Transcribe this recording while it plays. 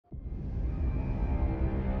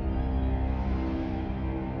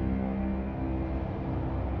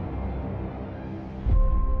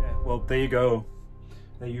Well, there you go.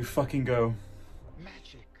 There you fucking go.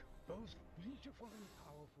 Magic, both beautiful and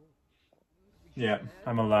powerful. Yeah,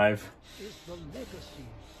 I'm alive. Is the legacy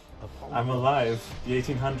of I'm Hogwarts. alive. The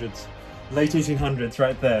 1800s. Late 1800s,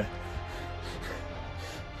 right there.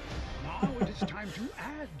 Now it is time to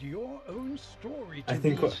add your own story to I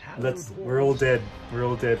think these hallowed we're all halls dead. We're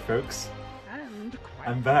all dead, folks. and quite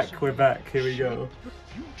I'm back, possibly we're back, here we go. shape the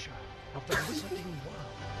future of the wizarding world.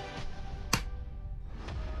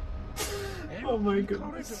 Oh my Every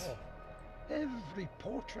goodness. corridor, every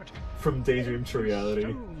portrait, From daydream to every reality.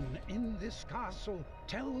 stone in this castle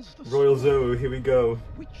tells the Royal story Zoe, here we go. of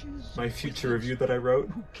witches, My future wizards review that I wrote.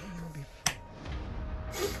 who came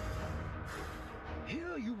before.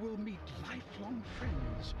 Here you will meet lifelong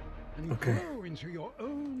friends and Okay. grow into your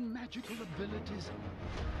own magical abilities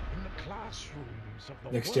in the classrooms of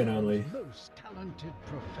the Next gen world's only. most talented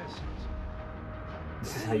professors.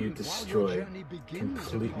 This is how you And while your destroy, journey begins at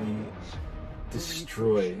completely Hogwarts,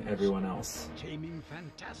 destroy everyone else. taming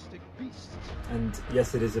fantastic beasts, And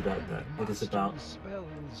yes, it is about that. It is about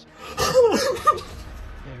spells.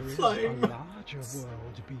 There is Flying. a larger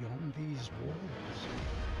world beyond these walls.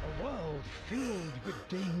 A world filled with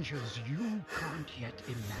dangers you can't yet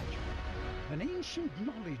imagine. An ancient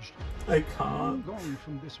knowledge I can't. gone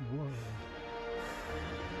from this world.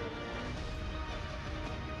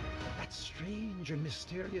 That strange and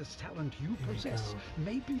mysterious talent you we possess go.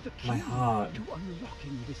 may be the key My heart. to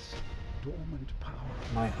unlocking this dormant power.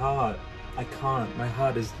 My heart. I can't. My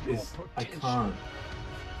heart is I can't.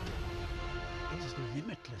 Is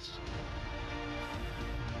limitless.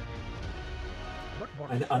 But what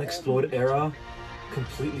An unexplored Hogwarts era,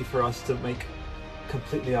 completely for us to make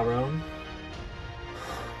completely our own.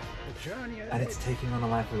 The journey And ahead it's taking on a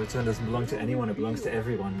life of its own. It doesn't belong to anyone, it belongs to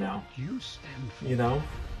everyone now. you stand for. You know?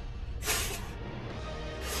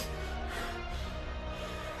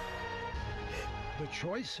 The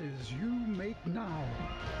choices you make now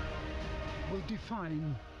will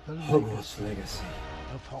define the Hogwarts legacy legacy.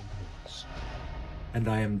 of Hogwarts. And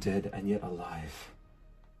I am dead and yet alive.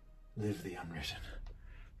 Live the unwritten.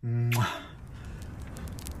 Mwah.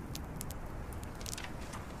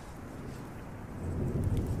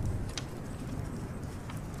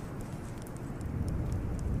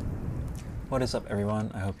 What is up,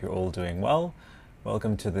 everyone? I hope you're all doing well.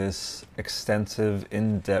 Welcome to this extensive,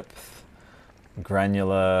 in-depth,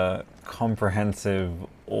 granular, comprehensive,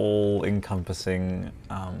 all-encompassing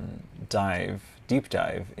deep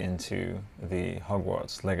dive into the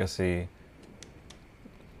Hogwarts Legacy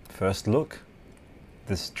first look.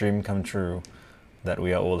 This dream come true that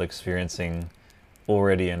we are all experiencing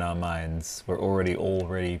already in our minds. We're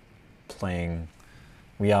already playing.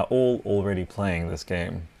 We are all already playing this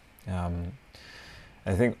game.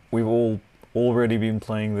 I think we've all already been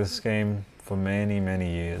playing this game for many,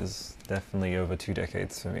 many years. Definitely over 2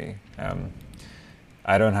 decades for me.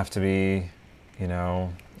 I don't have to be, I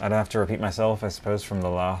don't have to repeat myself, I suppose, from the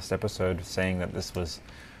last episode, saying that this was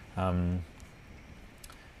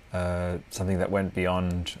something that went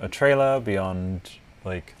beyond a trailer, beyond,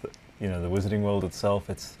 like, the Wizarding World itself.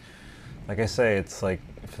 It's, like I say, it's like,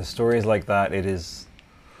 for stories like that, it is...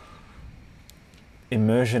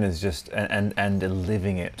 Immersion is just, and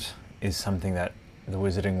living it is something that the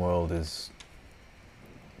Wizarding World is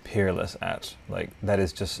peerless at. Like, that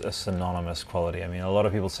is just a synonymous quality. I mean, a lot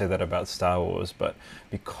of people say that about Star Wars, but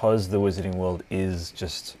because the Wizarding World is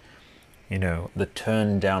just, the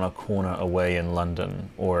turn down a corner away in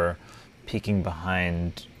London, or peeking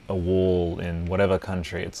behind a wall in whatever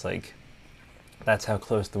country, it's like, that's how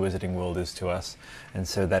close the Wizarding World is to us. And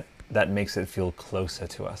so that makes it feel closer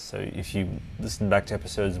to us. So if you listen back to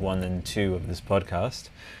episodes 1 and 2 of this podcast,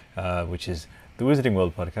 which is the Wizarding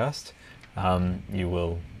World podcast,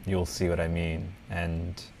 you'll see what I mean,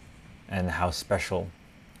 and how special,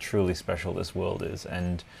 truly special this world is.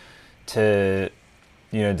 And to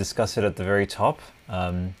discuss it at the very top.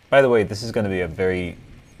 By the way, this is going to be a very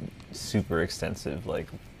super extensive, like,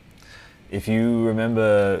 if you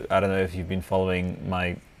remember, I don't know if you've been following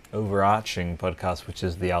my overarching podcast, which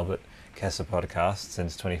is the Albert Kesser podcast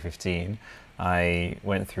since 2015. I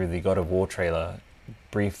went through the God of War trailer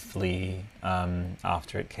briefly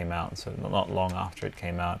after it came out, so not long after it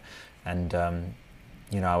came out, and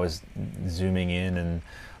I was zooming in and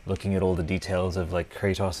looking at all the details of, like,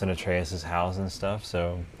 Kratos and Atreus' house and stuff.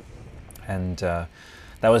 So, and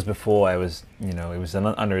that was before I was, it was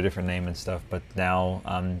under a different name and stuff. But now,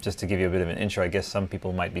 just to give you a bit of an intro, I guess some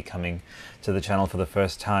people might be coming to the channel for the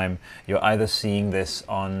first time. You're either seeing this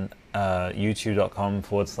on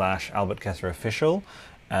youtube.com/Albert Kesser Official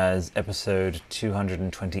as episode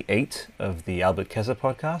 228 of the Albert Kesser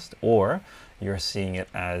podcast, or you're seeing it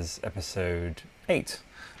as episode 8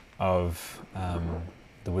 of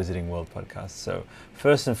the Wizarding World podcast. So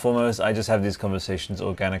first and foremost, I just have these conversations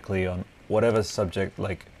organically on whatever subject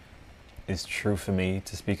like is true for me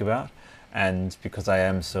to speak about. And because I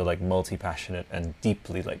am so like multi-passionate and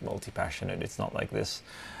deeply like multi-passionate, it's not like this,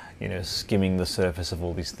 you know, skimming the surface of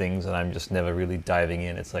all these things and I'm just never really diving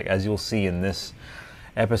in. It's like, as you'll see in this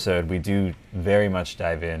episode, we do very much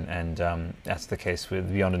dive in, and that's the case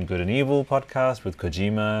with Beyond Good and Evil podcast, with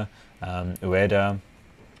Kojima, Ueda,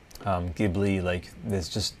 Ghibli. Like, there's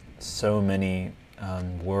just so many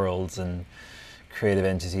worlds and creative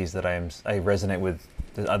entities that I resonate with,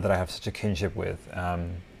 that I have such a kinship with.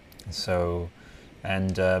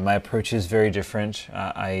 My approach is very different.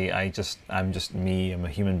 I'm just me. I'm a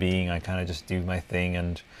human being. I kind of just do my thing,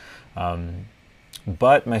 and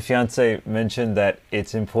but my fiance mentioned that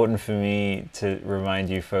it's important for me to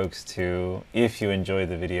remind you folks to, if you enjoy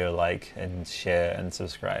the video, like and share and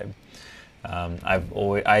subscribe. I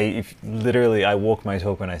walk my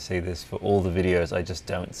talk when I say this for all the videos. I just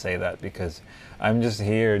don't say that because I'm just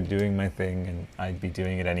here doing my thing, and I'd be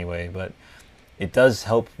doing it anyway. But it does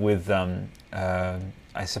help with, I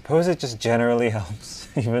suppose it just generally helps,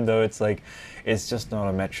 even though it's like, it's just not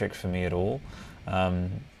a metric for me at all.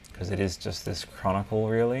 Because it is just this chronicle,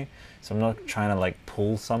 really. So I'm not trying to like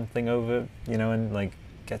pull something over, you know, and like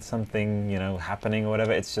get something, you know, happening or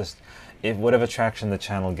whatever. It's just, if whatever traction the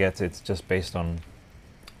channel gets, it's just based on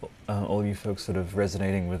all you folks sort of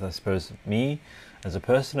resonating with, I suppose, me as a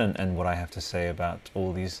person, and what I have to say about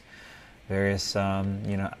all these various,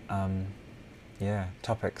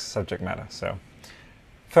 topics, subject matter. So,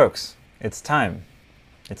 folks, it's time.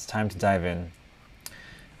 It's time to dive in.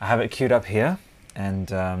 I have it queued up here,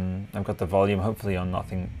 and I've got the volume hopefully on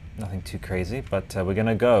nothing too crazy, but we're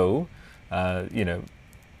gonna go,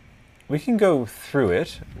 we can go through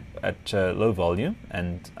it at low volume,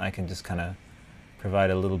 and I can just kind of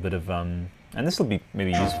provide a little bit of, and this will be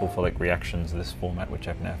maybe useful for like reactions to this format, which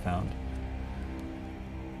I've now found,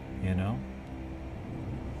 you know?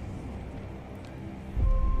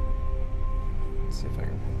 Let's see if I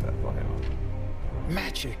can put that volume on.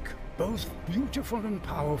 Magic, both beautiful and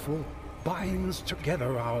powerful, binds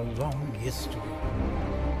together our long history.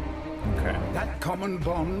 Okay. That common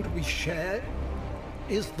bond we share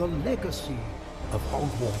is the legacy of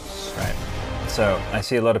Hogwarts. Right. So I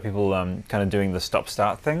see a lot of people kind of doing the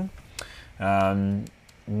stop-start thing.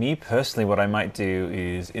 Me personally, what I might do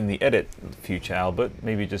is, in the edit future, Albert,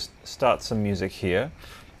 maybe just start some music here.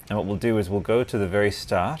 And what we'll do is we'll go to the very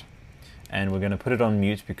start, and we're going to put it on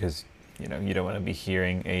mute because, you know, you don't want to be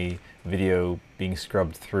hearing a video being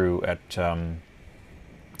scrubbed through at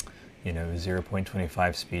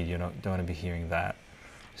 0.25 speed. You don't want to be hearing that.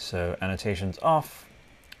 So annotations off,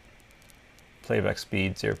 playback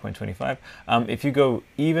speed 0.25. If you go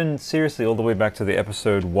even seriously all the way back to the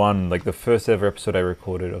episode 1, like the first ever episode I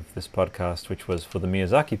recorded of this podcast, which was for the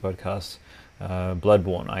Miyazaki podcast,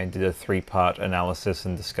 Bloodborne, I did a 3-part analysis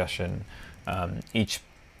and discussion. Each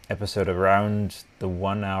episode around the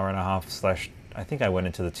 1 hour and a half / I think I went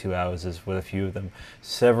into the 2 hours as with a few of them.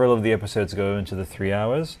 Several of the episodes go into the 3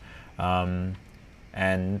 hours.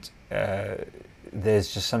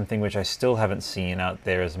 There's just something which I still haven't seen out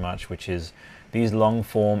there as much, which is these long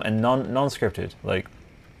form and non-scripted. Like,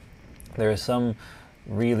 there are some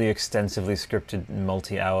really extensively scripted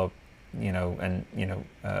multi-hour,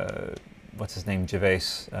 what's his name,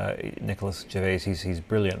 Gervais, Nicholas Gervais. He's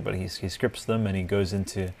brilliant, but he scripts them and he goes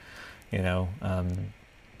into,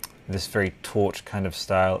 this very taut kind of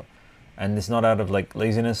style, and it's not out of like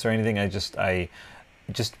laziness or anything. I just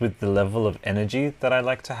with the level of energy that I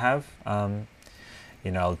like to have. I'll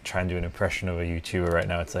try and do an impression of a YouTuber right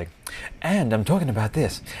now. It's like, and I'm talking about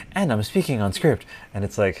this, and I'm speaking on script, and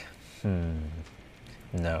it's like,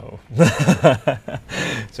 no.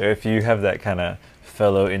 So if you have that kind of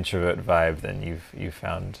fellow introvert vibe, then you've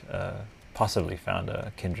found possibly found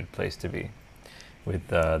a kindred place to be with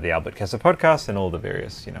the Albert Kessler podcast and all the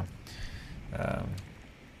various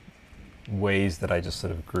ways that I just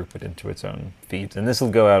sort of group it into its own feeds, and this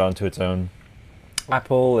will go out onto its own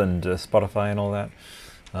Apple and Spotify and all that.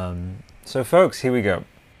 So folks, here we go.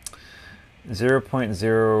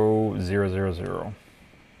 0.0000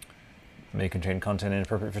 may contain content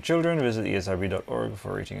inappropriate for children. Visit esrb.org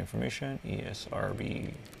for rating information.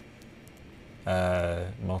 ESRB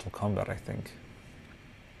Mortal Kombat, I think,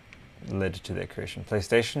 led to their creation.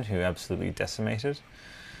 PlayStation, who absolutely decimated.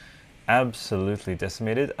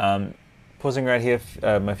 Pausing right here,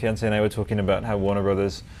 my fiance and I were talking about how Warner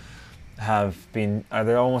Brothers have been,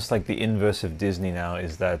 they're almost like the inverse of Disney now,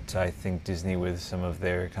 is that I think Disney, with some of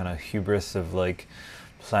their kind of hubris of like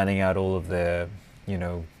planning out all of their,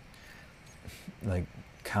 like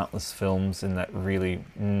countless films in that really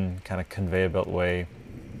kind of conveyor belt way.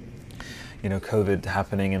 COVID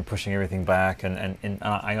happening and pushing everything back, and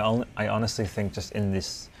I honestly think just in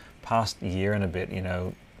this past year and a bit,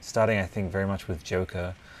 starting I think very much with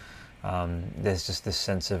Joker, there's just this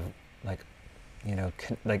sense of like,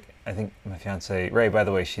 like I think my fiance Ray, by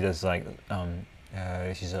the way, she does like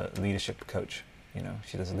she's a leadership coach.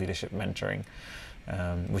 She does leadership mentoring,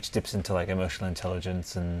 which dips into like emotional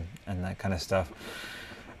intelligence and that kind of stuff.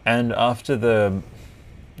 And after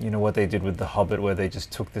what they did with The Hobbit, where they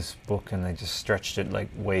just took this book and they just stretched it like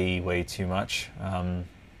way too much.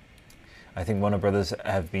 I think Warner Brothers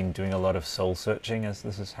have been doing a lot of soul searching, as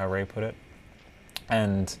this is how Ray put it.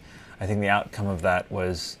 And I think the outcome of that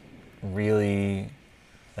was really,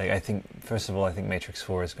 like, I think, first of all, I think Matrix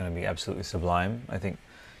 4 is going to be absolutely sublime. I think,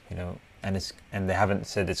 and they haven't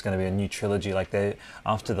said it's going to be a new trilogy. Like,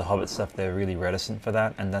 after the Hobbit stuff, they're really reticent for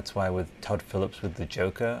that. And that's why with Todd Phillips with the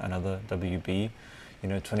Joker, another WB,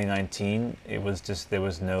 2019, it was just, there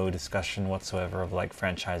was no discussion whatsoever of like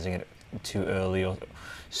franchising it too early or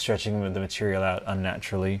stretching the material out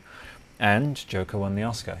unnaturally. And Joker won the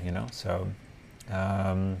Oscar, so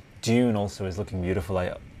Dune also is looking beautiful.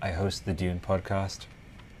 I host the Dune podcast,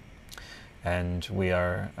 and we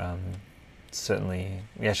are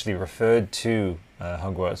we actually referred to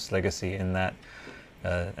Hogwarts Legacy in that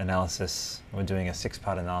analysis. We're doing a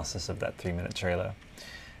 6-part analysis of that 3-minute trailer.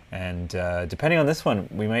 And depending on this one,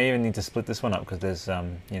 we may even need to split this one up, because there's,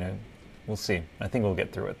 we'll see. I think we'll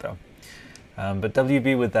get through it though. But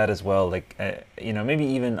WB with that as well, like, maybe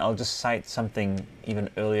even I'll just cite something even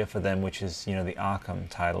earlier for them, which is, the Arkham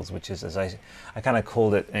titles, which is, as I kind of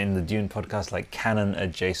called it in the Dune podcast, like canon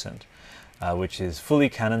adjacent, which is fully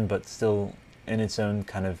canon, but still in its own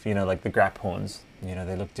kind of, like the Grap horns,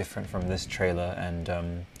 they look different from this trailer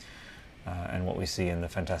and what we see in the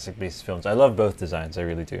Fantastic Beasts films. I love both designs, I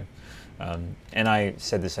really do. And I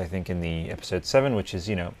said this, I think, in the episode 7, which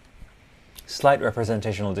is, slight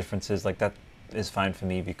representational differences, like that is fine for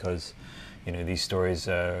me, because, these stories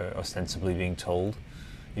are ostensibly being told.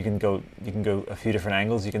 You can go a few different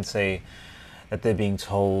angles. You can say that they're being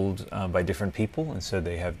told by different people, and so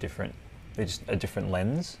they have just a different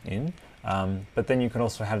lens in. But then you can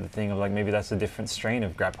also have the thing of like, maybe that's a different strain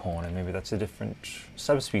of Graphorn, and maybe that's a different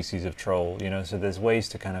subspecies of troll, so there's ways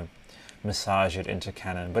to kind of massage it into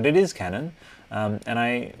canon, but it is canon. And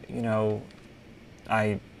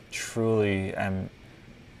I truly am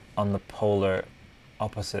on the polar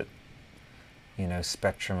opposite,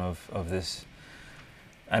 spectrum of this.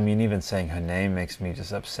 I mean, even saying her name makes me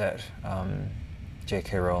just upset.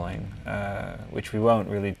 J.K. Rowling, which we'll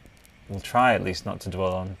try at least not to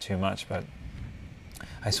dwell on too much, but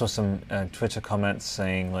I saw some Twitter comments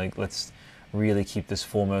saying, like, let's really keep this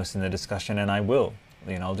foremost in the discussion, and I will.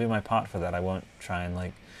 I'll do my part for that. I won't try and,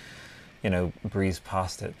 like, breeze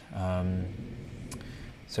past it.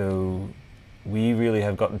 So we really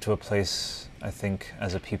have gotten to a place, I think,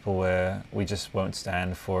 as a people, where we just won't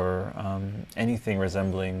stand for anything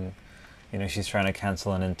resembling, she's trying to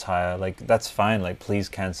cancel an entire, like, that's fine, like, please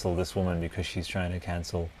cancel this woman because she's trying to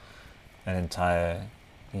cancel an entire,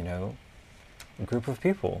 group of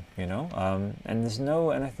people,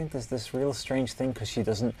 and I think there's this real strange thing, because she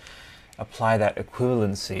doesn't apply that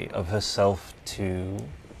equivalency of herself to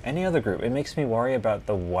any other group. It makes me worry about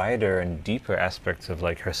the wider and deeper aspects of,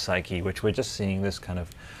 like, her psyche, which we're just seeing this kind of,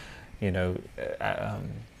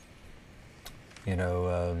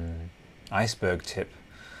 iceberg tip.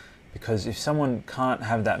 Because if someone can't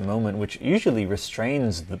have that moment, which usually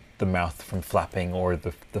restrains the mouth from flapping or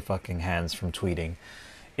the fucking hands from tweeting,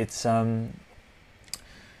 it's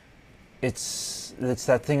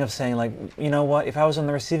that thing of saying, like, what, if I was on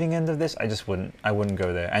the receiving end of this, I wouldn't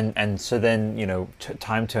go there. And so then,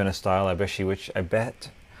 Time Turner style,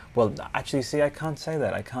 well, actually, see, I can't say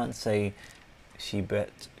that. I can't say she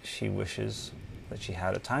wishes that she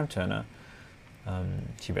had a Time Turner.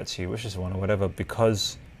 She bets she wishes one or whatever,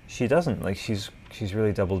 because she doesn't. Like, she's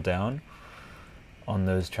really doubled down on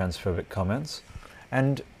those transphobic comments.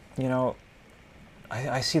 And,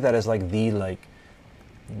 I see that as like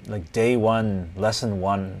day one, lesson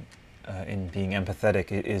one in being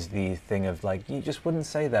empathetic is the thing of, like, you just wouldn't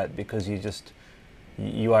say that because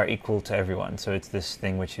you are equal to everyone. So it's this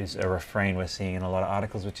thing which is a refrain we're seeing in a lot of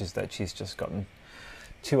articles, which is that she's just gotten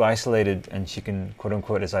too isolated, and she can, quote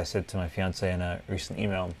unquote, as I said to my fiance in a recent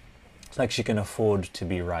email, it's like she can afford to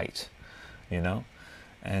be right,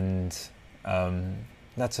 and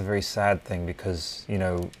that's a very sad thing, because,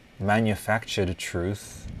 manufactured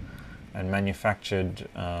truth and manufactured,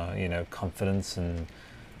 confidence and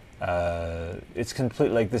It's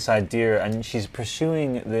complete, like, this idea, and she's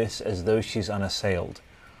pursuing this as though she's unassailed,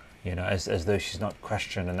 you know, as though she's not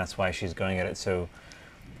questioned, and that's why she's going at it so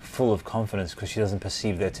full of confidence, because she doesn't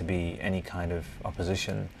perceive there to be any kind of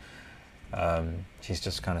opposition. She's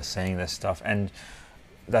just kind of saying this stuff, and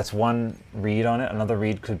that's one read on it. Another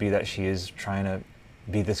read could be that she is trying to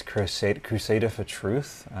be this crusader for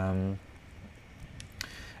truth, and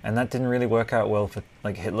that didn't really work out well for,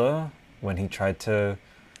 like, Hitler, when he tried to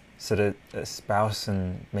sort of espouse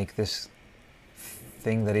and make this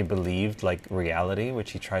thing that he believed like reality,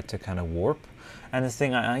 which he tried to kind of warp. And the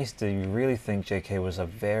thing, I used to really think JK was a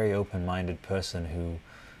very open-minded person who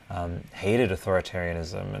hated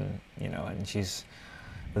authoritarianism, and, you know, and she's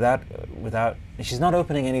she's not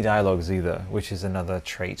opening any dialogues either, which is another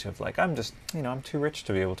trait of, like, I'm just, you know, I'm too rich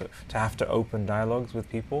to be able to have to open dialogues with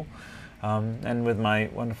people. And with my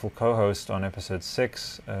wonderful co-host on episode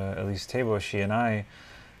 6, Elise Tabor, she and I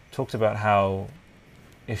talked about how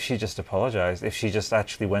if she just apologized, if she just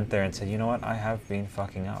actually went there and said, you know what, I have been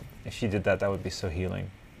fucking up. If she did that, that would be so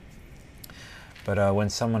healing. But when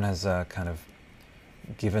someone has kind of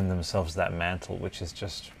given themselves that mantle, which is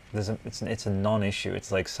just, it's a non-issue.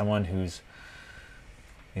 It's like someone who's,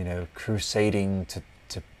 you know, crusading to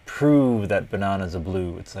prove that bananas are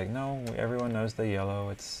blue. It's like, no, everyone knows they're yellow.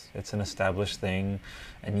 It's an established thing,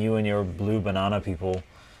 and you and your blue banana people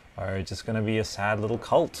are just going to be a sad little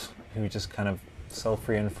cult who just kind of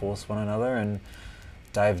self-reinforce one another and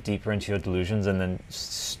dive deeper into your delusions, and then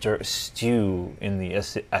stew in the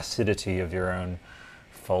acidity of your own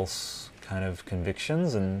false kind of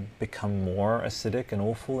convictions and become more acidic and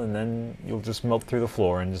awful, and then you'll just melt through the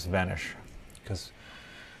floor and just vanish, because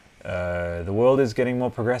the world is getting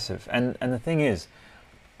more progressive. And the thing is,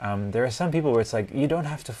 there are some people where it's like, you don't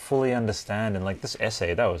have to fully understand, and like this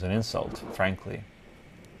essay, that was an insult, frankly.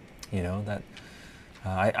 You know, that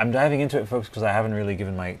I'm diving into it, folks, because I haven't really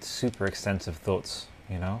given my super extensive thoughts.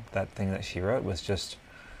 You know, that thing that she wrote was just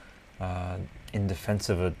in defense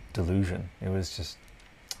of a delusion. It was just,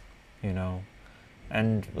 you know,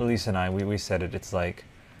 and Elise and I, we said it, it's like,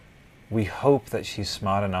 we hope that she's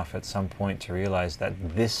smart enough at some point to realize that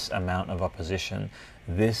this amount of opposition,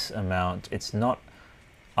 this amount, it's not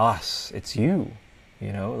us, it's you,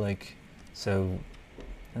 you know, like, so,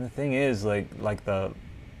 and the thing is, like the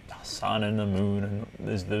sun and the moon, and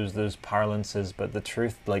there's those parlances, but the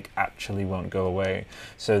truth, like, actually won't go away.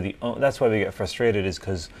 So that's why we get frustrated, is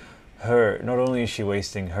because not only is she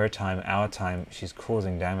wasting her time, our time, she's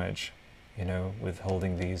causing damage, you know, with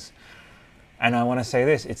holding these. And I want to say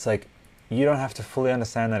this, it's like, you don't have to fully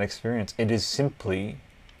understand that experience. It is simply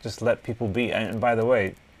just let people be. And by the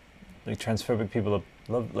way, like, transphobic people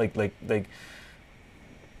love, like,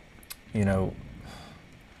 you know,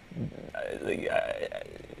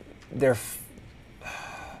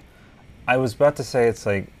 I was about to say, it's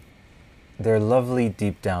like, they're lovely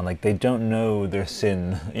deep down, like, they don't know their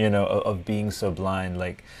sin, you know, of being so blind.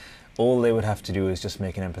 Like, all they would have to do is just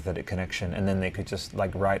make an empathetic connection, and then they could just,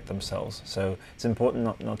 like, right themselves. So it's important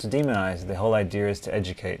not to demonize. The whole idea is to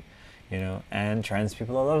educate, you know, and trans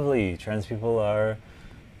people are lovely. Trans people are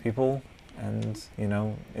people, and, you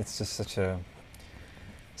know, it's just such a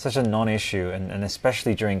non-issue, and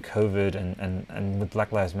especially during COVID and with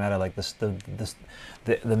Black Lives Matter, like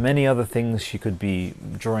the many other things she could be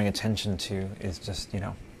drawing attention to is just, you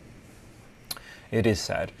know, it is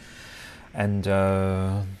sad. And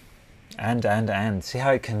see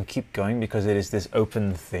how it can keep going, because it is this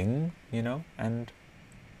open thing, you know, and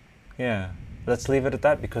yeah, let's leave it at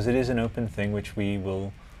that, because it is an open thing which we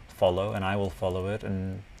will follow, and I will follow it,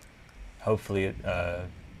 and hopefully it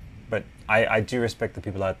but I do respect the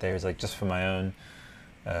people out there, is like, just for my own,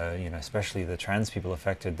 you know, especially the trans people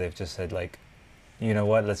affected, they've just said, like, you know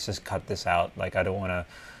what, let's just cut this out. Like, I don't want to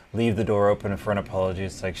leave the door open for an apology.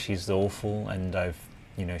 It's like, she's awful, and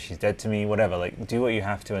you know, she's dead to me, whatever. Like, do what you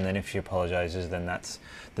have to, and then if she apologizes, then that's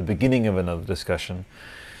the beginning of another discussion.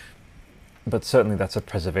 But certainly that's a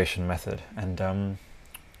preservation method. And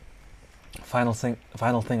final thing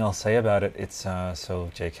I'll say about it, it's so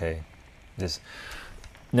JK, there's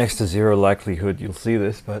next to zero likelihood you'll see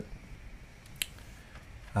this, but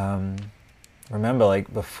remember,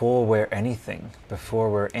 like, before we're anything, before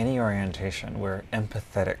we're any orientation, we're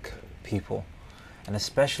empathetic people. And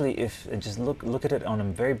especially if, just look at it on a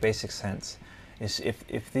very basic sense, is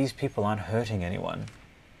if these people aren't hurting anyone,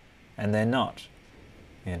 and they're not,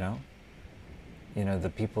 you know, the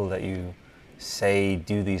people that you say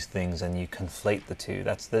do these things and you conflate the two,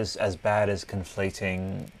 that's as bad as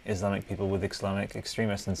conflating Islamic people with Islamic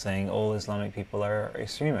extremists and saying all Islamic people are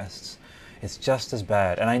extremists. It's just as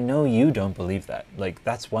bad. And I know you don't believe that. Like,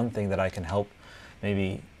 that's one thing that I can help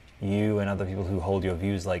maybe you and other people who hold your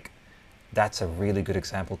views, like, that's a really good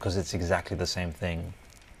example because it's exactly the same thing.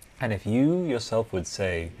 And if you yourself would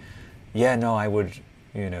say, yeah, no, I would,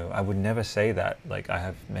 I would never say that. Like, I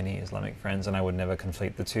have many Islamic friends and I would never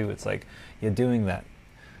conflate the two. It's like, you're doing that.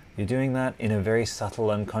 You're doing that in a very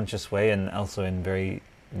subtle, unconscious way, and also in very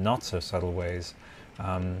not so subtle ways.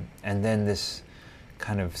 And then this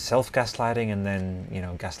kind of self-gaslighting, and then,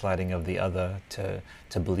 gaslighting of the other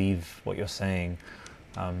to believe what you're saying.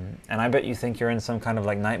 And I bet you think you're in some kind of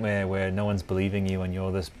like nightmare where no one's believing you and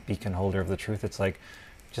you're this beacon holder of the truth. It's like,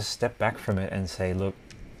 just step back from it and say, look,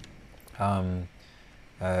 you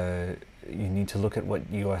need to look at what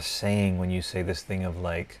you are saying when you say this thing of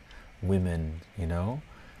like women,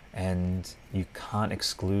 and you can't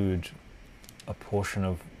exclude a portion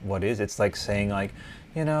of what is. It's like saying like,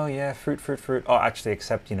 yeah, fruit. Oh, actually,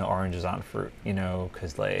 except, oranges aren't fruit,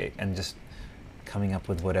 because like, and just coming up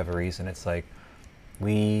with whatever reason. It's like,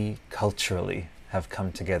 we culturally have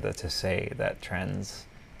come together to say that trans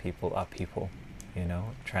people are people,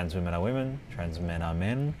 trans women are women, trans men are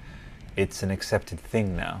men. It's an accepted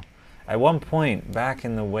thing now. At one point, back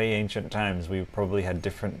in the way ancient times, we probably had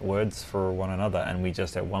different words for one another, and we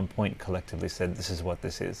just at one point collectively said, this is what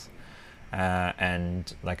this is.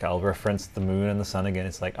 And like, I'll reference the moon and the sun again.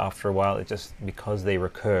 It's like, after a while, it just, because they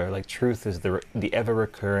recur, like truth is the ever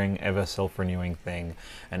recurring, ever self-renewing thing,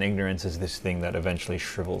 and ignorance is this thing that eventually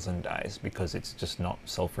shrivels and dies because it's just not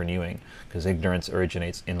self-renewing, because ignorance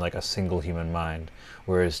originates in like a single human mind,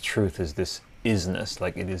 whereas truth is this isness,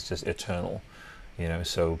 like it is just eternal,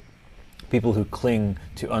 so people who cling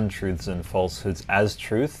to untruths and falsehoods as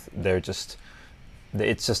truth,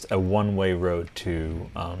 it's just a one-way road to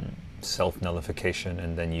self-nullification,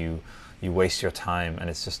 and then you waste your time, and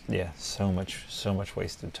it's just, so much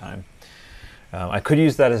wasted time. I could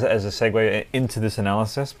use that as a segue into this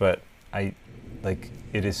analysis, but it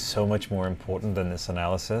is so much more important than this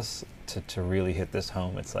analysis to really hit this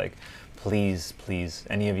home. It's like, please,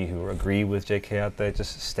 any of you who agree with JK out there,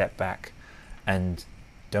 just step back and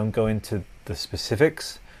don't go into the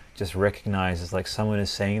specifics. Just recognize it's like someone is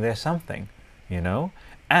saying there's something,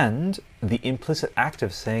 and the implicit act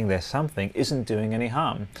of saying there's something isn't doing any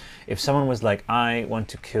harm. If someone was like, I want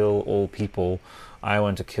to kill all people, I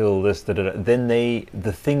want to kill this, then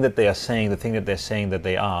the thing that they are saying, the thing that they're saying that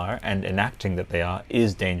they are and enacting that they are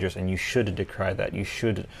is dangerous, and you should decry that. You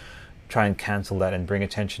should try and cancel that and bring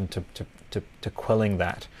attention to quelling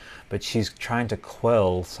that. But she's trying to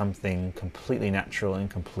quell something completely natural and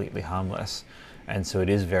completely harmless, and so it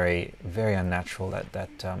is very, very unnatural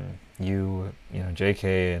that you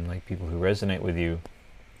JK and like people who resonate with you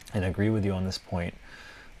and agree with you on this point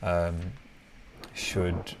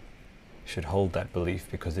should hold that belief,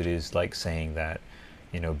 because it is like saying that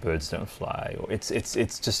birds don't fly, or it's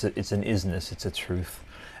just it's an isness, it's a truth.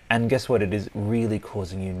 And guess what? It is really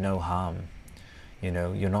causing you no harm.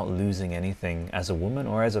 You're not losing anything as a woman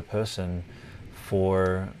or as a person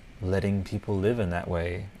for letting people live in that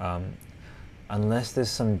way, unless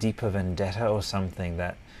there's some deeper vendetta or something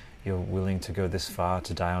that you're willing to go this far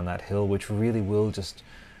to die on that hill, which really will just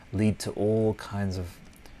lead to all kinds of,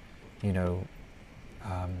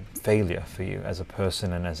 failure for you as a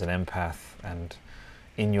person and as an empath. And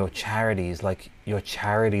in your charities, like, your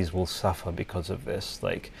charities will suffer because of this.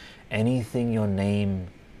 Like, anything your name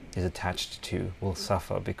is attached to will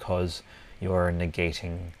suffer because you're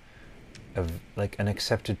negating like an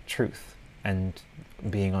accepted truth and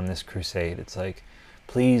being on this crusade. It's like,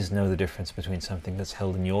 please know the difference between something that's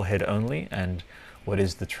held in your head only and what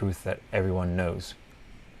is the truth that everyone knows.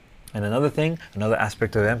 And another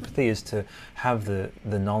aspect of empathy is to have the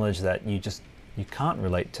knowledge that you can't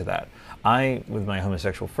relate to that. I, with my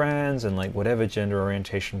homosexual friends and like whatever gender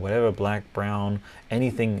orientation, whatever black, brown,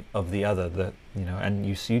 anything of the other, and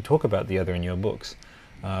you talk about the other in your books,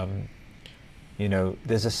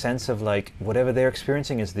 there's a sense of like, whatever they're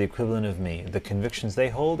experiencing is the equivalent of me. The convictions they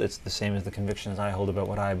hold, it's the same as the convictions I hold about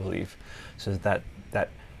what I believe. So that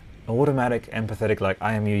automatic empathetic, like,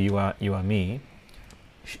 I am you, you are me,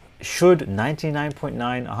 should 99.9,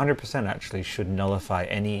 100% actually, should nullify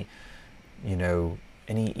any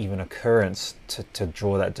even occurrence to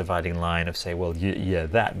draw that dividing line of say, well, yeah,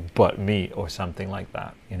 that, but me, or something like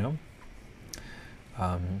that,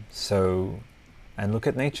 So, and look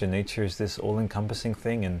at nature. Nature is this all-encompassing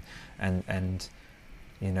thing, and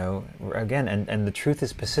again, and the truth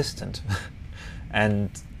is persistent.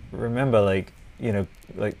 And remember, like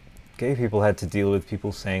gay people had to deal with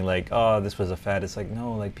people saying like, oh, this was a fad. It's like,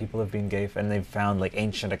 no, like, people have been gay, and they've found like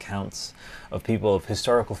ancient accounts of people, of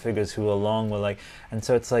historical figures who along were like, and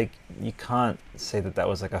so it's like, you can't say that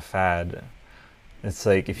was like a fad. It's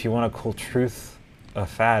like, if you want to call truth a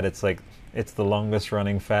fad. It's like it's the longest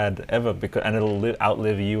running fad ever, because and it'll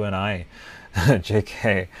outlive you and I.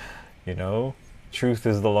 JK, you know, truth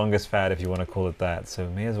is the longest fad, if you want to call it that. So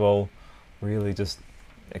may as well really just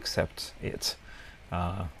accept it.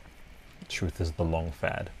 Truth is the long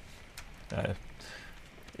fad.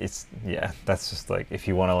 It's, yeah, that's just like, if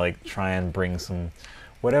you want to like try and bring some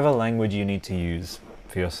whatever language you need to use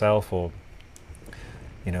for yourself, or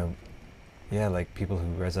you know, yeah, like people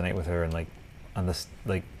who resonate with her and like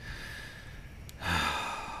like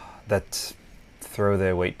that throw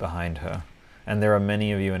their weight behind her. And there are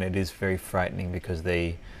many of you, and it is very frightening, because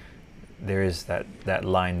there is that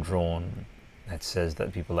line drawn that says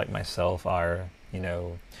that people like myself are, you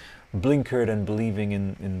know, blinkered and believing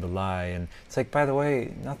in the lie. And it's like, by the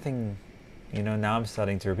way, nothing, you know, now I'm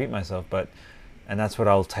starting to repeat myself, but, and that's what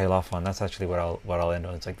I'll tail off on. That's actually what I'll end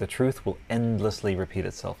on. It's like the truth will endlessly repeat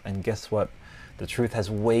itself. And guess what? The truth has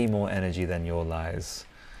way more energy than your lies,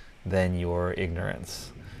 than your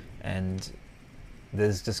ignorance. And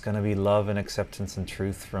there's just going to be love and acceptance and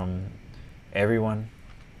truth from everyone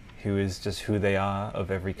who is just who they are,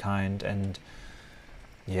 of every kind. And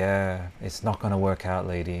yeah, it's not going to work out,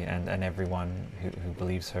 lady, and everyone who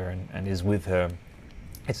believes her and is with her.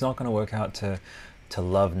 It's not going to work out to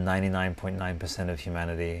love 99.9% of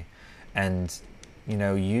humanity. And you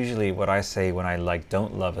know, usually what I say when I like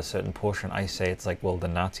don't love a certain portion, I say it's like, well, the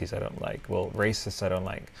Nazis I don't like, well, racists I don't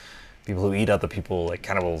like, people who eat other people, like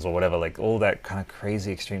cannibals or whatever, like all that kind of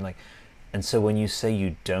crazy extreme, like. And so when you say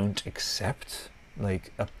you don't accept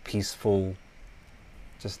like a peaceful,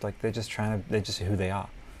 just like they're just who they are,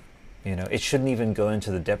 you know, it shouldn't even go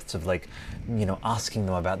into the depths of like, you know, asking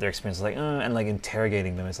them about their experience, like and like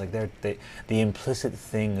interrogating them. It's like the implicit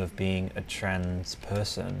thing of being a trans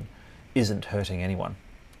person isn't hurting anyone,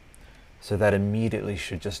 so that immediately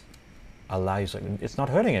should just allow you, like, it's not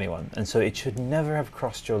hurting anyone. And so it should never have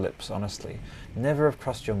crossed your lips, honestly, never have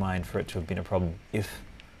crossed your mind for it to have been a problem if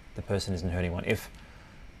the person isn't hurting anyone. If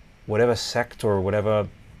whatever sect or whatever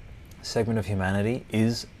segment of humanity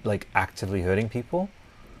is like actively hurting people,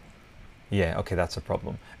 yeah, okay, that's a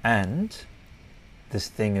problem. And this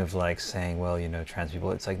thing of like saying, well, you know, trans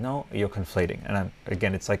people, it's like, no, you're conflating. And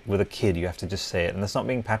again, it's like with a kid, you have to just say it. And that's not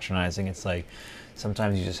being patronizing. It's like,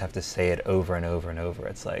 sometimes you just have to say it over and over and over.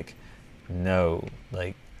 It's like, no,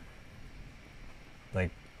 like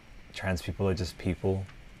trans people are just people.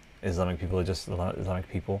 Islamic people are just Islamic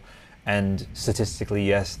people. And statistically,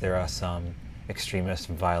 yes, there are some extremist,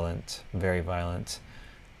 violent, very violent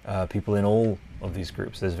people in all of these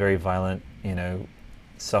groups. There's very violent, you know,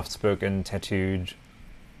 soft-spoken, tattooed,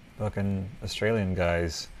 fucking Australian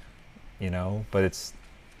guys, you know. But it's,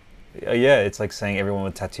 yeah, it's like saying everyone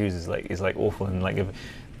with tattoos is like awful, and like if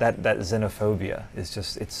that xenophobia is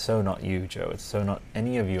just, it's so not you, Joe. It's so not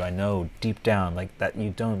any of you. I know deep down, like, that you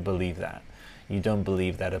don't believe that. You don't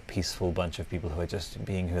believe that a peaceful bunch of people who are just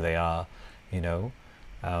being who they are, you know,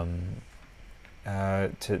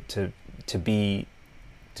 to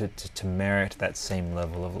merit that same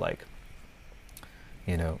level of like,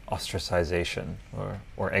 you know, ostracization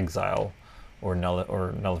or exile or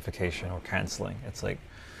nullification or canceling. It's like,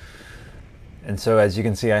 and so as you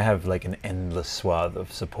can see, I have like an endless swath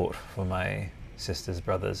of support for my sisters,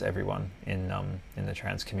 brothers, everyone in the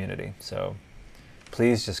trans community. So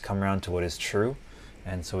please just come around to what is true,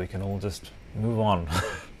 and so we can all just move on.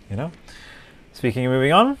 You know, speaking of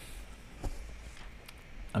moving on,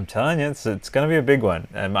 I'm telling you, it's going to be a big one.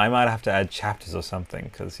 I might have to add chapters or something,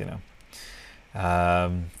 because, you know,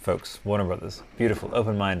 folks, Warner Brothers, beautiful,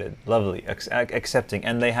 open-minded, lovely, accepting,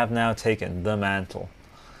 and they have now taken the mantle.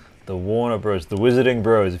 The Warner Bros, the Wizarding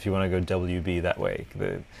Bros, if you want to go WB that way.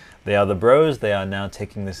 They are the bros. They are now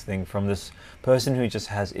taking this thing from this person who just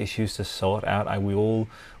has issues to sort out. We all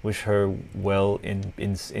wish her well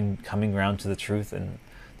in coming around to the truth and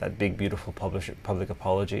that big, beautiful public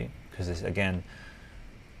apology. Because this, again,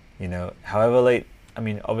 you know, however late, I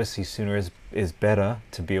mean, obviously sooner is better,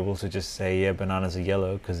 to be able to just say, yeah, bananas are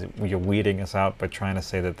yellow, because you're weeding us out by trying to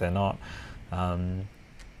say that they're not.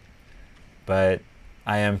 But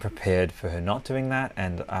I am prepared for her not doing that,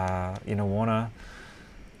 and you know, wanna,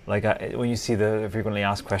 like, when you see the frequently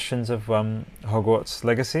asked questions of Hogwarts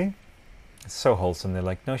Legacy, it's so wholesome. They're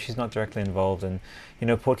like, no, she's not directly involved, and you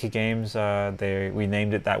know, Portkey Games, we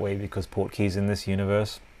named it that way because Portkey's in this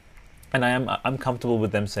universe, and I'm comfortable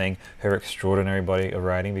with them saying her extraordinary body of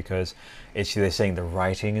writing, because they're saying the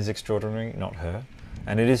writing is extraordinary, not her,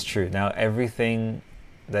 and it is true. Now everything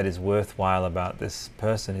that is worthwhile about this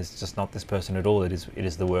person is just not this person at all. It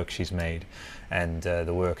is the work she's made, and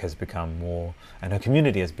the work has become more, and her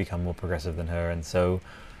community has become more progressive than her. And so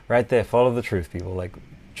right there, follow the truth, people. Like,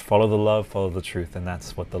 follow the love, follow the truth, and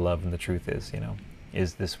that's what the love and the truth is,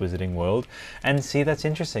 is this wizarding world. And see, that's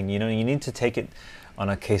interesting. You need to take it on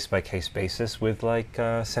a case-by-case basis with like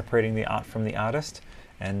separating the art from the artist.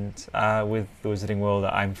 And with the wizarding world,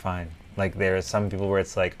 I'm fine. Like, there are some people where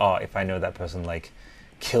it's like, oh, if I know that person like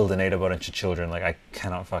killed and ate a bunch of children, like I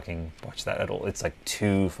cannot fucking watch that at all. It's like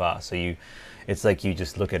too far. So it's like you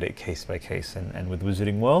just look at it case by case. And with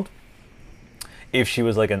Wizarding World, if she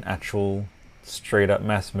was like an actual straight up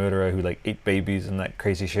mass murderer who like ate babies and that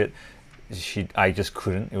crazy shit, I just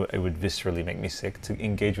couldn't. It would viscerally make me sick to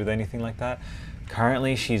engage with anything like that.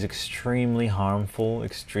 Currently, she's extremely harmful,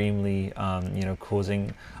 extremely,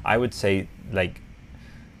 causing, I would say, like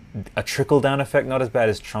a trickle-down effect, not as bad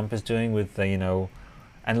as Trump is doing with,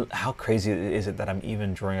 and how crazy is it that I'm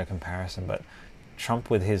even drawing a comparison, but Trump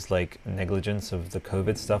with his like negligence of the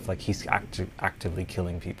COVID stuff, like he's actively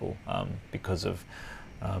killing people because of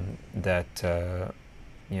that,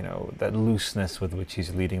 that looseness with which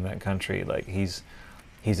he's leading that country. Like he's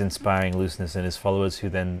inspiring looseness in his followers, who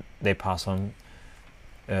then they pass on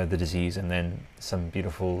the disease, and then some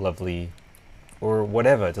beautiful, lovely, or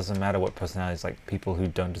whatever, it doesn't matter what personalities, like people who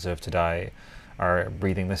don't deserve to die are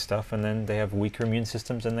breathing this stuff, and then they have weaker immune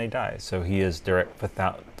systems and they die. So he is direct for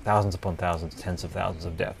thousands upon thousands, tens of thousands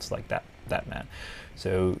of deaths, like that man.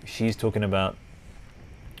 So she's talking about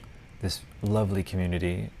this lovely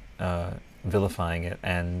community, vilifying it,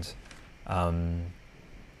 and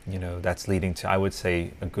that's leading to, I would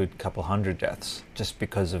say, a good couple hundred deaths, just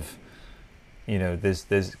because of,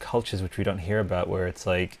 there's cultures which we don't hear about where it's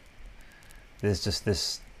like there's just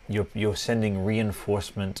this, you're sending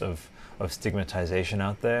reinforcement of stigmatization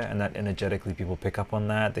out there, and that energetically people pick up on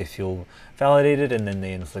that, they feel validated, and then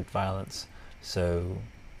they inflict violence. So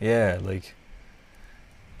yeah, like,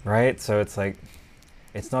 right? So it's like,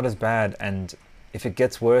 it's not as bad, and if it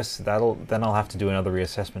gets worse, then I'll have to do another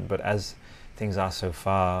reassessment. But as things are so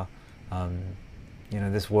far,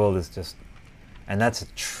 this world is just, and that's a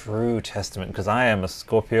true testament, because I am a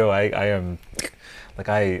Scorpio. I am like,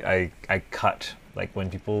 I cut, like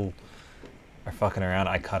when people are fucking around,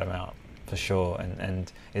 I cut them out for sure.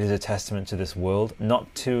 And it is a testament to this world,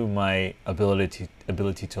 not to my ability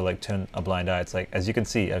to like turn a blind eye. It's like, as you can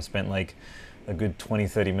see, I've spent like a good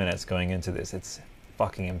 20-30 minutes going into this. It's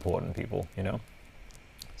fucking important, people,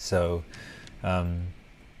 so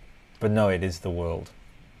but no, it is the world.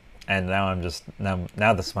 And now I'm just, now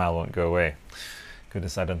the smile won't go away.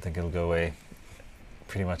 Goodness, I don't think it'll go away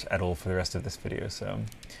pretty much at all for the rest of this video. So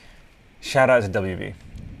shout out to WB.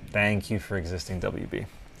 Thank you for existing, WB.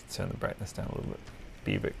 Let's turn the brightness down a little bit.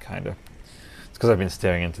 Be a bit kinder. It's because I've been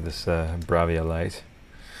staring into this Bravia light.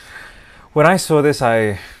 When I saw this,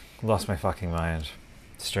 I lost my fucking mind.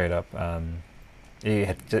 Straight up.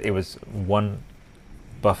 It was one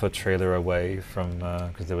buffer trailer away from,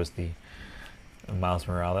 because there was the Miles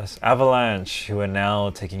Morales Avalanche, who are now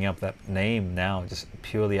taking up that name now, just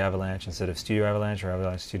purely Avalanche instead of Studio Avalanche or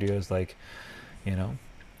Avalanche Studios, like,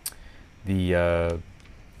 the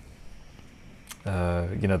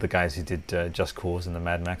the guys who did Just Cause and the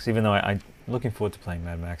Mad Max. Even though I'm looking forward to playing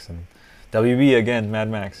Mad Max, and WB again, Mad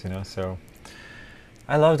Max, so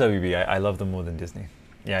I love WB. I love them more than Disney.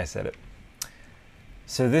 Yeah, I said it.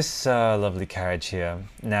 So this lovely carriage here.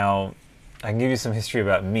 Now, I can give you some history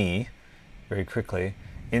about me very quickly.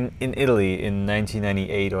 In Italy in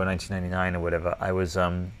 1998 or 1999 or whatever, I was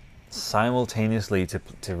simultaneously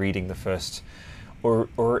to reading the first,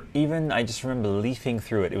 or even, I just remember leafing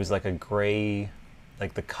through it. It was like a gray,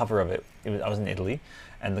 like the cover of it. I was in Italy,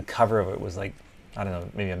 and the cover of it was like, I don't know,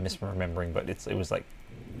 maybe I'm misremembering, but it was like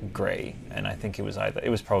gray, and I think it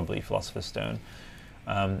was probably Philosopher's Stone.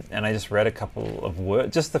 And I just read a couple of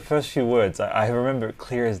words, just the first few words. I remember it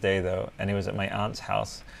clear as day though, and it was at my aunt's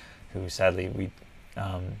house, who sadly we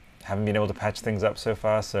haven't been able to patch things up so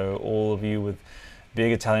far. So all of you with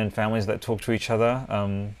big Italian families that talk to each other,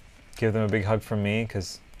 give them a big hug from me,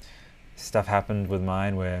 because stuff happened with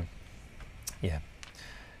mine where, yeah,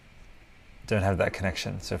 don't have that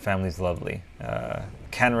connection. So family's lovely.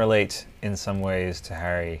 Can relate in some ways to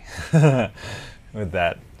Harry with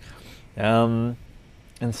that.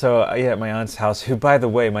 And so, yeah, at my aunt's house, who, by the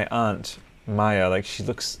way, my aunt, Maya, like, she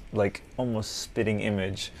looks like almost spitting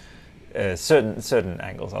image, certain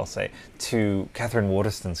angles, I'll say, to Catherine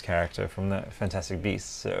Waterston's character from the Fantastic Beasts.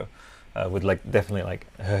 So, with, like, definitely, like,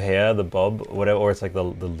 her hair, the bob, whatever, or it's, like, the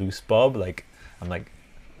loose bob, like, I'm like,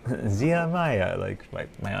 Zia Maya, like,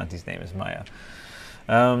 my auntie's name is Maya.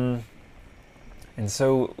 And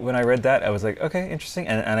so when I read that, I was like, okay, interesting.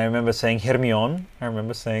 And I remember saying Hermione. I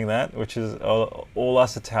remember saying that, which is all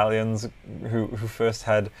us Italians who first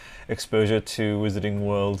had exposure to Wizarding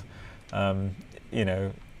World,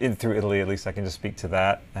 through Italy, at least I can just speak to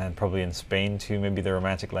that, and probably in Spain too. Maybe the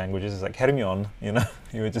Romantic languages is like Hermione, you know,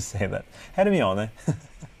 you would just say that Hermione.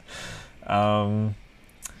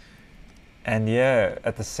 And yeah,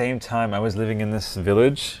 at the same time, I was living in this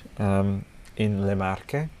village in Le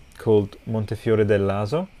Marche called Montefiore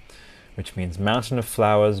dell'Aso, which means Mountain of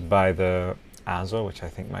Flowers by the Aso, which I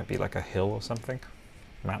think might be like a hill or something,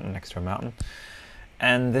 mountain next to a mountain.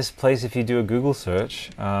 And this place, if you do a Google search,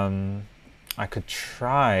 I could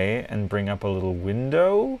try and bring up a little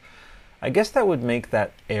window. I guess that would make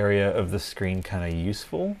that area of the screen kind of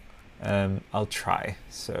useful. I'll try.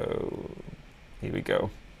 So here we go.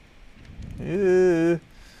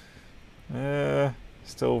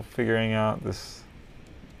 Still figuring out this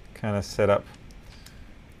kind of setup.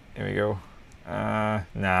 Here we go.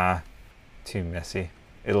 Nah, too messy.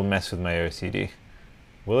 It'll mess with my OCD.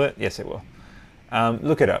 Will it? Yes, it will.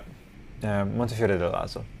 Look it up. Montefiore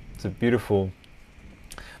dell'Aso. It's a beautiful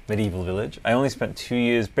medieval village. I only spent 2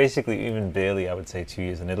 years, basically even barely, I would say 2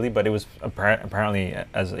 years in Italy, but it was apparently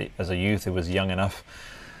as a youth, it was young enough,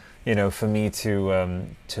 you know, for me to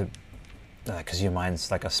because your mind's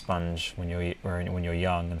like a sponge when you're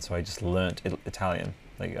young, and so I just learnt Italian.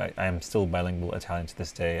 Like I am still bilingual Italian to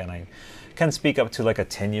this day, and I can speak up to like a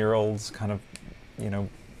 10-year-old's kind of, you know,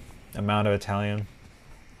 amount of Italian.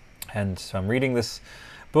 And so I'm reading this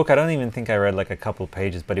book. I don't even think I read like a couple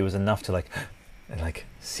pages, but it was enough to it like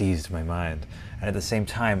seized my mind. And at the same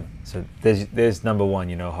time, so there's number one,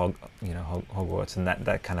 you know, Hogwarts, and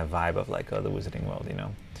that kind of vibe of like, oh, the Wizarding World, you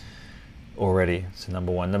know, already. So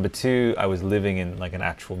number one. Number two, I was living in like an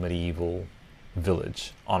actual medieval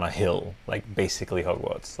village on a hill, like basically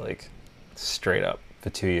Hogwarts, like straight up for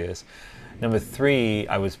 2 years. Number three,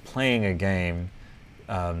 I was playing a game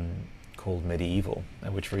called Medieval,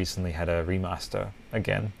 which recently had a remaster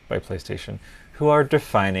again by PlayStation, who are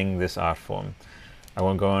defining this art form. I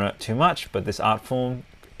won't go on it too much, but this art form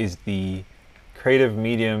is the creative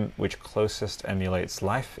medium which closest emulates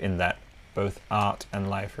life, in that both art and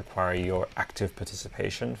life require your active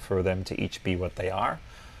participation for them to each be what they are.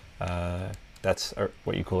 That's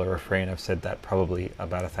what you call a refrain. I've said that probably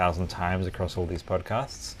about 1,000 times across all these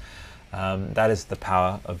podcasts. That is the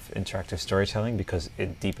power of interactive storytelling, because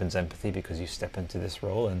it deepens empathy, because you step into this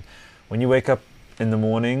role, and when you wake up in the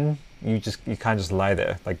morning, you can't just lie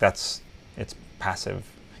there. Like it's passive.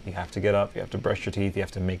 You have to get up, you have to brush your teeth, you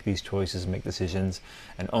have to make these choices, make decisions,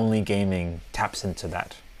 and only gaming taps into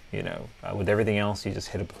that. You know, with everything else, you just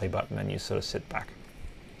hit a play button and you sort of sit back.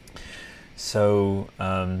 So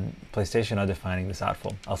PlayStation are defining this art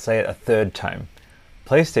form. I'll say it a third time.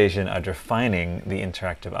 PlayStation are defining the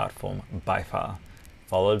interactive art form by far,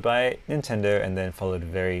 followed by Nintendo, and then followed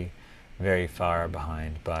very, very far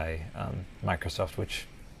behind by Microsoft, which,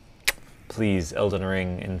 please, Elden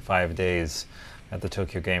Ring in 5 days at the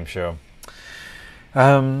Tokyo Game Show. So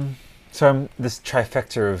I'm this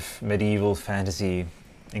trifecta of medieval fantasy,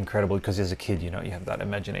 incredible, because as a kid, you know, you have that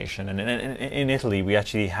imagination. And in Italy, we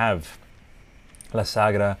actually have La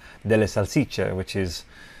Sagra delle Salsicce, which is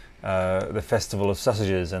the festival of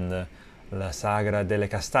sausages, and the La Sagra delle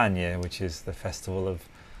Castagne, which is the festival of,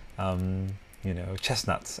 you know,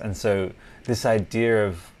 chestnuts. And so this idea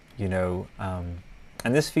of, you know,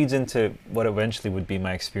 and this feeds into what eventually would be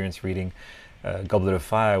my experience reading Goblet of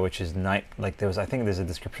Fire, which is I think there's a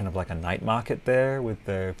description of like a night market there with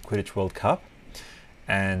the Quidditch World Cup.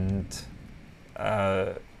 And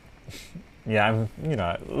yeah, I'm, you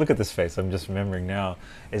know, look at this face, I'm just remembering now,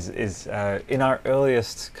 is in our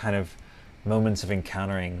earliest kind of moments of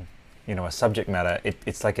encountering, you know, a subject matter,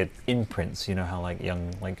 it's like it imprints, you know how like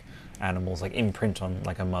young like animals like imprint on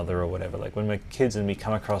like a mother or whatever. Like when we're kids and we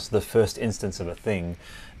come across the first instance of a thing,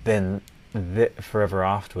 then forever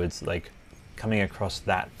afterwards, like coming across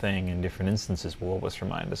that thing in different instances will always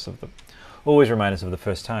remind us of the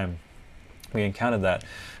first time we encountered that.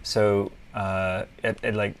 So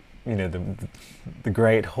at like, you know, the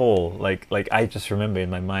Great Hall, like I just remember in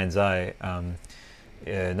my mind's eye,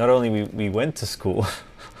 not only we went to school,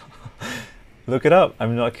 look it up,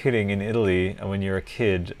 I'm not kidding, in Italy, when you're a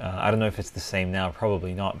kid, I don't know if it's the same now,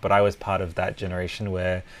 probably not, but I was part of that generation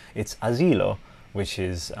where it's asilo, which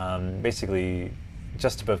is basically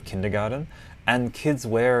just above kindergarten, and kids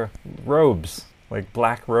wear robes, like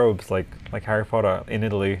black robes, like Harry Potter in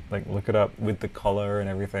Italy. Like look it up, with the collar and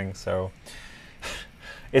everything. So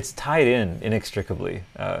it's tied in inextricably.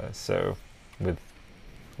 So with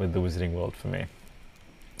the Wizarding World for me.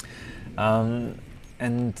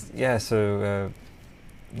 And yeah, so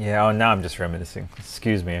yeah. Oh, now I'm just reminiscing.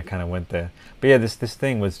 Excuse me, I kind of went there. But yeah, this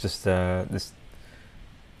thing was just this.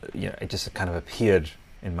 You know, it just kind of appeared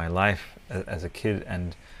in my life as a kid,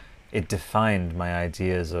 and it defined my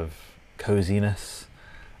ideas of coziness,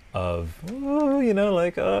 of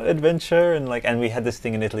adventure, and we had this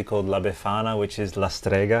thing in Italy called la befana, which is la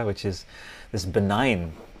strega, which is this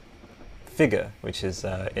benign figure, which is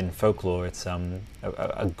in folklore, it's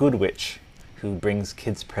a good witch who brings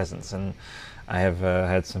kids presents. And I have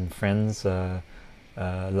had some friends, Laura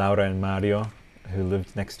and Mario, who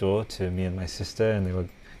lived next door to me and my sister, and they were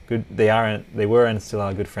good. They were and still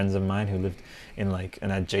are good friends of mine who lived in like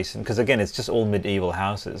an adjacent. Because again, it's just all medieval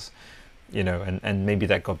houses, and maybe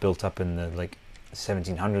that got built up in the like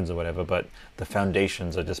 1700s or whatever. But the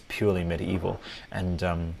foundations are just purely medieval,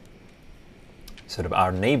 and sort of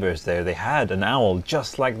our neighbors there, they had an owl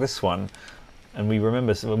just like this one. And we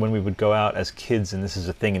remember when we would go out as kids, and this is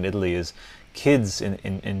a thing in Italy, is kids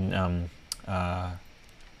in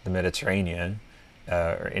the Mediterranean,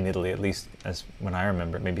 or in Italy at least, as when I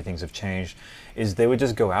remember it, maybe things have changed, is they would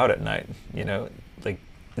just go out at night, like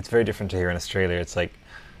it's very different to here in Australia. It's like,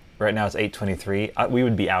 right now it's 8:23, we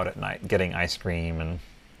would be out at night getting ice cream and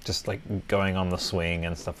just like going on the swing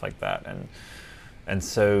and stuff like that. And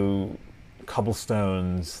so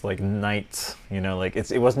cobblestones, like night, like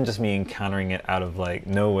it wasn't just me encountering it out of like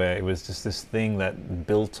nowhere. It was just this thing that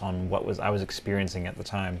built on what I was experiencing at the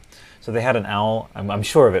time. So they had an owl. I'm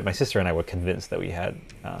sure of it. My sister and I were convinced that we had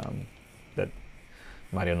that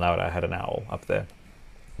Mario and Laura had an owl up there,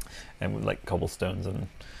 and with like cobblestones and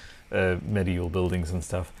medieval buildings and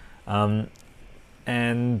stuff. So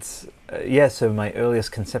my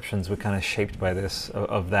earliest conceptions were kind of shaped by this,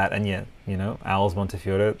 of that. And yeah, owls,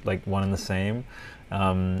 Montefiore, like one and the same.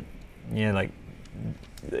 And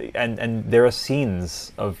there are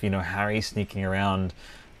scenes of Harry sneaking around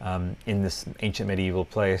in this ancient medieval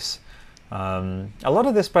place. A lot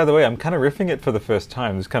of this, by the way, I'm kind of riffing it for the first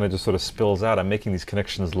time. This kind of just sort of spills out. I'm making these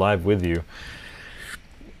connections live with you.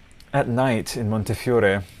 At night in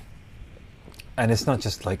Montefiore, and it's not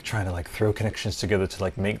just like trying to like throw connections together to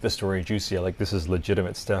like make the story juicier. Like, this is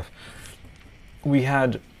legitimate stuff. We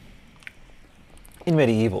had in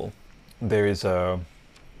medieval, there is a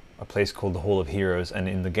place called the Hall of Heroes, and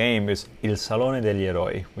in the game is Il Salone degli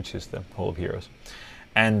Eroi, which is the Hall of Heroes.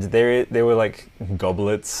 And there were like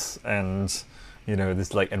goblets and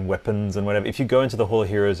this like, and weapons and whatever. If you go into the Hall of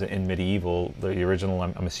Heroes in medieval, the original,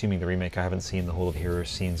 I'm assuming the remake, I haven't seen the Hall of Heroes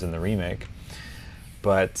scenes in the remake,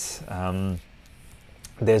 but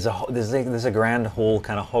there's a grand hall,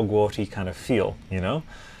 kind of Hogwartsy kind of feel,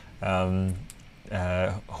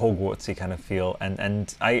 Hogwartsy kind of feel,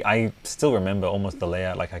 and I still remember almost the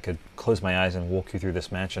layout. Like, I could close my eyes and walk you through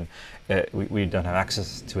this mansion. We don't have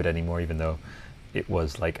access to it anymore, even though it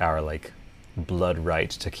was like our like blood right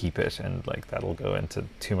to keep it, and like that'll go into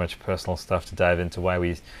too much personal stuff to dive into why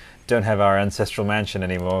we don't have our ancestral mansion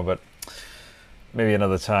anymore. But maybe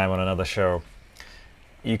another time on another show.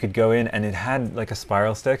 You could go in, and it had like a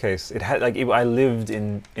spiral staircase. It had like, I lived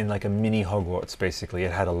in like a mini Hogwarts, basically.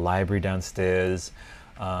 It had a library downstairs.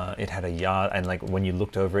 It had a yard, and like when you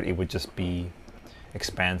looked over it, it would just be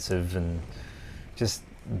expansive and just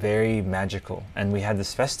very magical. And we had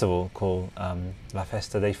this festival called La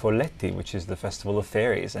Festa dei Folletti, which is the festival of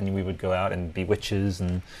fairies. And we would go out and be witches,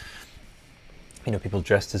 and people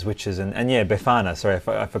dressed as witches. And yeah, Befana. Sorry,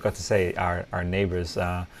 I forgot to say, our neighbors.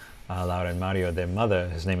 Laura and Mario, their mother,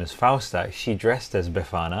 his name is Fausta, she dressed as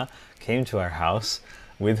Befana, came to our house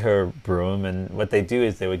with her broom, and what they do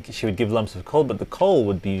is she would give lumps of coal, but the coal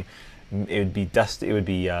would be, it would be dust, it would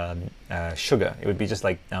be sugar, it would be just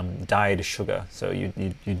like dyed sugar, so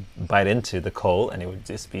you'd bite into the coal and it would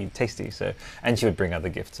just be tasty. So, and she would bring other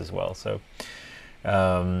gifts as well. So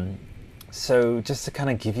just to kind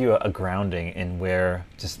of give you a grounding in where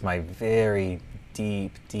just my very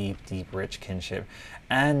deep, rich kinship.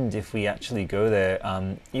 And if we actually go there,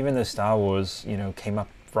 even though Star Wars, came up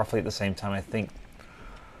roughly at the same time, I think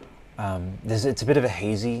it's a bit of a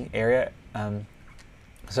hazy area.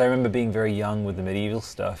 So I remember being very young with the medieval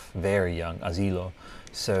stuff, very young, asilo.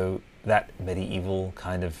 So that medieval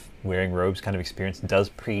kind of wearing robes kind of experience does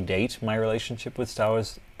predate my relationship with Star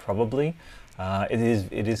Wars, probably.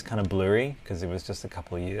 It is kind of blurry because it was just a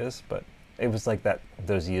couple of years, but it was like that,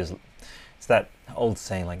 those years. It's that old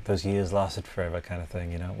saying, like, those years lasted forever kind of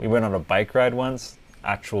thing, We went on a bike ride once,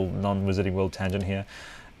 actual non-Wizarding World tangent here.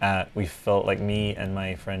 We felt like, me and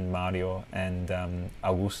my friend Mario and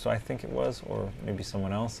Augusto, I think it was, or maybe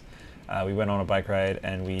someone else. We went on a bike ride,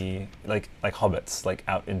 and we, like hobbits, like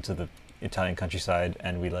out into the Italian countryside,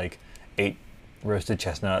 and we like ate roasted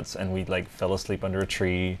chestnuts, and we like fell asleep under a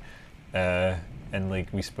tree, and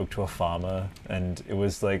like we spoke to a farmer, and it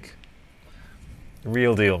was like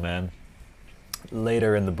real deal, man.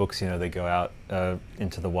 Later in the books, they go out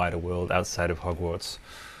into the wider world outside of Hogwarts,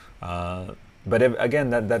 But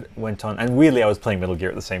again, that went on, and weirdly, I was playing Metal Gear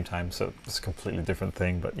at the same time, so it's a completely different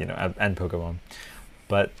thing. But you know, and Pokemon,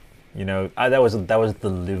 but you know, that was the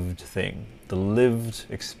lived thing, the lived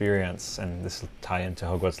experience, and this will tie into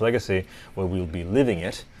Hogwarts Legacy, where we'll be living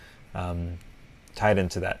it, tied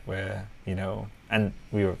into that, where you know, and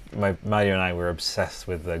Mario and I were obsessed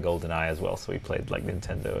with GoldenEye as well, so we played like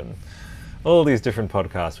Nintendo and all these different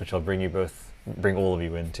podcasts, which I'll bring all of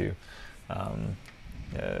you into.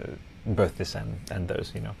 Both this and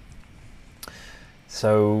those, you know.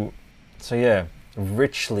 So yeah,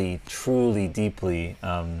 richly, truly, deeply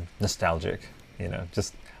nostalgic. You know,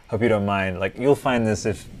 just hope you don't mind. Like, you'll find this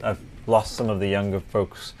if I've lost some of the younger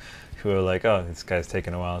folks who are like, oh, this guy's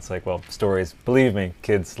taken a while. It's like, well, stories. Believe me,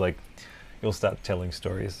 kids, like, you'll start telling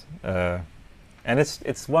stories, and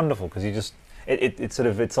it's wonderful because you just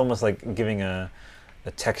it's almost like giving a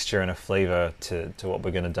texture and a flavor to what we're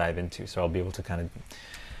going to dive into. So I'll be able to kind of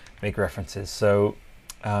make references to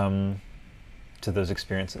those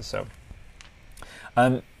experiences. So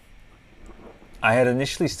I had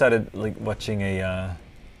initially started like watching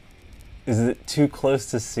is it too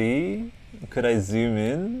close to see? Could I zoom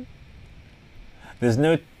in? There's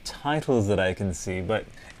no titles that I can see, but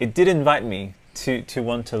it did invite me to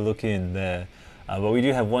want to look in there. But we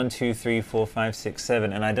do have 1, 2, 3, 4, 5, 6,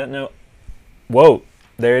 7, and I don't know. Whoa,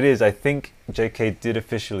 there it is. I think JK did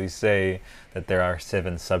officially say that there are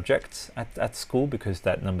 7 subjects at school, because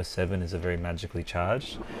that number 7 is a very magically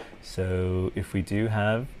charged. So if we do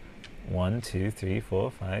have 1, 2, 3,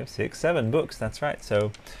 4, 5, 6, 7 books, that's right.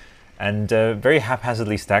 So, and very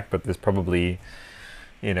haphazardly stacked, but there's probably,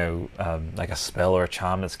 you know, like a spell or a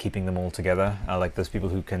charm that's keeping them all together. I like those people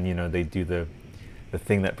who can, you know, they do the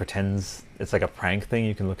thing that pretends it's like a prank thing.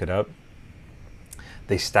 You can look it up.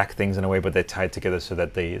 They stack things in a way, but they're tied together so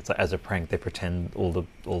that it's like, as a prank, they pretend all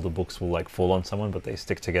the books will like fall on someone, but they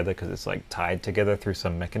stick together because it's like tied together through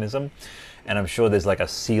some mechanism. And I'm sure there's like a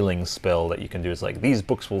sealing spell that you can do. It's like, these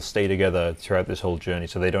books will stay together throughout this whole journey,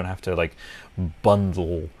 so they don't have to like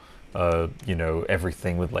bundle, you know,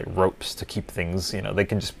 everything with like ropes to keep things. You know, they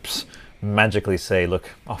can just magically say, "Look,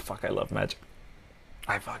 oh fuck, I love magic.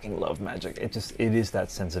 I fucking love magic." It is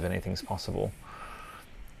that sense of anything's possible.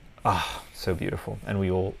 Ah, so beautiful. And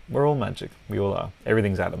we're all magic. We all are.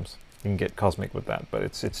 Everything's atoms. You can get cosmic with that, but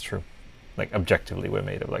it's true. Like, objectively, we're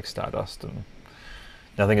made of like stardust, and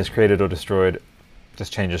nothing is created or destroyed,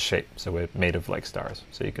 just changes shape. So we're made of like stars.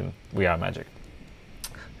 So we are magic.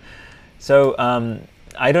 So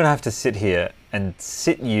I don't have to sit here and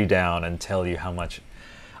sit you down and tell you how much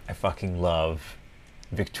I fucking love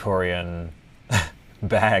Victorian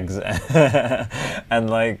bags and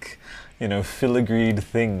like, you know, filigreed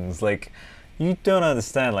things. Like, you don't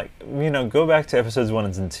understand. Like, you know, go back to episodes 1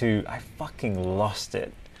 and 2. I fucking lost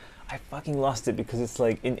it. Because it's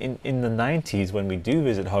like in the 90s, when we do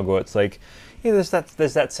visit Hogwarts, like, yeah, there's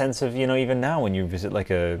that sense of, you know, even now when you visit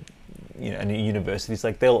like a universities,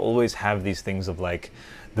 like, they'll always have these things of like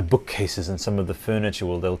the bookcases and some of the furniture.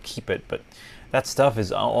 Well, they'll keep it, but that stuff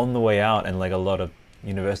is on the way out, and like a lot of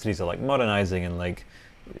universities are like modernizing and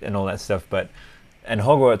all that stuff. And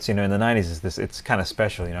Hogwarts, you know, in the 90s it's kind of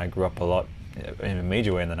special. You know, I grew up a lot in a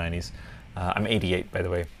major way in the 90s. I'm 88, by the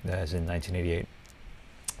way, as in 1988.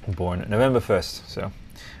 Born November 1st, so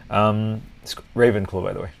it's Ravenclaw,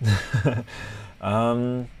 by the way.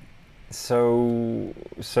 So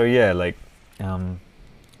yeah, like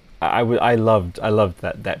I loved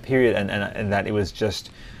that period, and that it was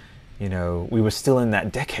just, you know, we were still in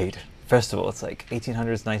that decade. First of all, it's like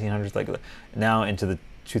 1800s, 1900s, like now into the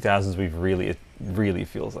 2000s, it really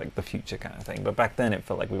feels like the future kind of thing. But back then it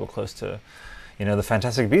felt like we were close to, you know, the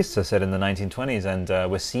Fantastic Beasts are set in the 1920s, and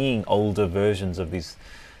we're seeing older versions of these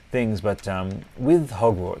things. But with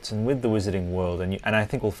Hogwarts and with the Wizarding World, and I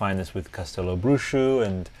think we'll find this with Castello Brushu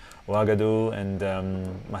and Ouagadougou and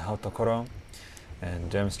Mahal Tokoro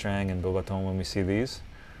and Durmstrang and Beauxbaton, when we see these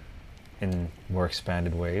in more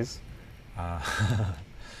expanded ways.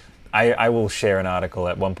 I will share an article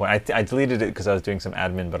at one point. I deleted it because I was doing some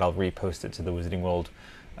admin, but I'll repost it to the Wizarding World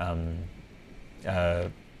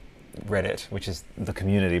Reddit, which is the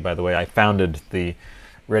community, by the way. I founded the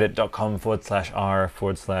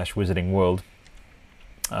reddit.com/r/Wizarding World.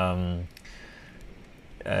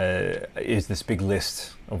 Is this big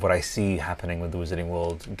list of what I see happening with the Wizarding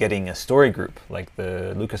World, getting a story group like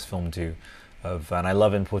the Lucasfilm do. And I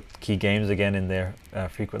love input key games again in their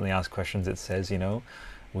frequently asked questions. It says, you know,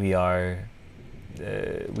 we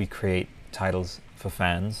create titles for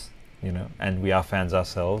fans, you know, and we are fans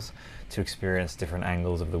ourselves, to experience different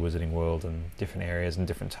angles of the Wizarding World and different areas and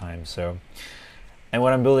different times. So And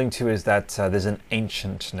what I'm building to is that there's an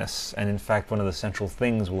ancientness, and in fact, one of the central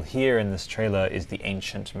things we'll hear in this trailer is the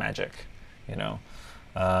ancient magic, you know.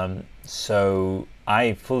 So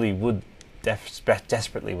I fully would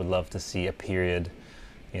desperately would love to see a period,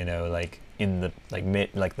 you know, like in the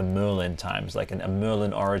like the Merlin times, like a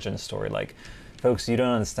Merlin origin story. Like, folks, you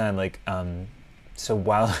don't understand. Like, so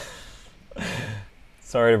while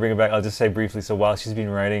sorry to bring it back, I'll just say briefly. So while she's been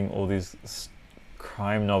writing all these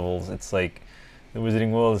crime novels, it's like the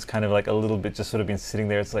Wizarding World is kind of like a little bit just sort of been sitting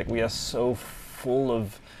there. It's like we are so full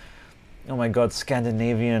of, oh my God,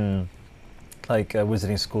 Scandinavian, like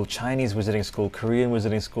wizarding school, Chinese wizarding school, Korean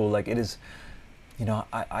wizarding school. Like it is, you know,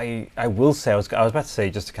 I will say, I was about to say,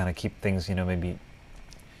 just to kind of keep things, you know, maybe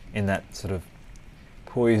in that sort of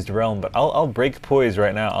poised realm, but I'll break poise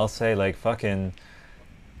right now. I'll say, like, fucking,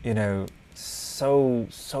 you know,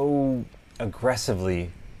 so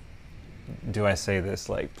aggressively do I say this,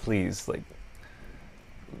 like, please, like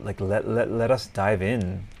let us dive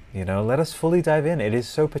in, you know, let us fully dive in. It is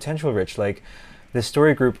so potential rich. Like this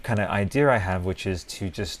story group kind of idea I have, which is to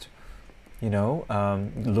just, you know,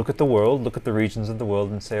 look at the world, look at the regions of the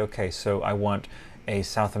world and say, okay, so I want a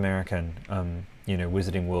South American, you know,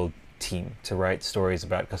 Wizarding World team to write stories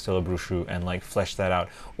about Castelo Bruxo and like flesh that out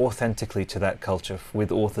authentically to that culture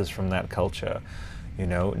with authors from that culture, you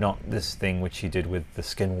know, not this thing which he did with the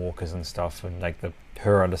Skinwalkers and stuff and like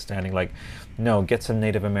her understanding. Like, no, get some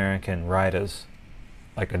Native American writers,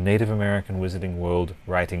 like a Native American Wizarding World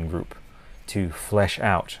writing group to flesh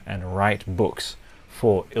out and write books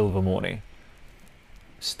for Ilvermorny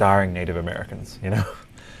starring Native Americans, you know.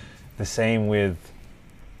 The same with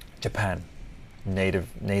Japan, native,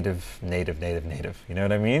 you know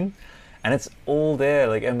what I mean? And it's all there,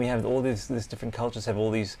 like, and we have all these different cultures have all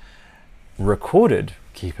these recorded,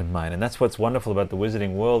 keep in mind, and that's what's wonderful about the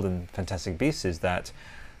Wizarding World and Fantastic Beasts, is that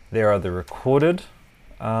there are the recorded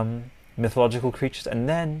mythological creatures, and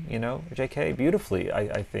then, you know, JK beautifully,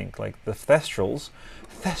 I think, like the Thestral,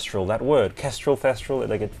 that word, Kestrel, Thestral,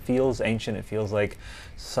 like it feels ancient, it feels like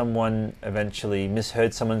someone eventually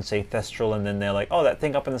misheard someone say Thestral, and then they're like, oh, that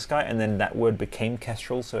thing up in the sky, and then that word became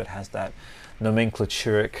Kestrel, so it has that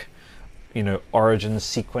nomenclaturic, you know, origin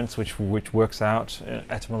sequence which works out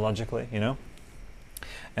etymologically, you know.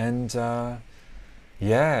 And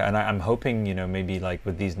yeah, and I'm hoping, you know, maybe like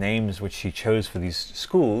with these names which she chose for these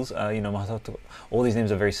schools, you know, all these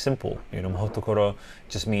names are very simple. You know, Mahotokoro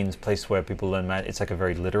just means place where people learn magic. It's like a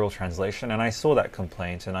very literal translation, and I saw that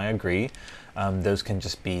complaint, and I agree. Those can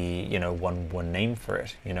just be, you know, one name for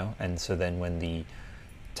it, you know. And so then when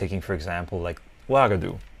taking for example like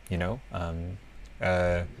Wagadu, you know,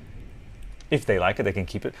 if they like it, they can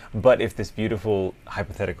keep it. But if this beautiful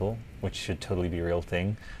hypothetical, which should totally be a real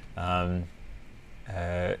thing,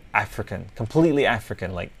 African, completely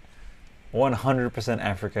African, like 100%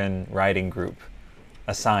 African writing group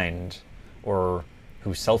assigned, or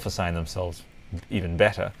who self-assign themselves, even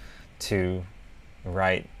better, to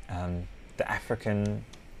write the African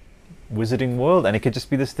Wizarding World. And it could just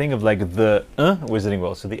be this thing of like the Wizarding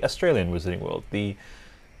World, so the Australian Wizarding World, the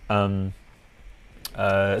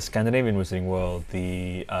Scandinavian Wizarding World,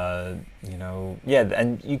 the you know, yeah,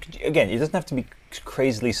 and again, it doesn't have to be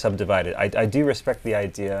crazily subdivided. I do respect the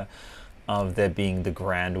idea of there being the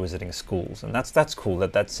grand wizarding schools, and that's cool.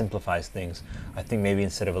 That simplifies things. I think maybe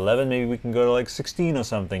instead of 11, maybe we can go to like 16 or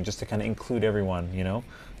something, just to kind of include everyone, you know,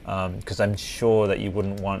 because I'm sure that you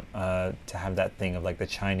wouldn't want to have that thing of like the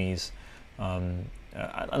Chinese.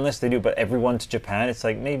 Unless they do, but everyone to Japan, it's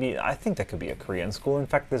like maybe, I think that could be a Korean school. In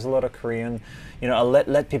fact, there's a lot of Korean, you know, I'll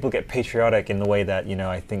let people get patriotic in the way that, you know,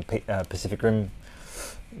 I think Pacific Rim,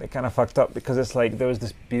 they kind of fucked up, because it's like there was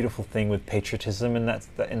this beautiful thing with patriotism, and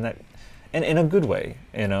in a good way,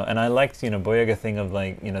 you know. And I liked, you know, Boyega thing of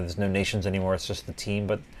like, you know, there's no nations anymore, it's just the team.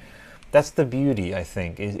 But that's the beauty, I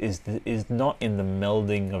think, is not in the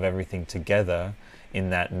melding of everything together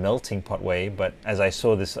in that melting pot way, but as I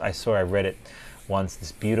read it once,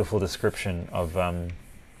 this beautiful description of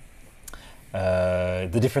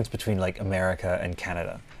the difference between like America and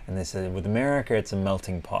Canada. And they said with America it's a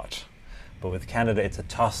melting pot, but with Canada it's a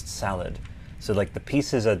tossed salad. So like the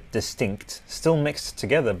pieces are distinct, still mixed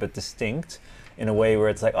together, but distinct in a way where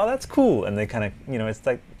it's like, oh, that's cool. And they kind of, you know, it's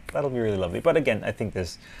like, that'll be really lovely. But again, I think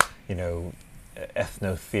there's, you know,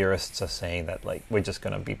 ethno-theorists are saying that like we're just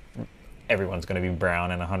going to be, everyone's going to be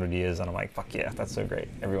brown in 100 years. And I'm like, fuck yeah, that's so great.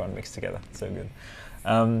 Everyone mixed together. So good.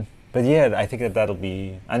 But yeah, I think that'll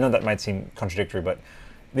be, I know that might seem contradictory, but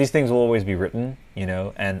these things will always be written, you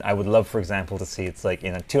know, and I would love, for example, to see it's like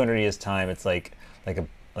in a 200 years time, it's like a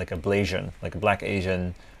Blasian, like a black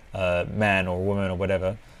Asian man or woman or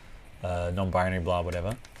whatever, non-binary, blah,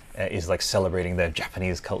 whatever. is like celebrating their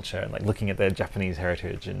Japanese culture and like looking at their Japanese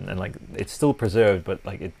heritage, and like it's still preserved, but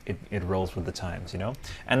like it rolls with the times, you know.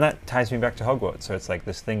 And that ties me back to Hogwarts. So it's like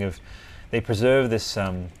this thing of they preserve this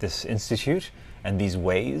this institute and these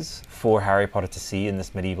ways for Harry Potter to see in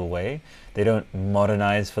this medieval way. They don't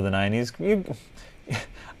modernize for the 90s.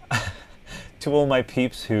 To all my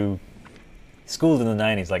peeps who schooled in the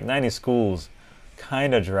 90s, like 90s schools,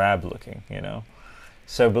 kind of drab looking, you know.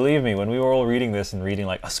 So believe me, when we were all reading this and reading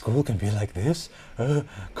like a school can be like this,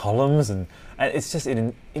 columns, and it's just,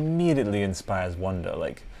 it immediately inspires wonder.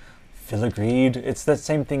 Like filigreed, it's that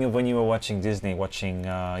same thing of when you were watching Disney, watching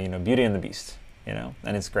you know, Beauty and the Beast, you know.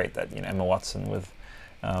 And it's great that, you know, Emma Watson with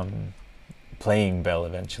playing Belle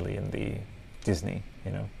eventually in the Disney,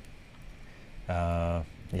 you know.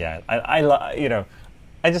 Yeah, you know,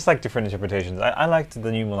 I just like different interpretations. I liked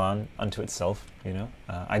the new Mulan unto itself, you know.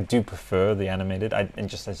 I do prefer the animated, and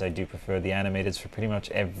just as I do prefer the animateds for pretty much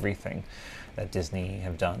everything that Disney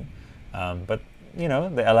have done. But, you know,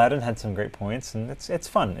 the Aladdin had some great points, and it's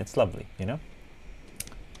fun, it's lovely, you know.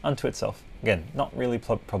 Unto itself. Again, not really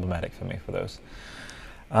problematic for me for those.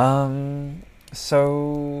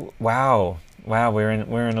 So, wow, we're in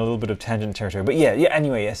a little bit of tangent territory. But yeah,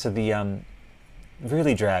 anyway, yeah, so the,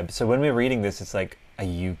 really drab. So when we're reading this, it's like, are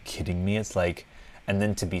you kidding me? It's like, and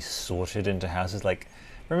then to be sorted into houses, like,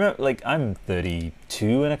 remember, like, I'm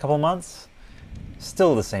 32 in a couple months,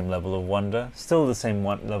 still the same level of wonder, still the same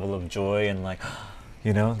level of joy, and like,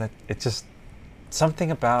 you know, that it's just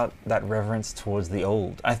something about that reverence towards the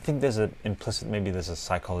old. I think there's an implicit, maybe there's a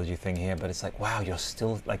psychology thing here, but it's like, wow, you're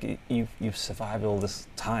still, like, you've survived all this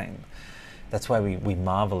time. That's why we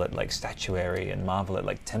marvel at like statuary and marvel at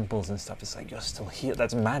like temples and stuff. It's like, you're still here.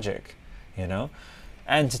 That's magic, you know?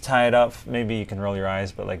 And to tie it up, maybe you can roll your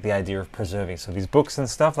eyes, but like the idea of preserving. So these books and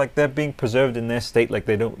stuff, like they're being preserved in their state, like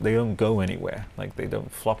they don't go anywhere. Like they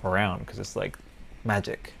don't flop around because it's like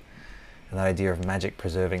magic. And that idea of magic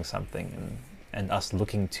preserving something, and us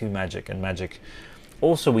looking to magic, and magic.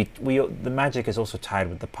 Also, the magic is also tied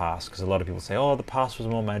with the past, because a lot of people say, oh, the past was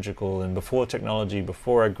more magical, and before technology,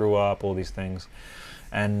 before I grew up, all these things.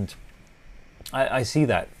 And I see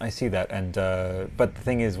that, and but the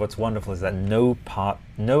thing is, what's wonderful is that no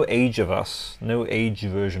age of us, no age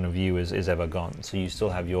version of you is ever gone. So you still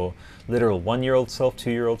have your literal 1-year-old self,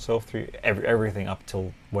 2-year-old self, everything up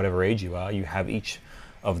till whatever age you are. You have each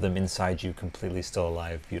of them inside you, completely still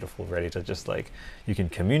alive, beautiful, ready to just like, you can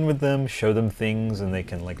commune with them, show them things, and they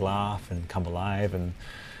can like laugh and come alive, and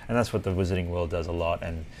that's what the Wizarding World does a lot.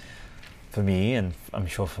 And for me, and I'm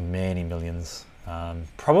sure for many millions,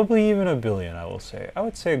 probably even a billion, I would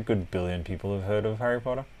say a good billion people have heard of Harry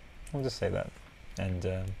Potter. I'll just say that. And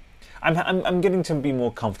I'm getting to be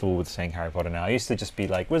more comfortable with saying Harry Potter now. I used to just be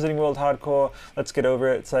like, Wizarding World hardcore, let's get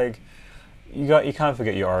over it. It's like, you can't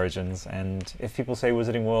forget your origins, and if people say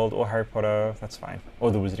Wizarding World or Harry Potter, that's fine.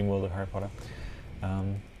 Or the Wizarding World of Harry Potter.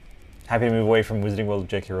 Happy to move away from Wizarding World of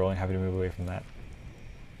J.K. Rowling, happy to move away from that.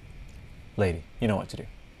 Lady, you know what to do.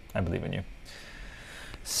 I believe in you.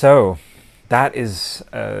 So, that is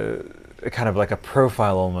kind of like a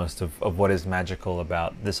profile almost of what is magical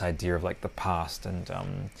about this idea of like the past,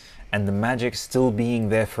 and the magic still being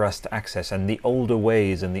there for us to access, and the older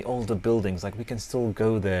ways and the older buildings, like we can still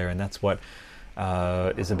go there, and that's what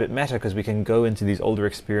is a bit meta, because we can go into these older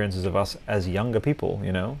experiences of us as younger people,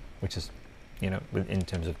 you know, which is, you know, in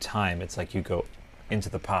terms of time, it's like you go into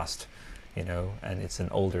the past, you know, and it's an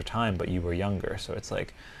older time, but you were younger, so it's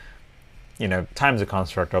like, you know, time's a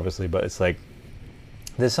construct, obviously, but it's like,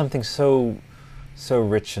 there's something so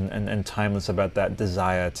rich and timeless about that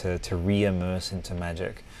desire to re-immerse into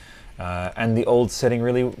magic. And the old setting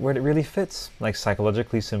really, where it really fits, like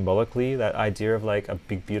psychologically, symbolically, that idea of like a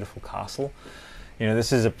big, beautiful castle. You know,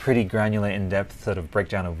 this is a pretty granular, in-depth sort of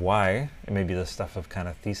breakdown of why. It may be the stuff of kind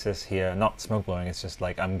of thesis here, not smoke blowing, it's just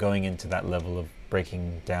like I'm going into that level of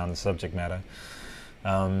breaking down the subject matter.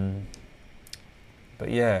 But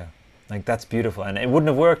yeah, like that's beautiful. And it wouldn't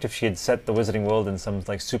have worked if she had set the Wizarding World in some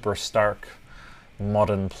like super stark,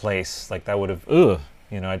 modern place. Like that would have, you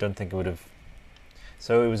know, I don't think it would have.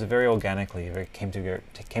 So it was very organically, it came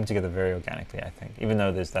together very organically, I think. Even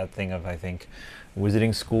though there's that thing of, I think,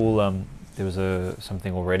 Wizarding School, there was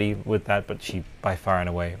something already with that, but she by far and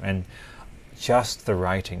away. And just the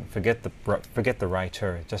writing, forget the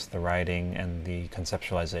writer, just the writing and the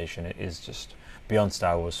conceptualization, it is just beyond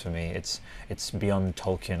Star Wars for me. It's beyond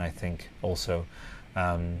Tolkien, I think, also.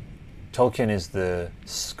 Tolkien is the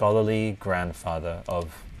scholarly grandfather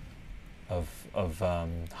of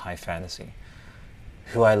high fantasy,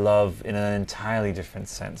 who I love in an entirely different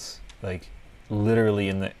sense. Like, literally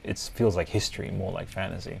it feels like history, more like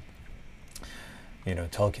fantasy. you know,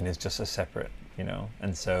 Tolkien is just a separate, you know.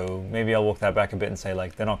 And so maybe I'll walk that back a bit and say,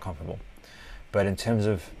 like, they're not comparable. But in terms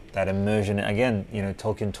of that immersion, again, you know,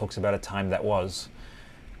 Tolkien talks about a time that was,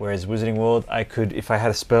 whereas Wizarding World, I could, if I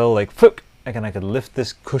had a spell, like, flick, again, I could lift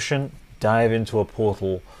this cushion, dive into a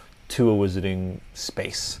portal to a wizarding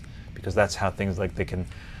space, because that's how things, like, they can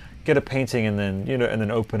get a painting and then, you know, and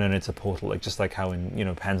then open and it's a portal, like just like how in, you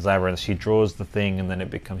know, Pan's Labyrinth, she draws the thing and then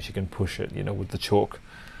it becomes, she can push it, you know, with the chalk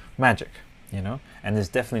magic, you know. And there's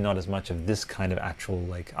definitely not as much of this kind of actual,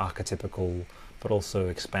 like, archetypical but also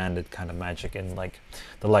expanded kind of magic in, like,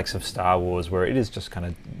 the likes of Star Wars, where it is just kind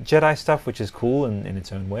of Jedi stuff, which is cool in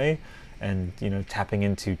its own way, and, you know, tapping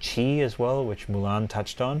into chi as well, which Mulan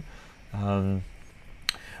touched on,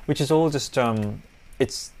 which is all just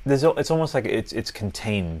it's almost like it's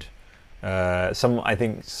contained. I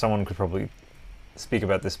think someone could probably speak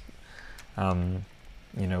about this, you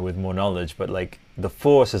know, with more knowledge. But, like, the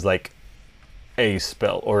Force is like a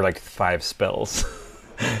spell, or like 5 spells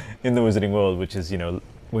in the Wizarding World, which is, you know,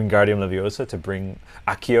 Wingardium Leviosa to bring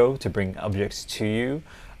Accio to bring objects to you,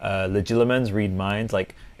 Legilimens, read minds.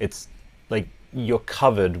 Like, it's like you're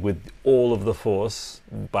covered with all of the Force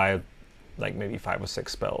by, like, maybe 5 or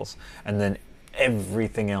 6 spells, and then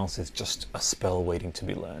everything else is just a spell waiting to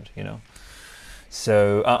be learned, you know.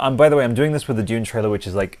 So by the way, I'm doing this with the Dune trailer, which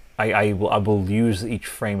is like I will use each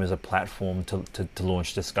frame as a platform to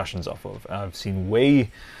launch discussions off of. I've seen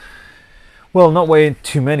not way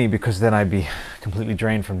too many, because then I'd be completely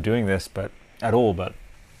drained from doing this, but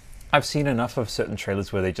I've seen enough of certain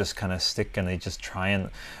trailers where they just kind of stick and they just try and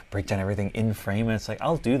break down everything in frame, and it's like,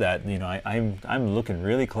 I'll do that, you know. I'm looking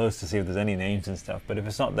really close to see if there's any names and stuff, but if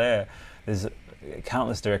it's not there, there's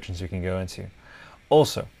countless directions we can go into.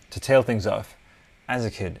 Also, to tail things off, as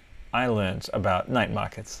a kid, I learned about night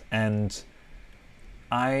markets, and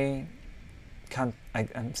I'm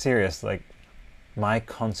serious, like, my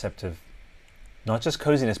concept of not just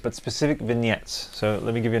coziness, but specific vignettes. So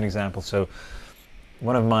let me give you an example. So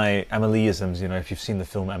one of my Amelie-isms, you know, if you've seen the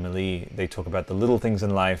film Amelie, they talk about the little things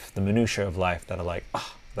in life, the minutiae of life that are like,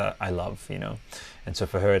 that I love, you know. And so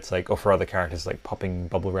for her, it's like, or for other characters, like popping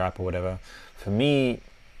bubble wrap or whatever. For me,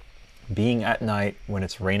 being at night when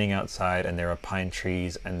it's raining outside and there are pine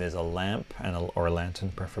trees and there's a lamp or a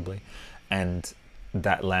lantern preferably, and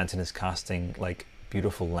that lantern is casting, like,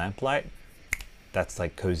 beautiful lamplight, that's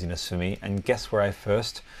like coziness for me. And guess where I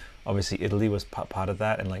first, obviously Italy was part of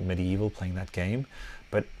that, and like medieval, playing that game.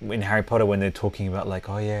 But in Harry Potter, when they're talking about, like,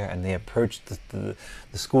 oh yeah, and they approach the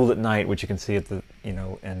school at night, which you can see at the, you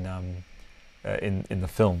know, in the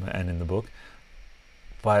film and in the book.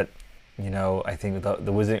 But, you know, I think the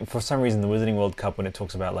Wizarding, for some reason, the Wizarding World Cup, when it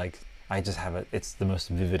talks about, like, I just have it, it's the most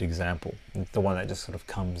vivid example. It's the one that just sort of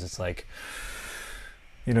comes. It's like,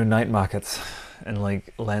 you know, night markets and,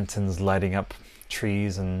 like, lanterns lighting up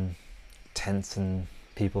trees and tents and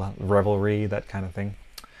people, revelry, that kind of thing.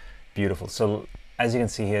 Beautiful. So as you can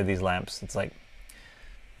see here, these lamps, it's like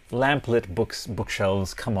lamplit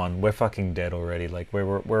bookshelves. Come on, we're fucking dead already. Like,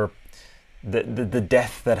 we're the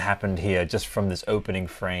death that happened here just from this opening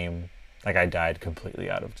frame. Like, I died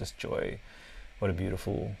completely out of just joy. What a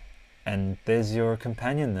beautiful. And there's your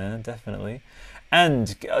companion there, definitely.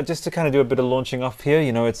 And just to kind of do a bit of launching off here,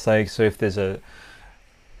 you know, it's like, so if there's a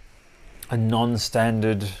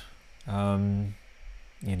non-standard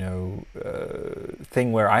you know,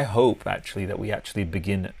 thing where I hope actually that we actually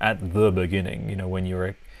begin at the beginning, you know, when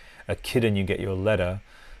you're a kid and you get your letter,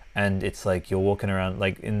 and it's like you're walking around,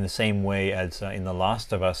 like, in the same way as in The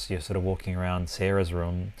Last of Us, you're sort of walking around Sarah's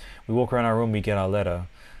room. We walk around our room, we get our letter,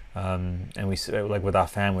 and we, like, with our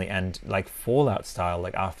family, and like Fallout style,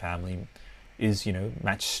 like, our family is, you know,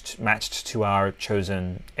 matched to our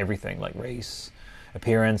chosen everything, like race,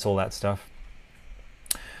 appearance, all that stuff.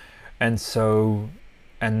 And so,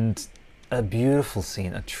 and a beautiful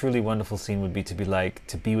scene, a truly wonderful scene would be to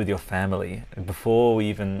be with your family before we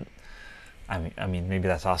even, I mean, maybe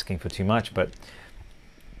that's asking for too much, but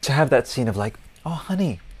to have that scene of like, oh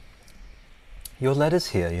honey, your letter's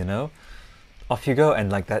here, you know, off you go,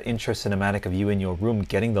 and like that intro cinematic of you in your room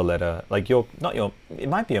getting the letter, like it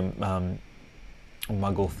might be a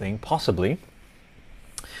Muggle thing, possibly,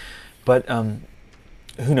 but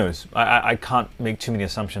who knows? I can't make too many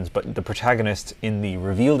assumptions, but the protagonist in the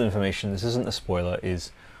revealed information, this isn't a spoiler,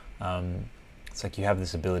 is it's like you have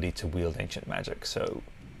this ability to wield ancient magic. So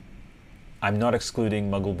I'm not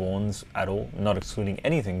excluding Muggle-borns at all, I'm not excluding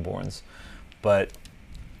anything borns, but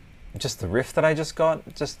just the riff that I just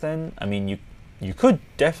got just then, I mean, you could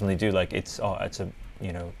definitely do like it's a,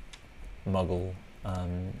 you know, Muggle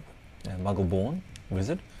Muggle-born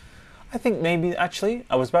wizard. I think maybe, actually,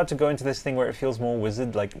 I was about to go into this thing where it feels more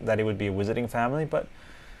wizard, like that it would be a wizarding family, but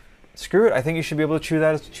screw it. I think you should be able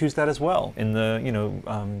to choose that as well in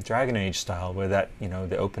the, Dragon Age style, where that,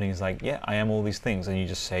 the opening is like, yeah, I am all these things, and you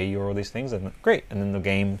just say you're all these things, and great. And then the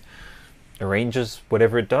game arranges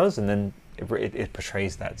whatever it does, and then it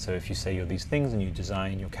portrays that. So if you say you're these things and you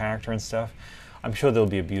design your character and stuff, I'm sure there'll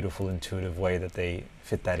be a beautiful, intuitive way that they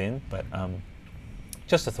fit that in. But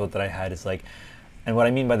just a thought that I had is like, and what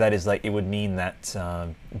I mean by that is like, it would mean that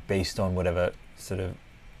based on whatever sort of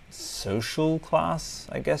social class,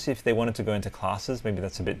 I guess, if they wanted to go into classes, maybe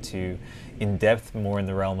that's a bit too in depth, more in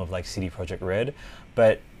the realm of like CD Projekt Red.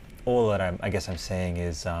 But all that I guess I'm saying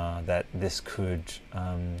is that this could,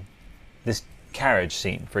 this carriage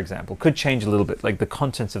scene, for example, could change a little bit, like the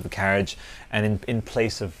contents of the carriage, and in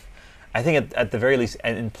place of, I think at the very least,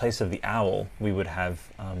 in place of the owl, we would have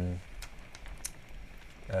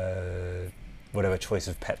whatever choice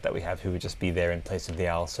of pet that we have, who would just be there in place of the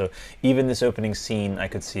owl. So even this opening scene, I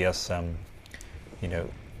could see us,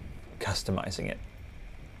 customizing it.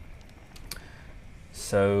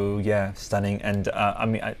 So yeah, stunning. And I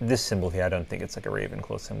mean, this symbol here, I don't think it's like a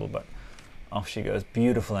Ravenclaw symbol, but off she goes.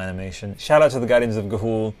 Beautiful animation. Shout out to the Guardians of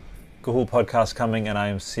Ga'Hoole. Ga'Hoole podcast coming, and I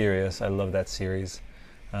am serious. I love that series.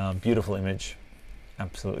 Beautiful image.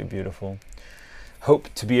 Absolutely beautiful.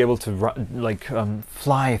 Hope to be able to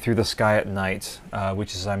fly through the sky at night,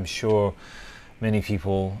 which is, I'm sure, many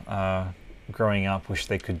people growing up wish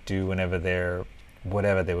they could do whenever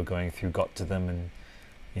whatever they were going through got to them,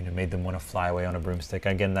 and made them want to fly away on a broomstick.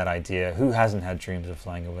 Again, that idea. Who hasn't had dreams of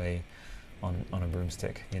flying away on a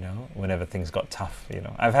broomstick? Whenever things got tough.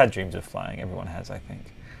 I've had dreams of flying. Everyone has, I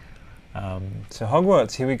think. So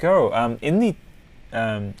Hogwarts. Here we go. In the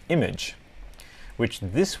image, which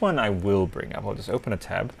this one I will bring up. I'll just open a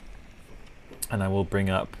tab and I will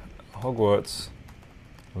bring up Hogwarts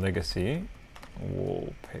Legacy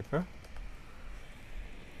wallpaper.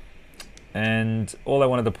 And all I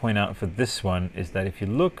wanted to point out for this one is that if you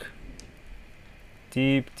look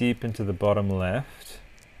deep into the bottom left,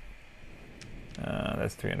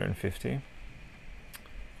 that's 350.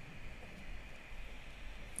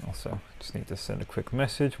 Also, just need to send a quick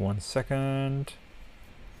message, 1 second.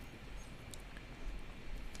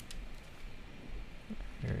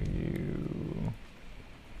 Here, you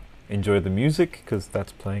enjoy the music because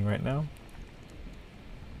that's playing right now.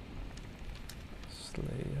 Slayer.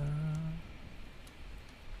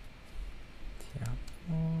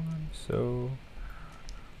 So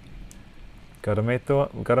gotta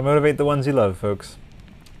motivate the ones you love, folks.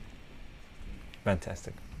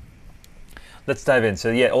 Fantastic. Let's dive in.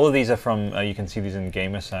 So yeah, all of these are from, you can see these in the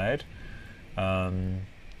gamer side. Here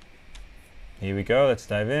we go. Let's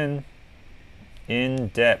dive in. In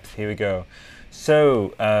depth. Here we go.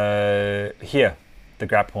 So here, the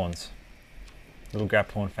Graphorns, little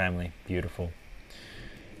Graphorn family, beautiful.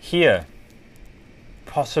 Here,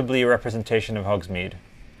 possibly a representation of Hogsmeade,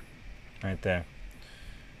 right there.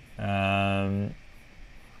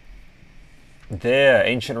 There,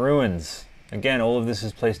 ancient ruins. Again, all of this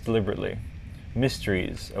is placed deliberately.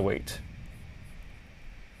 Mysteries await.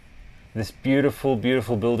 This beautiful,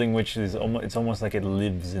 beautiful building, which is it's almost like it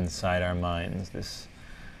lives inside our minds.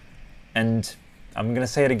 And I'm gonna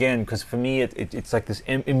say it again because for me, it's like this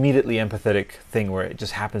immediately empathetic thing where it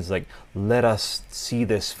just happens. Like, let us see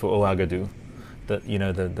this for Ouagadougou,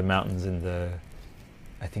 the mountains in the,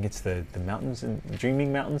 I think it's the mountains in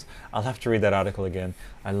Dreaming Mountains. I'll have to read that article again.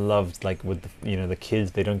 I loved, like, with the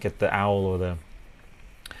kids, they don't get the owl or the.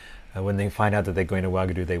 When they find out that they're going to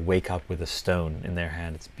Ouagadougou, they wake up with a stone in their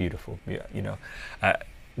hand. It's beautiful.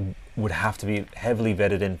 Would have to be heavily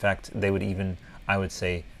vetted. In fact, they would even, I would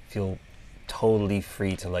say, feel totally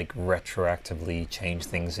free to like retroactively change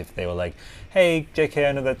things if they were like, hey, JK,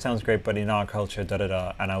 I know that sounds great, but in our culture,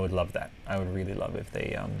 da-da-da, and I would love that. I would really love if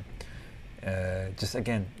they, just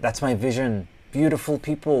again, that's my vision. Beautiful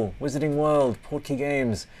people, Wizarding World, Portkey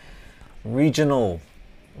Games, regional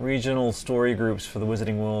story groups for the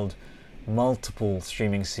Wizarding World, multiple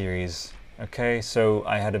streaming series. Okay, so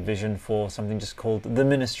I had a vision for something just called The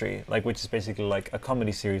Ministry, which is basically like a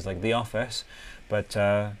comedy series like The Office, but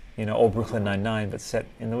or Brooklyn Nine-Nine, but set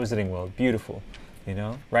in the Wizarding World. Beautiful,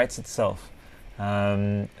 writes itself.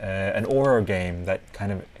 An horror game that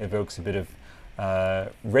kind of evokes a bit of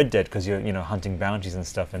Red Dead because you're hunting bounties and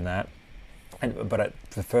stuff in that. But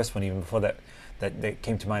the first one, even before that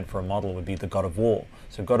came to mind for a model would be the God of War.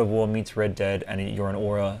 So God of War meets Red Dead, and you're an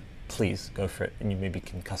aura. Please go for it, and you maybe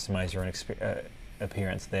can customize your own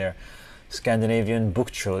appearance there. Scandinavian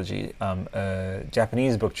book trilogy,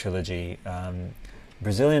 Japanese book trilogy,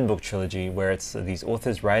 Brazilian book trilogy where it's these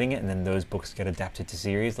authors writing it, and then those books get adapted to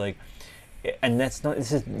series. Like, and that's not.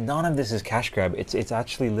 This is none of this is cash grab. It's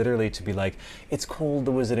actually literally to be like, it's called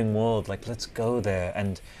the Wizarding World. Like, let's go there.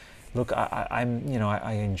 And look, I'm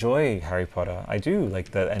I enjoy Harry Potter. I do like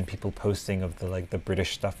that, and people posting of the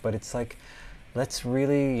British stuff. But it's like, let's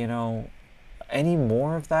really any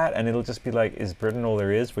more of that, and it'll just be like, is Britain all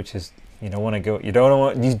there is? Which is, you don't want to go. You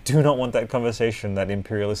do not want that conversation, that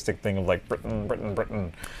imperialistic thing of like Britain, Britain,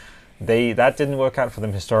 Britain. That didn't work out for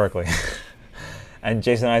them historically. And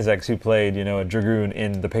Jason Isaacs, who played a dragoon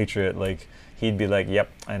in The Patriot, like, he'd be like,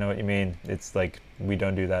 yep, I know what you mean. It's like, we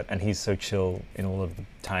don't do that. And he's so chill in all of the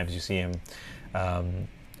times you see him.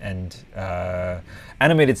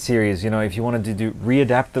 Animated series, if you wanted to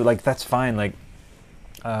readapt it, like, that's fine. Like,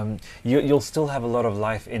 you'll still have a lot of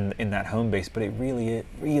life in that home base, but it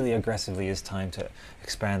really aggressively is time to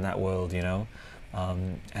expand that world, Castelo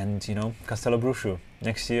Bruxo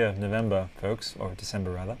next year, November, folks, or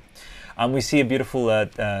December rather. We see a beautiful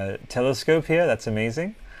telescope here. That's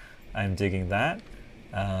amazing. I'm digging that.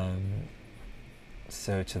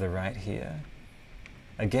 So to the right here,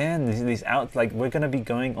 again, these out, like, we're going to be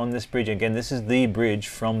going on this bridge again. This is the bridge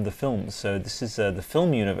from the films, so this is the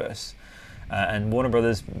film universe. And Warner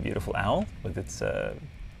Brothers' beautiful owl with its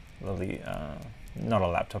lovely, not a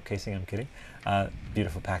laptop casing, I'm kidding,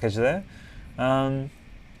 beautiful package there.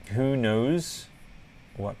 Who knows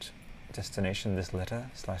what destination this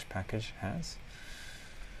letter/package has?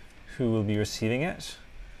 Who will be receiving it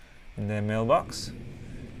in their mailbox?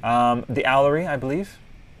 The owlery, I believe,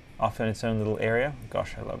 off in its own little area.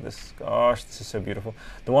 Gosh, I love this. Gosh, this is so beautiful.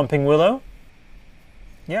 The Whomping Willow.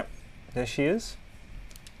 Yep, there she is.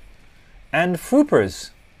 And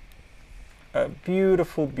Foopers, a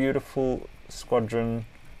beautiful, beautiful squadron,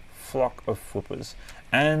 flock of Foopers.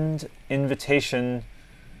 And Invitation,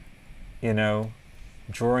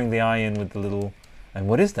 drawing the eye in with the little, and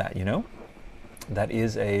what is that, That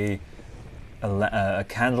is a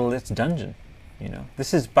candlelit dungeon,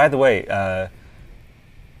 This is, by the way,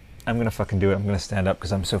 I'm going to fucking do it. I'm going to stand up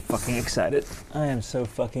because I'm so fucking excited. I am so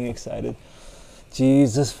fucking excited.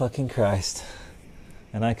 Jesus fucking Christ.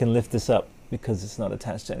 And I can lift this up because it's not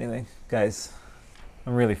attached to anything. Guys,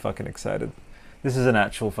 I'm really fucking excited. This is an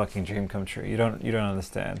actual fucking dream come true. You don't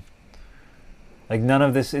understand. Like, none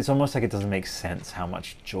of this, it's almost like it doesn't make sense how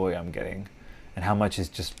much joy I'm getting and how much is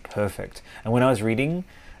just perfect. And when I was reading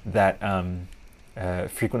that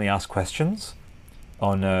frequently asked questions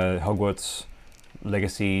on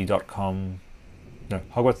hogwartslegacy.com, no,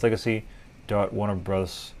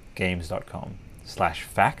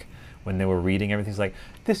 hogwartslegacy.warnerbrothersgames.com/fac, when they were reading everything's like,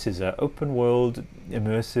 this is an open world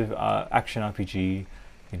immersive action RPG,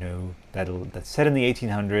 that's set in the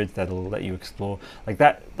 1800s, that'll let you explore like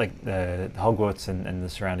that, like the Hogwarts and the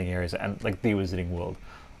surrounding areas, and like the Wizarding World.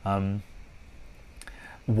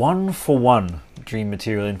 One for one dream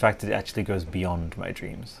material. In fact, it actually goes beyond my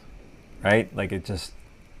dreams, right? Like, it just,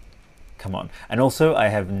 come on. And also, I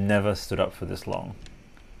have never stood up for this long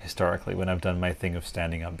historically when I've done my thing of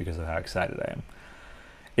standing up because of how excited I am.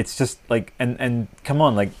 It's just like, and come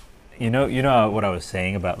on, like, you know what I was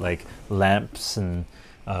saying about like lamps and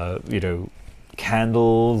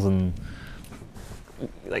candles and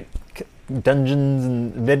like dungeons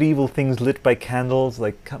and medieval things lit by candles.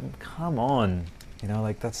 Like, come on,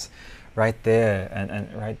 like, that's right there and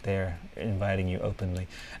right there inviting you openly.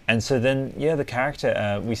 And so then, yeah, the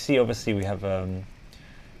character we see, obviously we have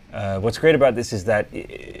what's great about this is that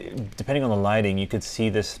depending on the lighting, you could see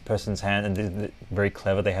this person's hand, and they're very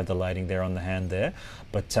clever. They have the lighting there on the hand there.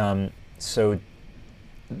 But so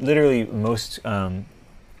literally most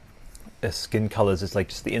skin colors, it's like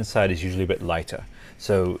just the inside is usually a bit lighter.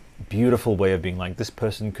 So beautiful way of being like, this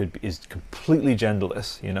person is completely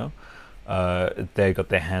genderless, they got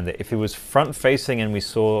their hand there. If it was front facing and we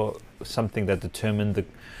saw something that determined the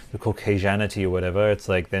Caucasianity or whatever, it's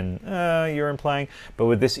like, then you're implying. But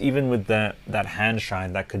with this, even with that hand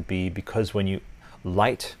shine, that could be because when you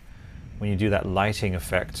do that lighting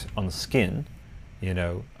effect on the skin,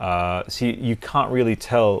 see, you can't really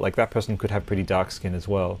tell, like, that person could have pretty dark skin as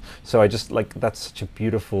well. So I just like, that's such a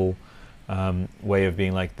beautiful way of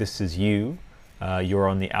being like, this is you, you're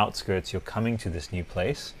on the outskirts, you're coming to this new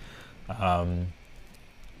place,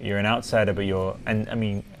 you're an outsider, but and I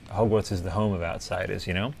mean, Hogwarts is the home of outsiders,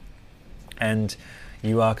 and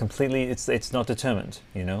you are completely, it's not determined,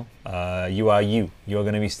 you are you're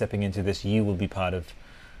going to be stepping into this, you will be part of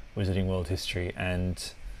Wizarding World history.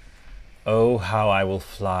 And oh, how I will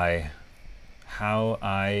fly,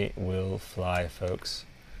 folks,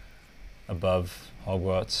 above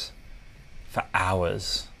Hogwarts for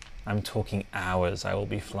hours. I'm talking hours. I will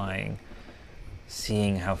be flying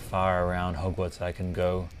seeing how far around Hogwarts I can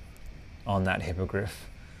go on that hippogriff,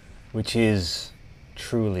 which is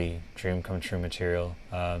truly dream come true material.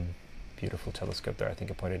 Beautiful telescope there, I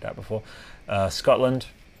think I pointed out before. Scotland.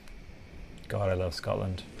 God, I love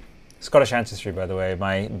Scotland. Scottish ancestry, by the way.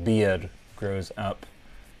 My beard grows up.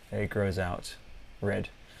 It grows out red.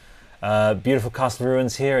 Beautiful castle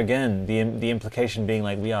ruins here again. The implication being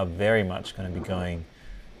like we are very much going to be going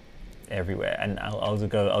everywhere, and I'll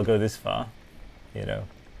go this far. You know,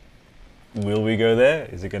 will we go there?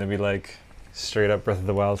 Is it going to be like straight up Breath of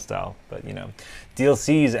the Wild style? But you know,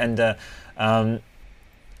 DLCs and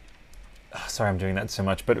sorry, I'm doing that so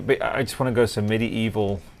much, but I just want to go some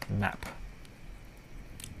medieval map.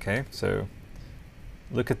 Okay, so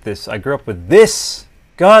look at this. I grew up with this.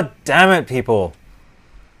 God damn it, people.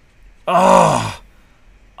 Oh,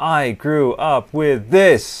 I grew up with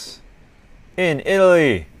this in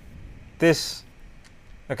Italy. This,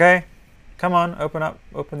 okay? Come on, open up,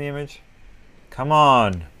 open the image. Come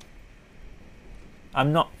on.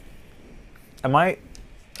 I'm going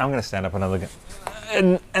to stand up and I'll look at,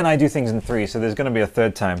 and I do things in 3, so there's going to be a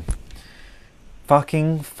 3rd time.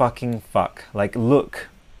 Fucking fuck. Like, look.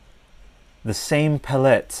 The same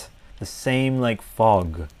palette, the same, like,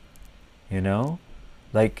 fog, you know?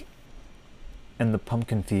 Like, and the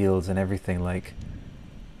pumpkin fields and everything, like,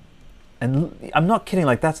 and I'm not kidding,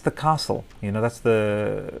 like, that's the castle, you know, that's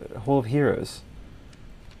the Hall of Heroes,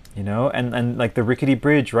 you know, and like the rickety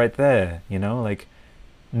bridge right there, you know, like,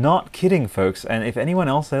 not kidding, folks. And if anyone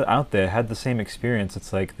else out there had the same experience,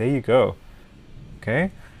 it's like, there you go, okay?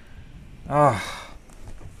 Ah.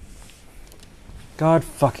 God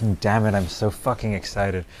fucking damn it, I'm so fucking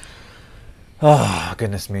excited. Oh,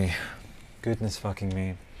 goodness me. Goodness fucking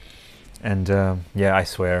me. And yeah, I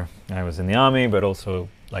swear, I was in the army, but also,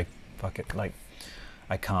 like, fuck it, like,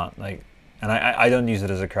 I can't, like, and I don't use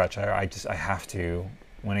it as a crutch. I have to.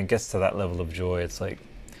 When it gets to that level of joy, it's like,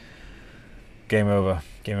 game over,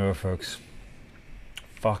 folks.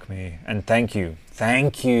 Fuck me. And thank you.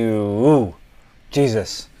 Ooh,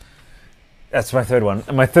 Jesus. That's my 3rd one.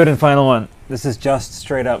 And my 3rd and final one. This is just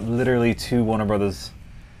straight up, literally to Warner Brothers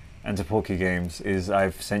and to Porky Games. Is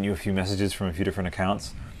I've sent you a few messages from a few different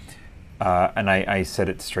accounts, and I said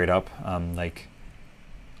it straight up. Like,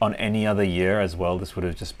 on any other year as well, this would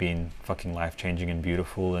have just been fucking life-changing and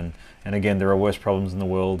beautiful. And again, there are worse problems in the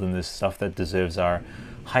world, and there's stuff that deserves our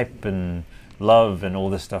hype and love and all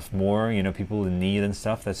this stuff more. You know, people in need and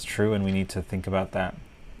stuff. That's true, and we need to think about that.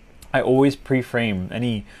 I always pre-frame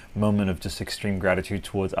any moment of just extreme gratitude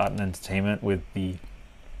towards art and entertainment with the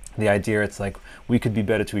idea it's like we could be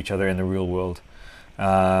better to each other in the real world.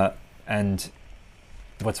 And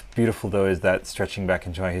what's beautiful though is that stretching back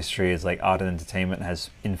into our history is like art and entertainment has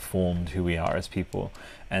informed who we are as people,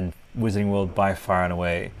 and Wizarding World by far and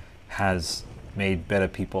away has made better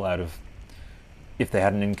people out of, if they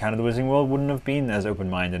hadn't encountered the Wizarding World, wouldn't have been as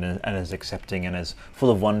open-minded and as accepting and as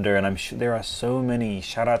full of wonder. And I'm sure there are so many,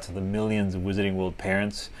 shout out to the millions of Wizarding World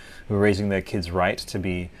parents who are raising their kids right to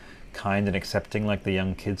be kind and accepting, like the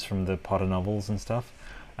young kids from the Potter novels and stuff.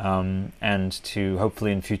 And to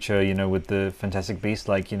hopefully in future, you know, with the Fantastic Beasts,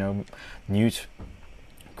 like, you know, Newt,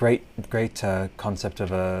 great concept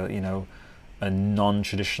of a, you know, a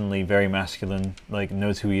non-traditionally very masculine, like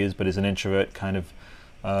knows who he is but is an introvert kind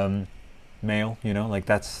of male, you know, like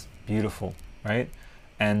that's beautiful, right?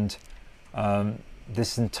 And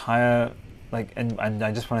this entire, like, and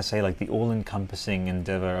I just want to say, like, the all-encompassing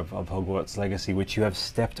endeavor of Hogwarts Legacy, which you have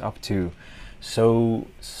stepped up to so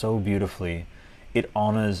beautifully. It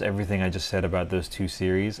honors everything I just said about those 2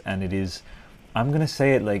 series, and it is, I'm going to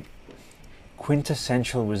say it, like,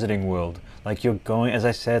 quintessential Wizarding World. Like, you're going, as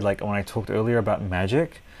I said, like, when I talked earlier about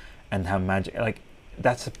magic, and how magic, like,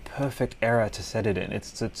 that's a perfect era to set it in.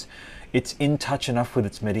 It's in touch enough with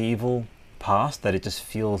its medieval past that it just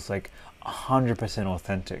feels like 100%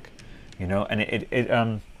 authentic, you know. And it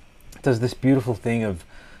does this beautiful thing of,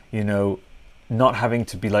 you know, not having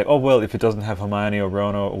to be like, oh well, if it doesn't have Hermione or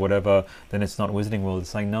Ron or whatever, then it's not Wizarding World.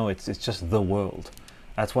 It's like, no, it's just the world.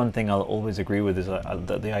 That's one thing I'll always agree with, is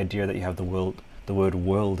the idea that you have the word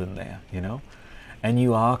world in there, you know, and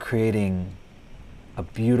you are creating a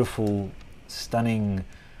beautiful, stunning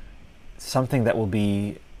something that will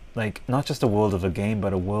be like not just a world of a game,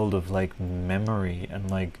 but a world of like memory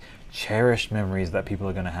and like cherished memories that people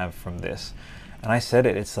are going to have from this. And I said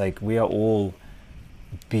it, it's like we are all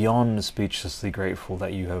beyond speechlessly grateful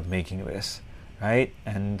that you are making this, right?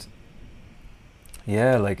 And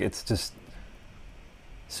yeah, like it's just,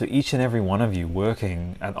 so each and every one of you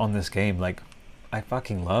working on this game, like I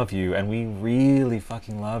fucking love you, and we really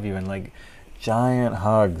fucking love you, and like giant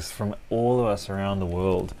hugs from all of us around the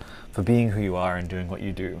world for being who you are and doing what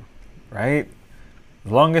you do, right?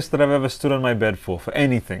 The longest that I've ever stood on my bed for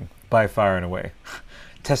anything, by far and away.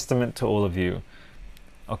 Testament to all of you.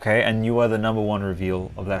 Okay, and you are the #1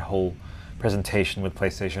 reveal of that whole presentation with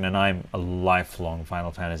PlayStation, and I'm a lifelong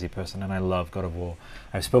Final Fantasy person, and I love God of War.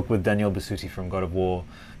 I've spoke with Danielle Basutti from God of War,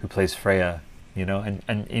 who plays Freya, you know,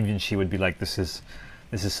 and even she would be like, this is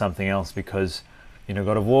something else, because, you know,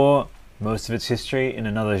 God of War, most of its history in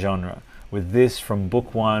another genre. With this, from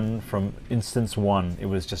book 1, from instance 1, it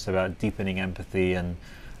was just about deepening empathy and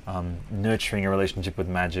nurturing a relationship with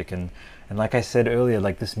magic, and like I said earlier,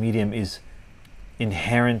 like, this medium is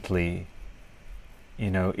inherently, you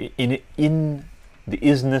know, in the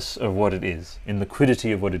isness of what it is, in the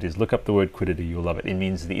quiddity of what it is. Look up the word quiddity, you'll love it. It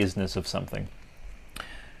means the isness of something.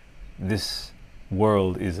 This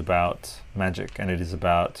world is about magic, and it is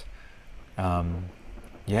about,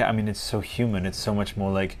 yeah, I mean, it's so human. It's so much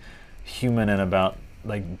more like human, and about,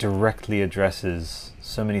 like, directly addresses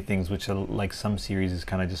so many things which are, like, some series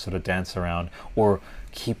kind of just sort of dance around or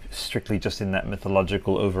keep strictly just in that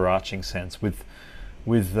mythological overarching sense.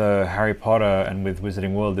 With Harry Potter and with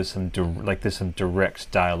Wizarding World, there's some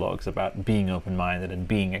direct dialogues about being open-minded and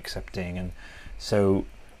being accepting, and so,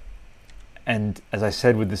 and as I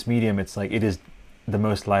said, with this medium, it's like it is the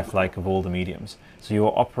most lifelike of all the mediums. So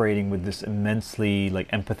you're operating with this immensely, like,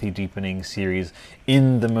 empathy deepening series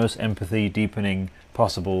in the most empathy deepening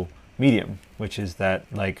possible medium, which is that,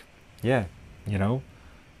 like, yeah, you know,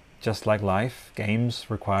 just like life, games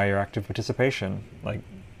require active participation, like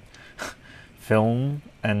film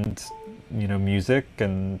and, you know, music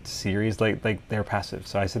and series, like they're passive.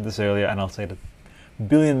 So I said this earlier, and I'll say it a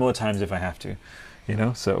billion more times if I have to, you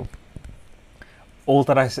know. So all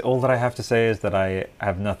that I have to say is that I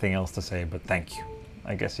have nothing else to say but thank you,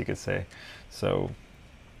 I guess you could say. So,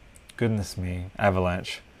 goodness me,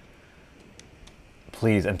 Avalanche,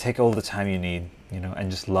 please, and take all the time you need, you know,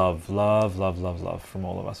 and just love from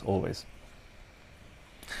all of us, always.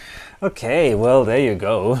 Okay, well, there you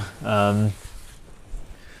go.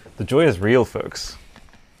 The joy is real, folks.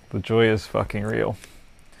 The joy is fucking real.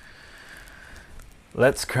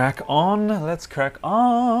 Let's crack on. Let's crack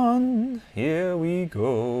on. Here we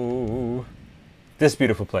go. This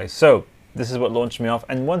beautiful place. So, this is what launched me off.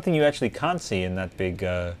 And one thing you actually can't see in that big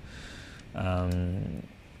is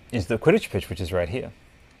the Quidditch pitch, which is right here.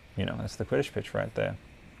 You know, that's the Quidditch pitch right there.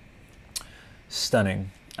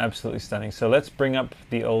 Stunning. Absolutely stunning. So let's bring up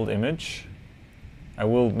the old image. I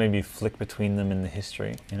will maybe flick between them in the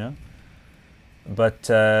history, you know. But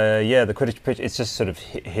yeah, the Quidditch pitch, it's just sort of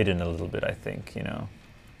hidden a little bit, I think, you know.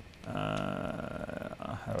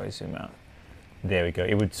 How do I zoom out? There we go.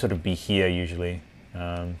 It would sort of be here usually,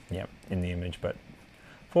 yeah, in the image. But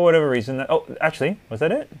for whatever reason, that, oh, actually, was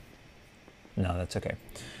that it? No, that's okay.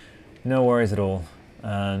 No worries at all.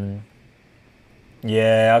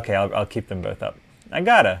 Yeah, okay, I'll keep them both up. I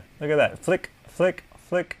gotta. Look at that. Flick, flick,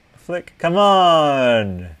 flick, flick. Come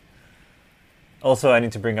on! Also, I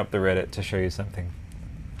need to bring up the Reddit to show you something.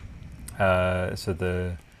 So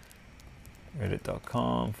the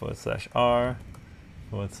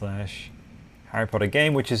reddit.com/r/Harry Potter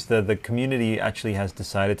game, which is the community actually has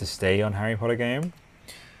decided to stay on Harry Potter game.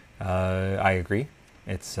 I agree.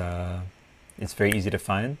 It's very easy to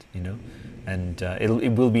find, you know, and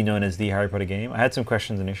it will be known as the Harry Potter game. I had some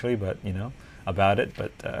questions initially, but, you know, about it,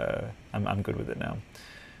 but I'm good with it now.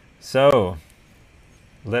 So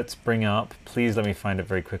let's bring up, please let me find it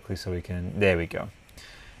very quickly so we can, there we go.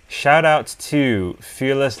 Shout out to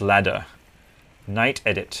Fearless Ladder, Night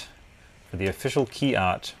Edit, for the official key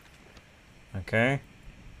art. Okay,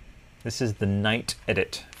 this is the Night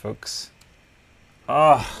Edit, folks.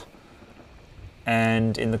 Ah,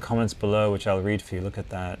 and in the comments below, which I'll read for you, look at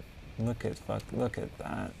that. Look at that.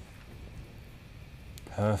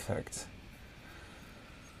 Perfect.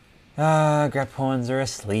 Ah, Graphorns are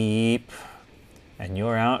asleep, and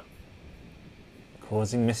you're out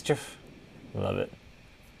causing mischief. Love it.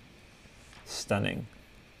 Stunning.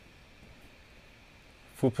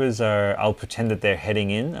 Foopas are, I'll pretend that they're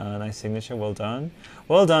heading in. Nice signature, well done.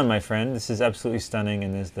 Well done, my friend. This is absolutely stunning,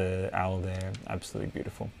 and there's the owl there. Absolutely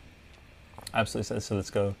beautiful. Absolutely stunning. So let's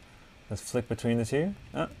go. Let's flick between the two.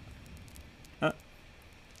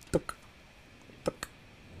 Tuk, tuk,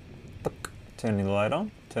 tuk. Turning the light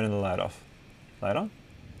on, turning the light off. Light on,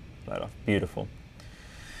 light off. Beautiful.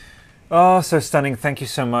 Oh, so stunning. Thank you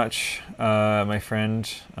so much, my friend.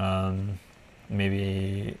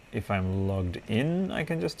 Maybe if I'm logged in, I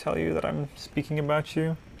can just tell you that I'm speaking about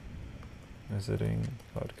you. Visiting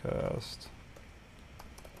podcast.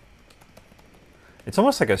 It's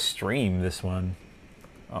almost like a stream, this one.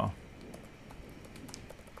 Oh,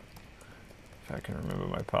 if I can remember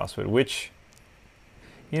my password, which,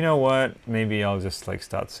 you know what, maybe I'll just like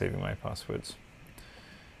start saving my passwords.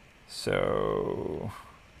 So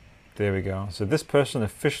there we go. So this person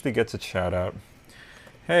officially gets a shout out.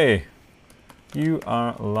 Hey, you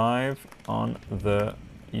are live on the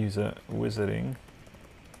User Wizarding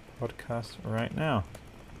podcast right now.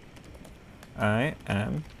 I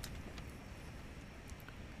am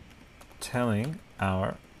telling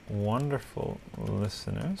our wonderful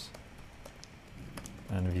listeners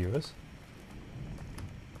and viewers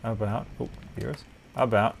about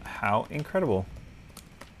how incredible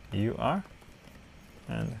you are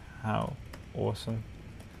and how awesome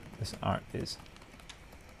this art is.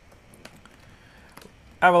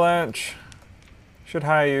 Avalanche should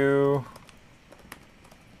hire you.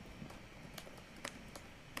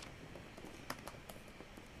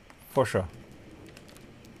 For sure.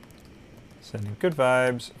 Sending good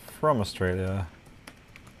vibes from Australia.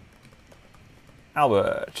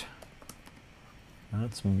 Albert.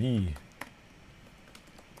 That's me.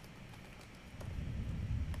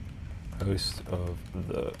 Host of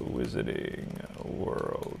the Wizarding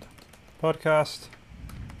World podcast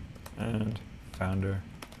and founder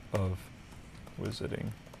of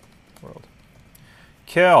Wizarding World.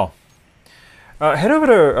 Kel. Head over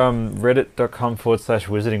to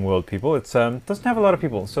reddit.com/Wizarding World, people. It's doesn't have a lot of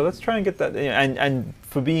people, so let's try and get that. And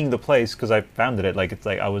for being the place, because I founded it, like it's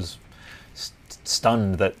like I was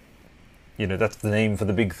stunned that that's the name for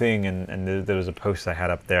the big thing. And there was a post I had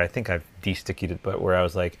up there. I think I've de-stickied it, but where I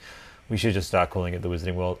was like, we should just start calling it the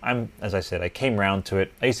Wizarding World. As I said, I came round to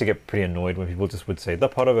it. I used to get pretty annoyed when people just would say the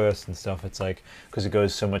Potterverse and stuff. It's like because it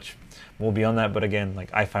goes so much more beyond that. But again, like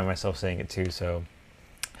I find myself saying it too, so.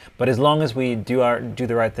 But as long as we do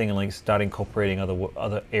the right thing and like start incorporating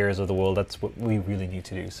other areas of the world, that's what we really need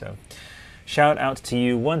to do. So, shout out to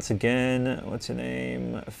you once again. What's your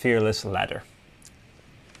name? Fearless Ladder.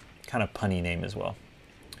 Kind of punny name as well.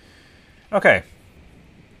 Okay,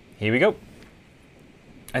 here we go.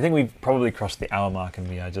 I think we've probably crossed the hour mark, and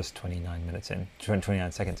we are just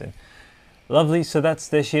 29 seconds in. Lovely. So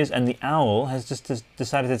there she is, and the owl has just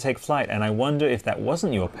decided to take flight. And I wonder if that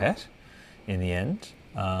wasn't your pet in the end.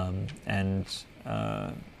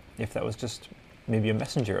 If that was just maybe a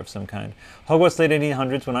messenger of some kind. Hogwarts late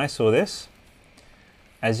 1800s, when I saw this,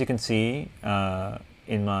 as you can see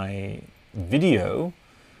in my video,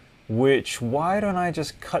 which, why don't I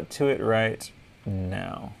just cut to it right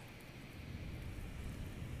now?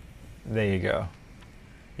 There you go.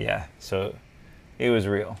 Yeah, so it was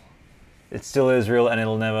real. It still is real, and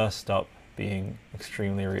it'll never stop being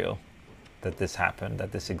extremely real that this happened,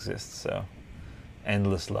 that this exists, so...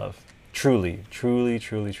 endless love. Truly, truly,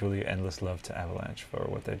 truly, truly endless love to Avalanche for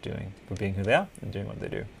what they're doing, for being who they are and doing what they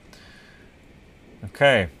do.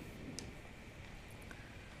 Okay.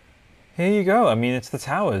 Here you go. I mean, it's the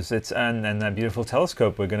towers. And that beautiful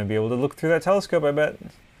telescope. We're going to be able to look through that telescope, I bet.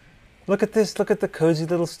 Look at this. Look at the cozy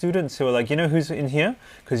little students who are like, you know who's in here?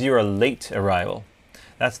 Because you're a late arrival.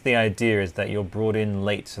 That's the idea, is that you're brought in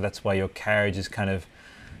late. So that's why your carriage is kind of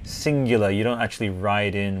singular. You don't actually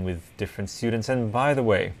ride in with different students. And by the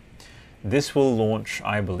way, this will launch,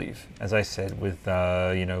 I believe, as I said, with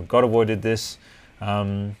God of War did this,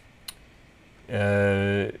 where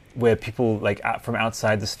people like from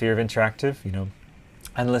outside the sphere of interactive,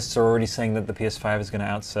 analysts are already saying that the PS5 is going to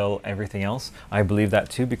outsell everything else. I believe that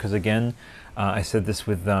too, because again, I said this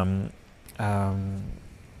with the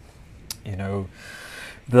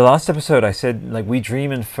last episode. I said, like, we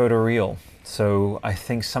dream in photoreal. So I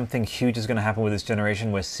think something huge is going to happen with this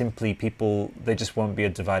generation, where simply people, they just won't be a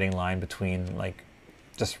dividing line between like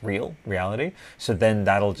just reality. So then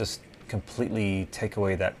that'll just completely take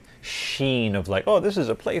away that sheen of like, oh, this is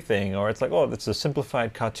a plaything, or it's like, oh, it's a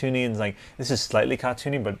simplified cartoony, and like this is slightly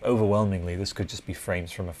cartoony, but overwhelmingly this could just be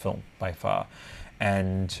frames from a film by far.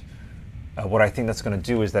 And what I think that's going to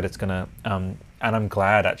do is that it's going to, and I'm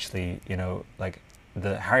glad actually, like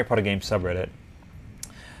the Harry Potter game subreddit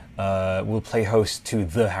will play host to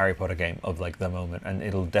the Harry Potter game of like the moment, and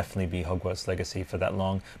it'll definitely be Hogwarts Legacy for that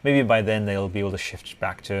long. Maybe by then they'll be able to shift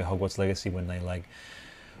back to Hogwarts Legacy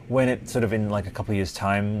when it sort of in like a couple of years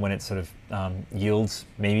time, when it sort of yields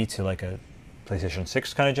maybe to like a PlayStation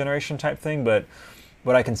 6 kind of generation type thing. But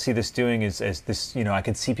what I can see this doing is this, I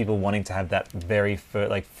can see people wanting to have that very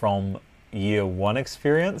like from year one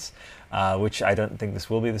experience, which I don't think this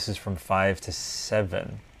will be. This is from 5 to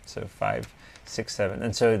 7, so 5, 6, 7,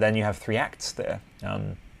 and so then you have 3 acts there.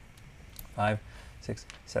 5, 6,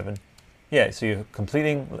 7. Yeah, so you're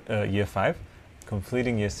completing year 5,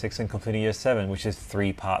 completing year 6, and completing year 7, which is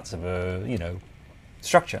 3 parts of a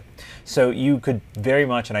structure. So you could very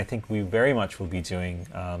much, and I think we very much will be doing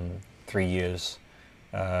 3 years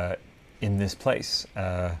in this place.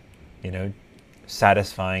 You know,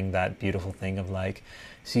 satisfying that beautiful thing of like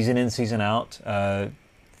season in, season out,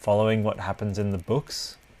 following what happens in the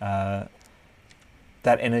books. That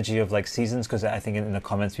energy of like seasons, because I think in the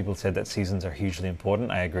comments people said that seasons are hugely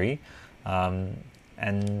important. I agree. And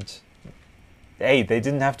hey, they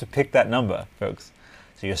didn't have to pick that number, folks.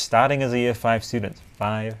 So you're starting as a year 5 student,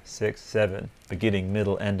 5, 6, 7, beginning,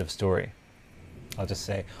 middle, end of story. I'll just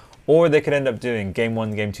say. Or they could end up doing game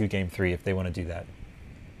 1, game 2, game 3 if they want to do that.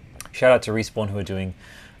 Shout out to Respawn who are doing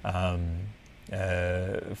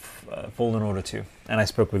Fallen Order 2. And I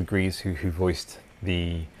spoke with Grease who voiced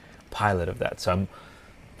the pilot of that. So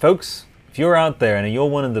folks, if you're out there and you're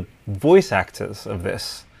one of the voice actors of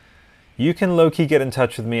this, you can low-key get in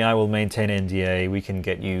touch with me. I will maintain NDA. We can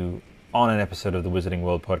get you on an episode of the Wizarding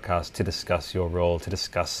World podcast to discuss your role, to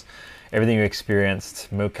discuss everything you experienced,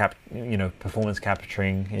 mocap, performance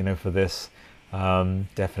capturing, for this.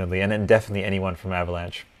 Definitely. And then definitely anyone from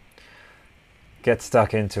Avalanche. Get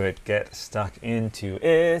stuck into it. Get stuck into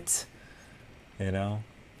it.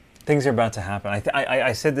 Things are about to happen.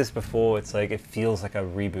 I said this before. It's like, it feels like a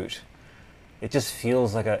reboot. It just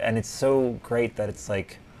feels like and it's so great that it's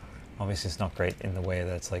like, obviously it's not great in the way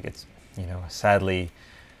that it's like, it's, sadly,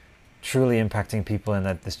 truly impacting people, and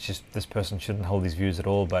that this person shouldn't hold these views at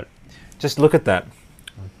all. But just look at that.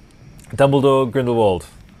 Dumbledore, Grindelwald,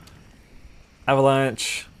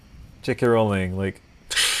 Avalanche, J.K. Rowling, like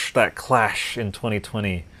that clash in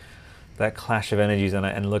 2020, that clash of energies,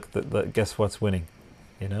 and look, guess what's winning?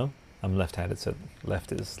 I'm left-handed, so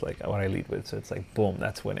left is like what I lead with, so it's like boom,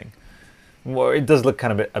 that's winning. Well, it does look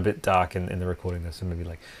kind of a bit dark in the recording there, so maybe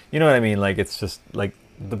like, you know what I mean? Like, it's just like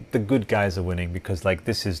the good guys are winning, because like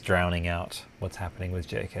this is drowning out what's happening with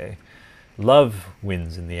JK. Love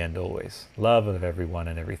wins in the end always. Love of everyone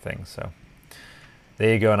and everything. So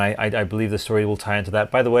there you go, and I believe the story will tie into that.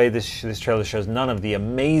 By the way, this trailer shows none of the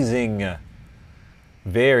amazing,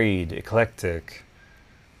 varied, eclectic,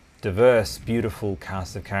 diverse, beautiful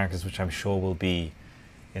cast of characters, which I'm sure will be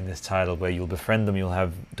in this title, where you'll befriend them, you'll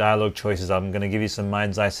have dialogue choices. I'm going to give you some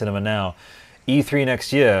mind's eye cinema now. E3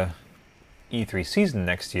 next year, E3 season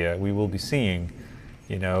next year, we will be seeing,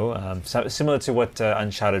 similar to what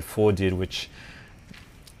Uncharted 4 did, which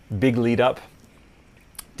big lead up,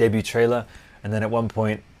 debut trailer, and then at one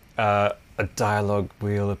point a dialogue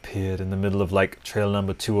wheel appeared in the middle of like trailer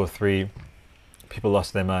number 2 or 3. People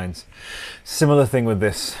lost their minds. Similar thing with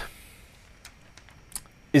this.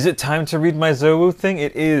 Is it time to read my Zowu thing?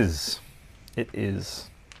 It is. It is.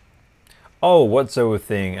 Oh, what Zowu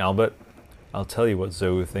thing, Albert? I'll tell you what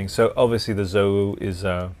Zowu thing. So obviously the Zowu is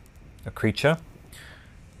a creature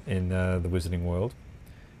in the Wizarding World,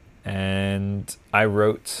 and I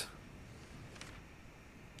wrote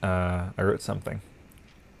something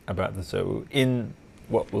about the Zowu in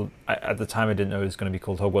what will at the time I didn't know it was going to be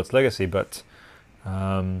called Hogwarts Legacy, but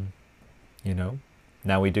now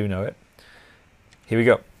we do know it. Here we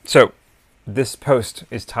go. So this post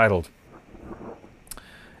is titled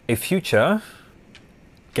 "A Future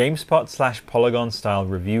GameSpot / Polygon Style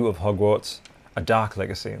Review of Hogwarts: A Dark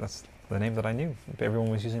Legacy." That's the name that I knew. Everyone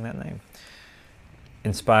was using that name.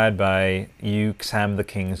 Inspired by you, Xam the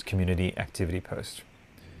King's community activity post.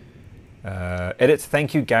 Edit,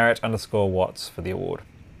 thank you Garrett_Watts for the award.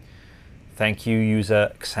 Thank you,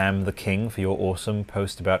 user Xam the King, for your awesome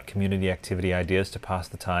post about community activity ideas to pass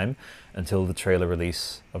the time until the trailer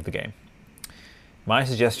release of the game. My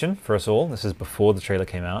suggestion for us all, this is before the trailer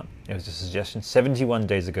came out, it was just a suggestion, 71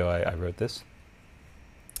 days ago I wrote this,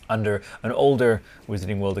 under an older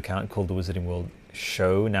Wizarding World account called the Wizarding World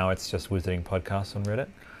Show. Now it's just Wizarding Podcasts on Reddit.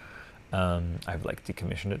 I've like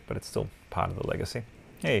decommissioned it, but it's still part of the legacy.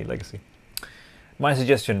 Hey, legacy. My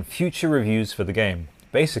suggestion, future reviews for the game.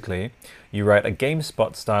 Basically, you write a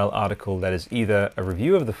GameSpot style article that is either a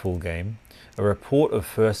review of the full game, a report of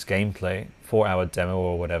first gameplay, 4-hour demo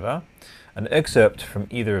or whatever, an excerpt from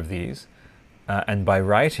either of these, and by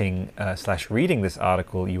writing / reading this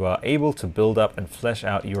article, you are able to build up and flesh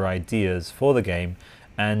out your ideas for the game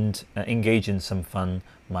and engage in some fun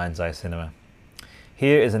mind's eye cinema.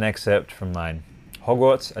 Here is an excerpt from mine.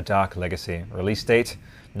 Hogwarts: A Dark Legacy. Release date,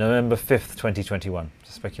 November 5th, 2021.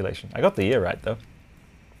 Just speculation. I got the year right, though.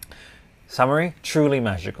 Summary, truly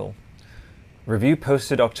magical. Review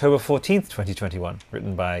posted October 14th, 2021.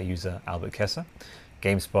 Written by user Albert Kesser.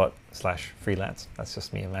 GameSpot / freelance. That's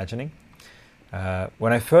just me imagining.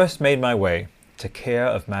 When I first made my way to Care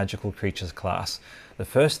of Magical Creatures class, the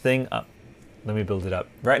first thing up... Let me build it up.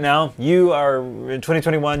 Right now, you are, in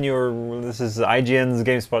 2021, this is IGN's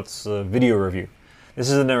GameSpot's video review. This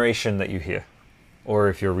is the narration that you hear. Or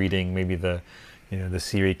if you're reading maybe the you know, the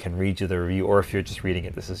Siri can read you the review, or if you're just reading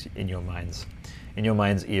it, this is in your mind's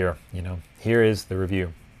ear. You know, here is the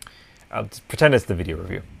review. I'll pretend it's the video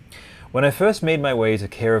review. When I first made my way to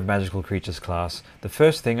Care of Magical Creatures class, the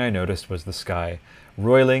first thing I noticed was the sky,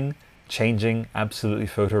 roiling, changing, absolutely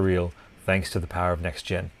photoreal, thanks to the power of next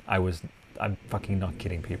gen. I'm fucking not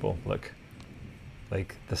kidding, people. Look,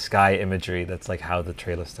 like the sky imagery. That's like how the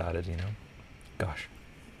trailer started. You know, gosh.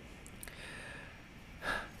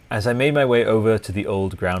 As I made my way over to the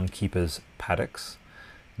old groundkeeper's paddocks,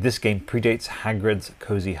 this game predates Hagrid's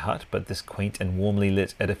cozy hut, but this quaint and warmly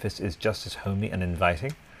lit edifice is just as homely and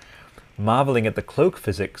inviting. Marveling at the cloak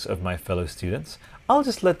physics of my fellow students, I'll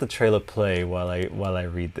just let the trailer play while I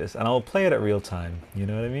read this, and I'll play it at real time. You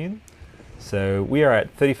know what I mean? So we are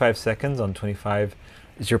at 35 seconds on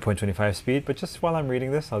 0.25 speed, but just while I'm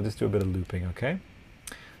reading this, I'll just do a bit of looping, okay?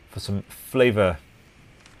 For some flavor.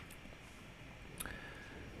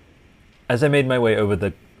 As I made my way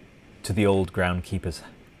over to the old groundkeeper's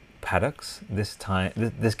paddocks, this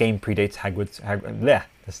game predates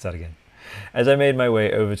let's start again. As I made my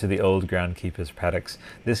way over to the old groundkeeper's paddocks,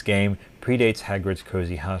 this game predates Hagrid's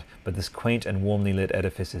cozy hut, but this quaint and warmly lit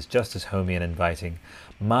edifice is just as homey and inviting.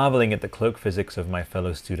 Marveling at the cloak physics of my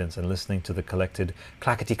fellow students and listening to the collected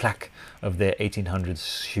clackety-clack of their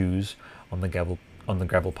 1800s shoes on the gravel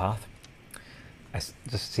path.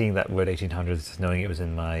 Just seeing that word 1800s, just knowing it was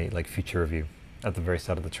in my future review at the very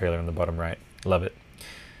start of the trailer in the bottom right. Love it.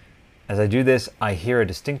 As I do this, I hear a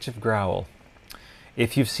distinctive growl.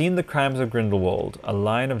 If you've seen The Crimes of Grindelwald, a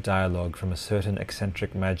line of dialogue from a certain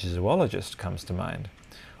eccentric magizoologist comes to mind.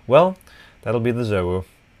 Well, that'll be the Zowu.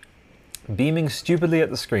 Beaming stupidly at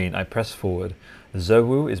the screen, I press forward. The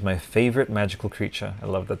Zowu is my favorite magical creature. I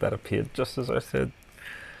love that appeared just as I said.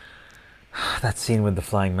 That scene with the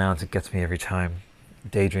flying mount, it gets me every time.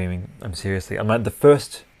 Daydreaming, I'm at the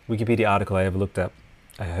first Wikipedia article I ever looked up.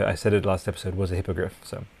 I said it last episode, was a hippogriff,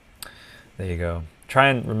 so there you go. Try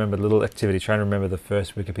and remember the little activity, try and remember the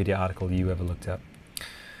first Wikipedia article you ever looked up.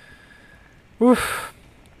 Oof.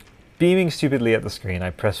 Beaming stupidly at the screen, I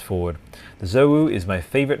press forward. The Zowu is my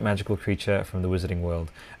favorite magical creature from the Wizarding World,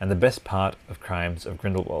 and the best part of Crimes of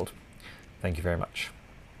Grindelwald. Thank you very much.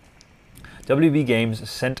 WB Games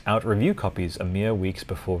sent out review copies a mere weeks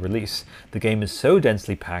before release. The game is so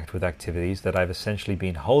densely packed with activities that I've essentially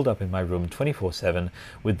been holed up in my room 24/7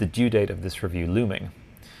 with the due date of this review looming.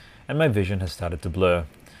 And my vision has started to blur.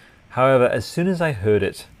 However, as soon as I heard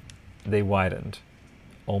it, they widened,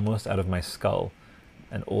 almost out of my skull,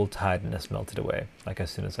 and all tiredness melted away, like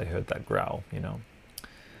as soon as I heard that growl, you know.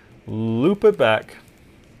 Loop it back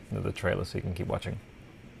to the trailer so you can keep watching.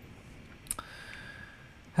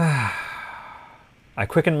 I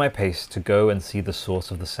quickened my pace to go and see the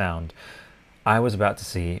source of the sound. I was about to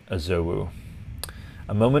see a Zowu.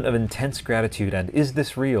 A moment of intense gratitude and "is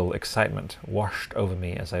this real?" excitement washed over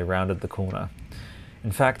me as I rounded the corner.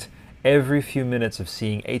 In fact, every few minutes of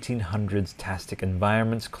seeing 1800s-tastic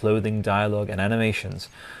environments, clothing, dialogue, and animations,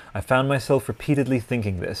 I found myself repeatedly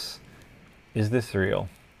thinking this: is this real?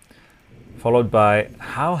 Followed by,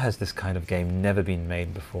 how has this kind of game never been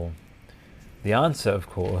made before? The answer, of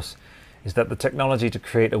course, is that the technology to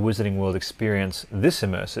create a Wizarding World experience this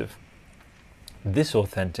immersive, this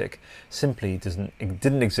authentic, simply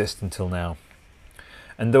didn't exist until now.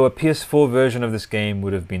 And though a PS4 version of this game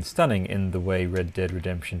would have been stunning in the way Red Dead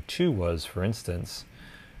Redemption 2 was, for instance,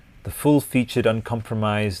 the full-featured,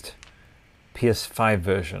 uncompromised PS5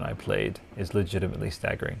 version I played is legitimately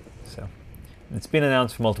staggering. So it's been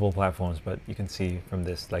announced for multiple platforms, but you can see from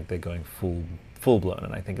this, like, they're going full-blown,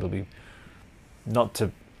 and I think it'll be, not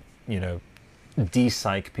to, you know,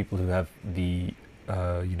 de-psych people who have the,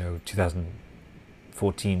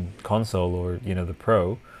 2014 console or, the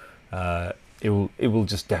Pro. It will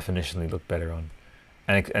just definitionally look better on,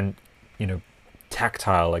 and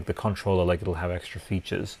tactile, like the controller, like it'll have extra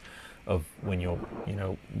features of when you're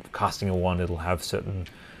casting a wand, it'll have certain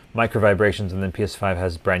micro vibrations, and then PS5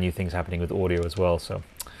 has brand new things happening with audio as well. So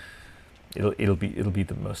it'll be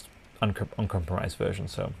the most uncompromised version.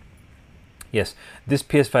 So yes, this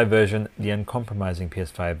PS5 version, the uncompromising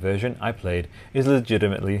PS5 version I played, is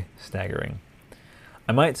legitimately staggering.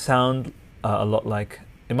 It might sound like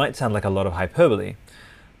a lot of hyperbole,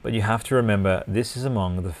 but you have to remember this is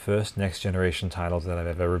among the first next generation titles that I've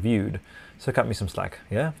ever reviewed, so cut me some slack,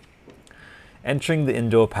 yeah? Entering the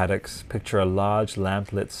indoor paddocks, picture a large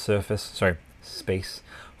lamp-lit space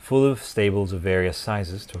full of stables of various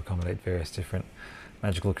sizes to accommodate various different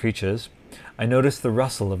magical creatures. I noticed the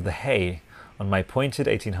rustle of the hay on my pointed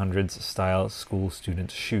 1800s style school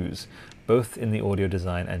student shoes, both in the audio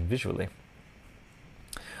design and visually.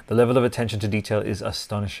 The level of attention to detail is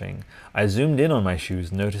astonishing. I zoomed in on my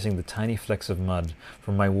shoes, noticing the tiny flecks of mud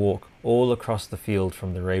from my walk all across the field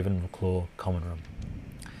from the Ravenclaw common room.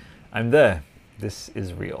 I'm there. This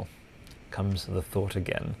is real. Comes the thought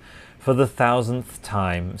again. For the 1000th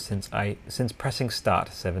time since pressing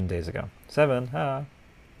start 7 days ago. 7,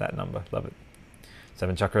 that number, love it.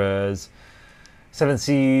 7 chakras, 7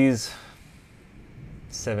 C's,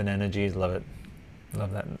 7 energies, love it.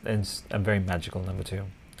 Love that. And it's a very magical number too.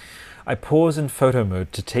 I pause in photo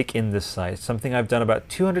mode to take in this sight, something I've done about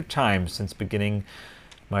 200 times since beginning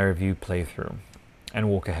my review playthrough, and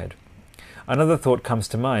walk ahead. Another thought comes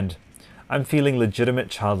to mind. I'm feeling legitimate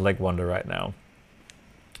childlike wonder right now.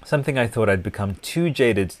 Something I thought I'd become too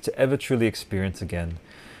jaded to ever truly experience again,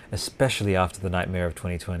 especially after the nightmare of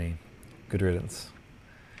 2020. Good riddance.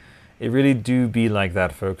 It really do be like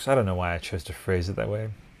that, folks. I don't know why I chose to phrase it that way.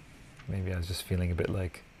 Maybe I was just feeling a bit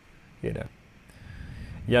like,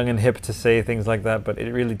 young and hip to say things like that, but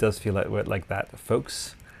it really does feel like that,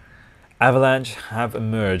 folks. Avalanche have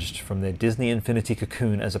emerged from their Disney Infinity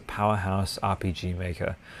cocoon as a powerhouse RPG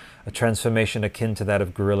maker, a transformation akin to that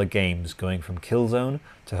of Guerrilla Games going from Killzone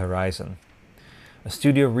to Horizon. A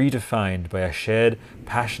studio redefined by a shared,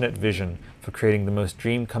 passionate vision for creating the most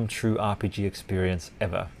dream-come-true RPG experience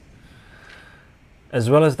ever. As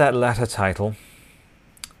well as that latter title,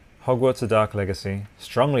 Hogwarts: A Dark Legacy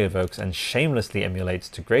strongly evokes and shamelessly emulates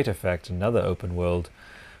to great effect another open-world,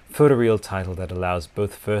 photoreal title that allows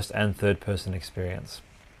both first and third-person experience.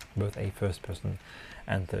 Both a first-person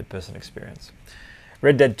and third-person experience.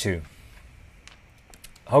 Red Dead 2.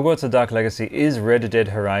 Hogwarts: A Dark Legacy is Red Dead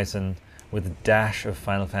Horizon with a dash of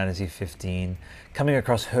Final Fantasy 15, coming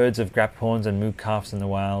across herds of Graphorns and Moogkalfs in the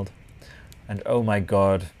wild. And oh my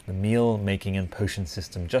god, the meal making and potion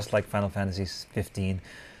system, just like Final Fantasy 15,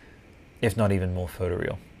 if not even more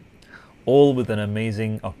photoreal. All with a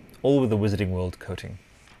Wizarding World coating.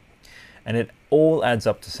 And it all adds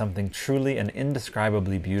up to something truly and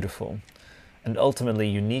indescribably beautiful, and ultimately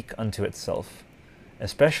unique unto itself,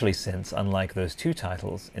 especially since, unlike those two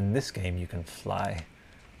titles, in this game you can fly.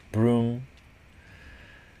 Broom,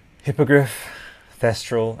 Hippogriff,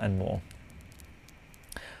 Thestral, and more.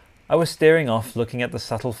 I was staring off, looking at the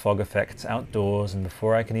subtle fog effects outdoors, and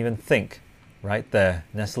before I can even think, right there,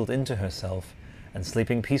 nestled into herself, and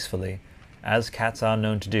sleeping peacefully, as cats are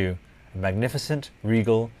known to do, a magnificent,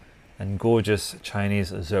 regal, and gorgeous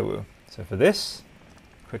Chinese Zouwu. So for this,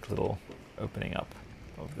 quick little opening up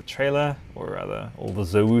of the trailer, or rather, all the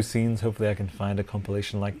Zouwu scenes. Hopefully I can find a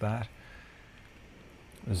compilation like that.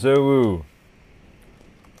 Zouwu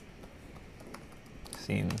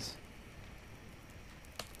scenes.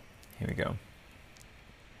 Here we go.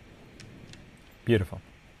 Beautiful.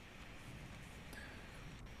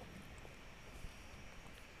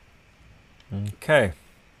 Okay.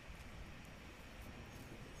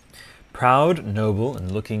 Proud, noble,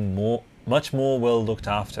 and looking much more well looked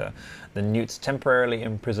after than Newt's temporarily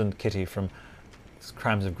imprisoned kitty from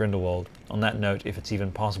Crimes of Grindelwald. On that note, if it's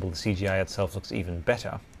even possible, the CGI itself looks even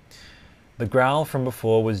better. The growl from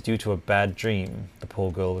before was due to a bad dream the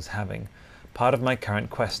poor girl was having. Part of my current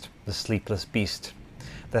quest, the Sleepless Beast,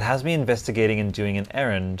 that has me investigating and doing an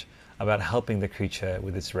errand about helping the creature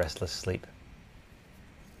with its restless sleep.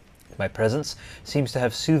 My presence seems to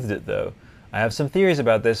have soothed it, though. I have some theories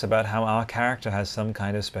about this, about how our character has some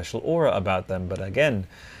kind of special aura about them, but again,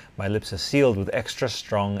 my lips are sealed with extra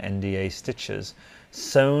strong NDA stitches,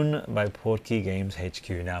 sewn by Portkey Games HQ.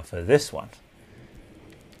 Now for this one,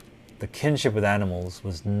 the kinship with animals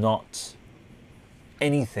was not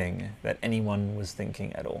anything that anyone was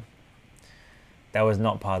thinking at all. That was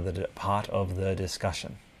not part of the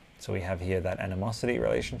discussion. So we have here that animosity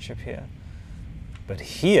relationship here. But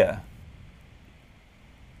here,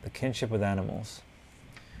 the kinship with animals.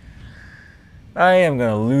 I am going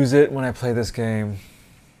to lose it when I play this game.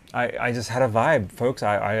 I just had a vibe, folks.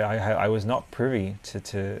 I was not privy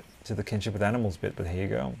to the kinship with animals bit, but here you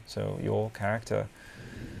go. So your character,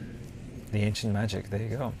 the ancient magic, there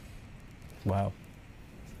you go. Wow.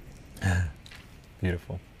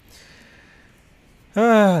 Beautiful.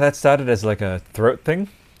 That started as like a throat thing,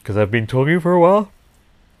 because I've been talking for a while.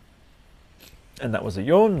 And that was a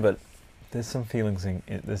yawn, but there's some feelings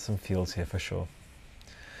there's some feels here for sure.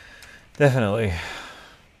 Definitely.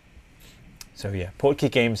 So yeah,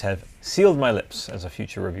 Portkey Games have sealed my lips as a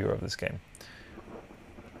future reviewer of this game.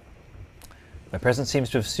 My presence seems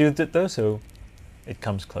to have soothed it though, so it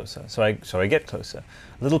comes closer. So I get closer.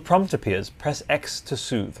 A little prompt appears, press X to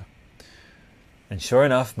soothe. And sure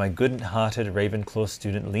enough, my good-hearted Ravenclaw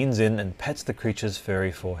student leans in and pets the creature's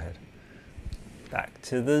furry forehead. Back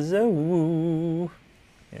to the zoo.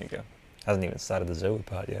 Here you go. Hasn't even started the Zoe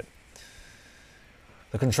part yet.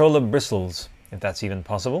 The controller bristles, if that's even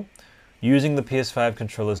possible, using the PS5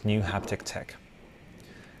 controller's new haptic tech,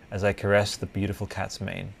 as I caress the beautiful cat's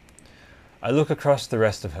mane. I look across the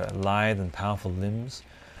rest of her, lithe and powerful limbs,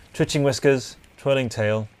 twitching whiskers, twirling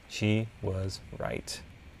tail. She was right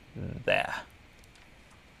there.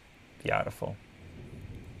 Beautiful.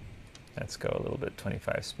 Let's go a little bit,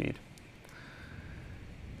 25 speed.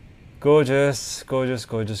 Gorgeous, gorgeous,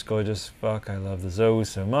 gorgeous, gorgeous. Fuck, I love the Zoe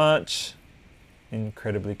so much.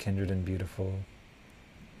 Incredibly kindred and beautiful.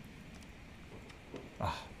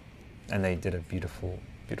 Ah, and they did a beautiful,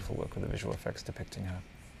 beautiful work with the visual effects depicting her.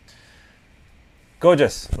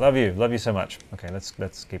 Gorgeous, love you so much. Okay, let's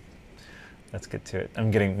get to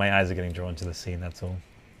it. My eyes are getting drawn to the scene. That's all.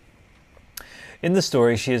 In the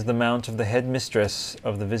story, she is the mount of the head mistress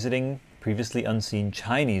of the visiting, previously unseen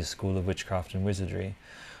Chinese school of witchcraft and wizardry.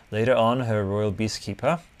 Later on, her royal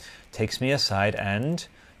beastkeeper takes me aside and,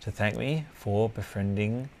 to thank me for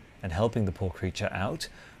befriending and helping the poor creature out,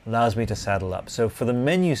 allows me to saddle up. So for the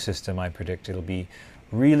menu system, I predict it'll be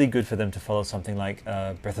really good for them to follow something like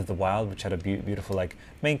Breath of the Wild, which had a beautiful like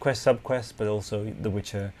main quest, sub quest, but also The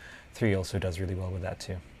Witcher 3 also does really well with that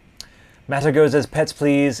too. Matter goes as pets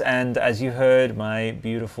please, and as you heard my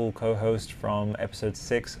beautiful co-host from episode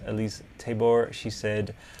 6, Elise Tabor, she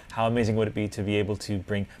said, how amazing would it be to be able to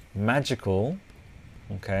bring magical,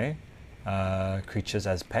 creatures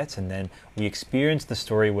as pets, and then we experience the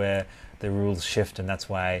story where the rules shift, and that's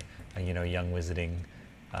why young wizarding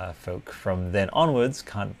folk from then onwards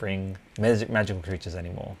can't bring magical creatures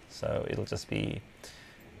anymore. So it'll just be,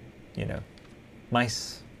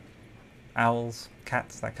 mice, owls,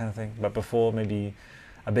 cats, that kind of thing. But before, maybe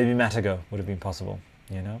a baby Matago would have been possible,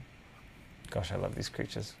 Gosh, I love these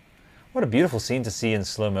creatures. What a beautiful scene to see in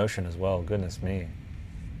slow motion as well. Goodness me.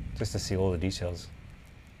 Just to see all the details.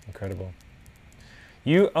 Incredible.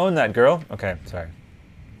 You own that, girl. Okay, sorry.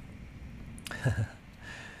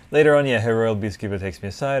 Later on, her royal beastkeeper takes me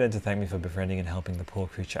aside and to thank me for befriending and helping the poor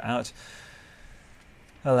creature out.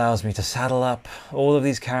 Allows me to saddle up. All of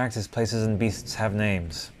these characters, places, and beasts have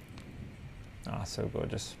names. Ah, so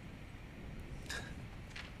gorgeous.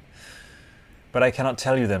 But I cannot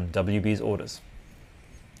tell you them, WB's orders.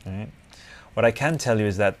 All right. What I can tell you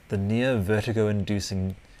is that the near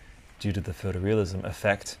vertigo-inducing, due to the photorealism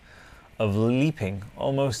effect, of leaping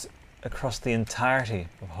almost across the entirety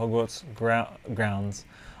of Hogwarts grounds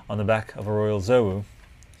on the back of a royal Zoe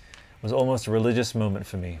was almost a religious moment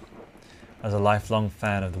for me, as a lifelong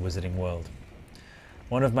fan of the wizarding world.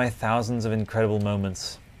 One of my thousands of incredible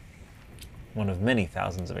moments, one of many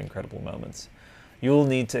thousands of incredible moments. You'll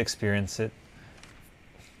need to experience it.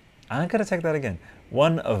 I'm going to take that again.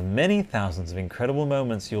 One of many thousands of incredible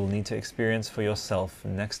moments you'll need to experience for yourself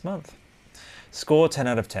next month. Score 10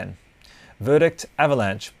 out of 10. Verdict,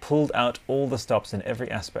 Avalanche pulled out all the stops in every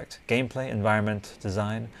aspect. Gameplay, environment,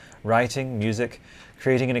 design, writing, music,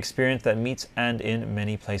 creating an experience that meets and in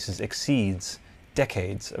many places exceeds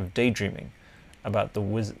decades of daydreaming about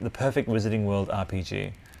the perfect Wizarding World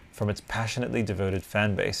RPG from its passionately devoted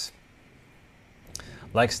fan base.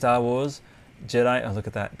 Like Star Wars, Jedi, oh look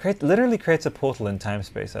at that, literally creates a portal in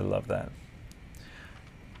time-space. I love that.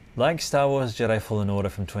 Like Star Wars Jedi Fallen Order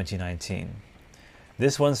from 2019,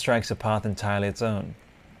 this one strikes a path entirely its own.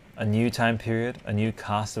 A new time period, a new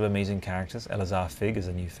cast of amazing characters, Elazar Fig is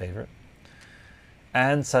a new favorite,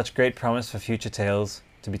 and such great promise for future tales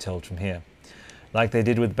to be told from here. Like they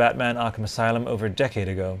did with Batman Arkham Asylum over a decade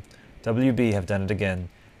ago, WB have done it again.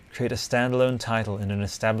 Create a standalone title in an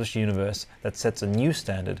established universe that sets a new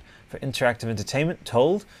standard for interactive entertainment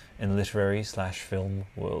told in literary/film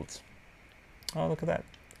worlds. Oh, look at that.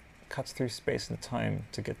 Cuts through space and time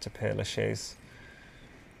to get to Père Lachaise.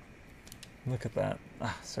 Look at that.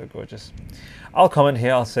 Ah, so gorgeous. I'll comment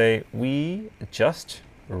here. I'll say, we just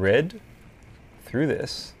read through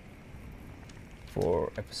this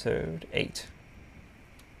for episode 8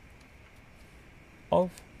 of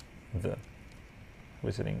the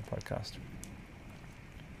Wizarding Podcast.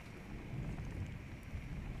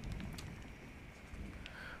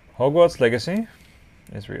 Hogwarts Legacy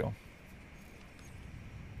is real.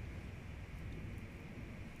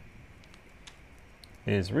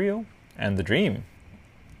 Is real. And the dream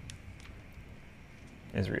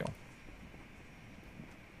is real.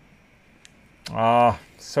 Ah,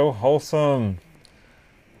 so wholesome.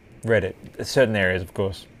 Read it. Certain areas, of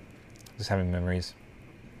course. Just having memories.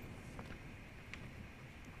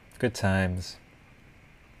 Good times.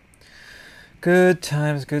 Good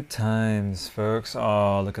times, folks.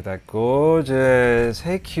 Oh, look at that. Gorgeous.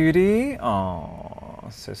 Hey, cutie. Oh,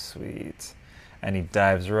 so sweet. And he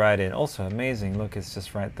dives right in. Also amazing. Look, it's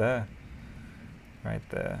just right there. right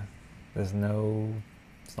there. There's no...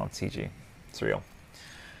 It's not CG. It's real.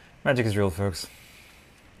 Magic is real, folks.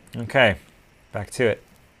 Okay, back to it.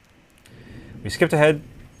 We skipped ahead.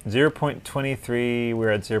 0.23, we're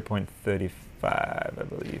at 0.35, I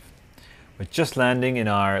believe. We're just landing in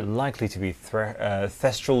our likely to be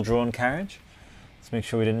thestral drawn carriage. Let's make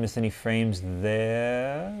sure we didn't miss any frames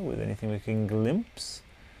there with anything we can glimpse.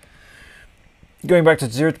 Going back to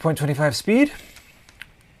 0.25 speed.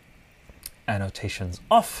 Annotations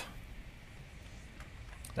off.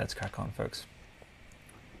 Let's crack on, folks.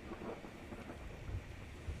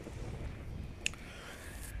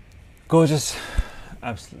 Gorgeous.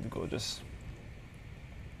 Absolutely gorgeous.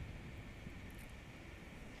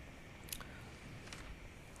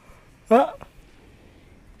 Ah,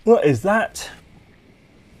 what is that?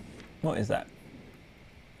 What is that?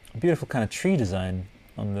 A beautiful kind of tree design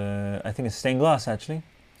on the, I think it's stained glass actually.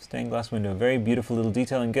 Stained glass window. Very beautiful little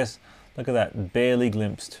detail, and guess, look at that, barely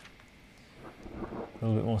glimpsed. A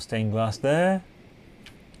little bit more stained glass there.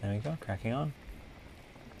 There we go, cracking on.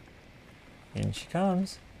 In she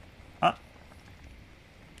comes. Ah.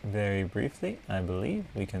 Very briefly, I believe,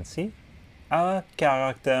 we can see our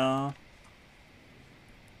character.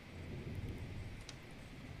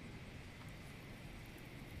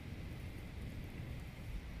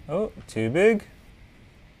 Oh, too big.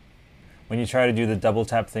 When you try to do the double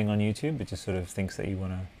tap thing on YouTube, it just sort of thinks that you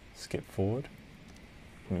want to skip forward.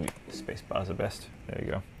 Maybe space bars are best. There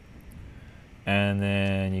you go. And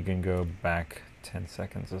then you can go back 10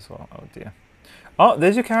 seconds as well. Oh dear. Oh,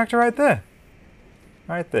 there's your character right there.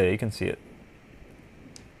 Right there, you can see it.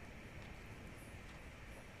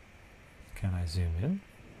 Can I zoom in?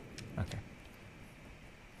 Okay.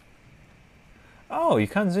 Oh, you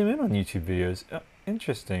can't zoom in on YouTube videos.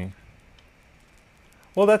 Interesting.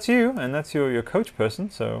 Well, that's you, and that's your coach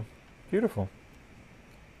person, so beautiful.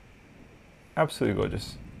 Absolutely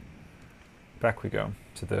gorgeous. Back we go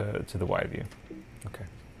to the wide view. Okay.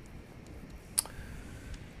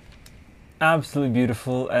 Absolutely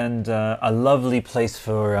beautiful, and a lovely place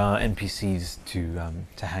for NPCs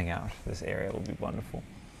to hang out. This area will be wonderful.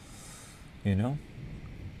 You know.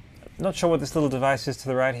 Not sure what this little device is to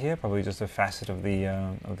the right here. Probably just a facet of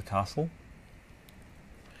the castle.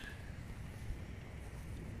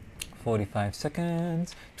 45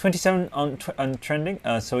 seconds. 27 on trending.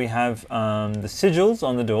 So we have the sigils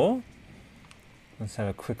on the door. Let's have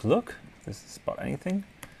a quick look. Does it spot anything?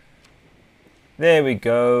 There we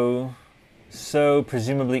go. So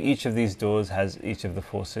presumably each of these doors has each of the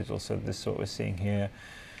 4 sigils. So this is what we're seeing here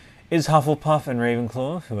is Hufflepuff and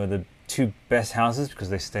Ravenclaw, who are the 2 best houses because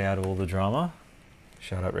they stay out of all the drama.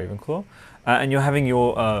 Shout out Ravenclaw. And you're having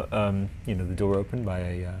your, you know, the door opened by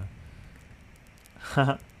a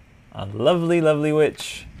a lovely, lovely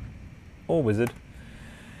witch or wizard.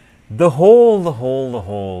 The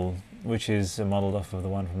hall, which is modeled off of the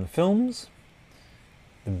one from the films.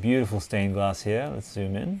 The beautiful stained glass here. Let's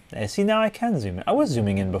zoom in. See, now I can zoom in. I was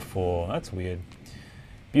zooming in before. That's weird.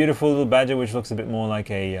 Beautiful little badger, which looks a bit more like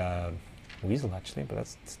a weasel, actually, but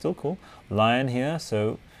that's still cool. Lion here,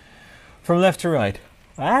 so from left to right.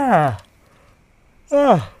 I'll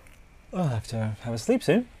have to have a sleep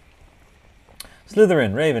soon.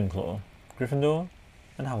 Slytherin, Ravenclaw, Gryffindor,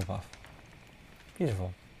 and Hufflepuff.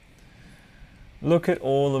 Beautiful. Look at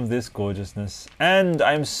all of this gorgeousness. And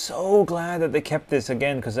I'm so glad that they kept this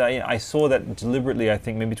again, because I saw that deliberately, I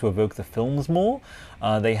think, maybe to evoke the films more.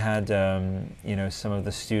 They had, you know, some of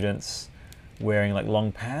the students wearing like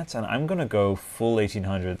long pants, and I'm going to go full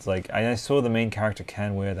 1800s. Like, I saw the main character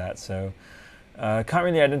can wear that, so can't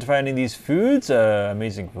really identify any of these foods.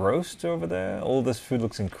 Amazing roast over there. All this food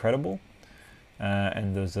looks incredible.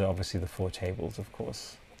 And those are obviously the 4 tables, of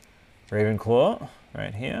course. Ravenclaw,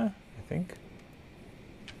 right here, I think.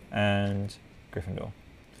 And Gryffindor.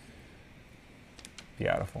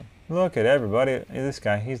 Beautiful. Look at everybody. This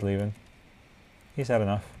guy, he's leaving. He's had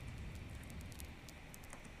enough.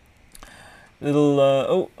 Little,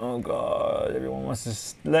 oh god, everyone wants to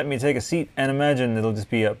let me take a seat and imagine it'll just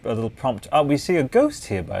be a little prompt. Oh, we see a ghost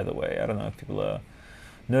here, by the way. I don't know if people are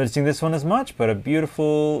noticing this one as much, but a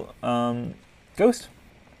beautiful ghost.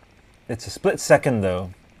 It's a split second,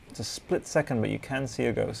 though. It's a split second, but you can see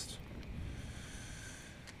a ghost.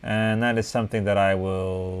 And that is something that I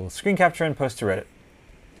will screen capture and post to Reddit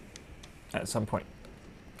at some point.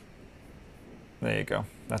 There you go.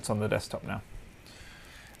 That's on the desktop now.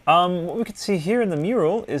 What we can see here in the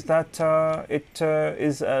mural is that it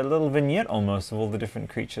is a little vignette almost of all the different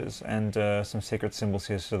creatures, and some sacred symbols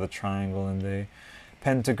here, so the triangle and the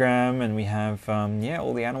pentagram, and we have, yeah,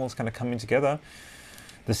 all the animals kind of coming together.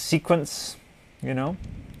 The sequence, you know,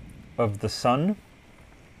 of the sun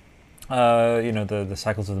You know, the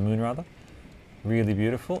cycles of the moon, rather. Really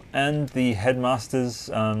beautiful. And the headmaster's,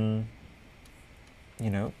 you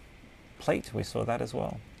know, plate, we saw that as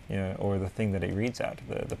well. You know, or the thing that it reads at,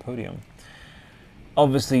 the podium.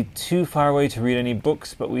 Obviously too far away to read any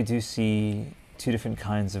books, but we do see two different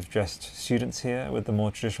kinds of dressed students here, with the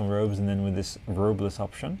more traditional robes and then with this robeless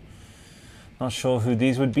option. Not sure who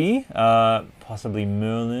these would be. Possibly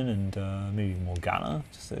Merlin and maybe Morgana,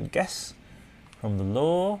 just a guess from the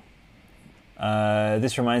lore.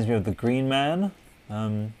 This reminds me of the Green Man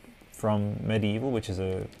from Medieval, which is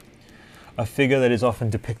a figure that is often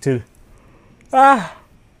depicted. Gosh,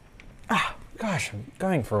 I'm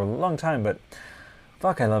going for a long time, but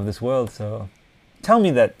fuck, I love this world. So tell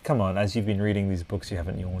me that, come on, as you've been reading these books, you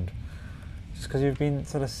haven't yawned. Just because you've been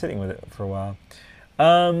sort of sitting with it for a while.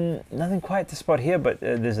 Nothing quite to spot here, but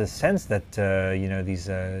there's a sense that, you know, these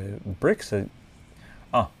bricks are...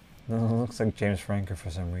 Oh, looks like James Franco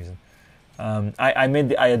for some reason. I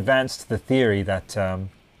advanced the theory that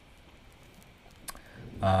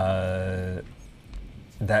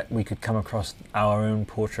that we could come across our own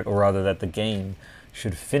portrait, or rather that the game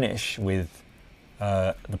should finish with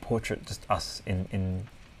the portrait, just us in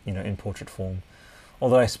you know, in portrait form.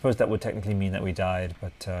 Although I suppose that would technically mean that we died,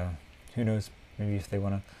 but who knows? Maybe if they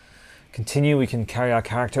want to continue, we can carry our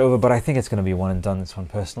character over. But I think it's going to be one and done, this one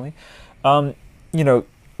personally. You know,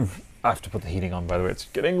 I have to put the heating on, by the way. It's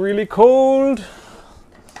getting really cold.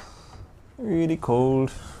 Really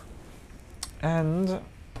cold. And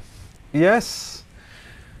yes,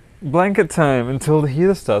 blanket time until the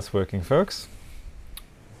heater starts working, folks.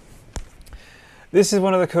 This is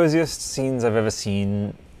one of the coziest scenes I've ever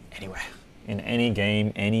seen anywhere, in any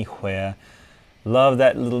game, anywhere. Love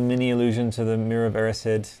that little mini allusion to the Mirror of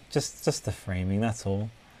Erised. Just the framing, that's all.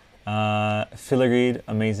 Filigreed,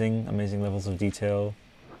 amazing levels of detail.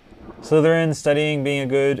 Slytherin, studying, being a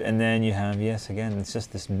good, and then you have, yes, again, it's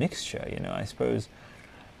just this mixture, you know, I suppose.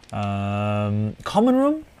 Common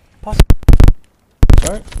room, possibly.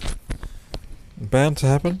 Sorry. Bound to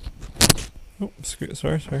happen. Oh,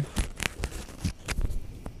 sorry.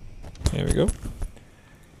 There we go.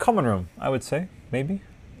 Common room, I would say, maybe.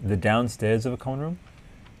 The downstairs of a common room.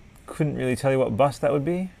 Couldn't really tell you what bust that would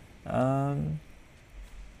be. I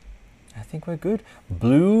think we're good.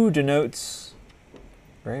 Blue denotes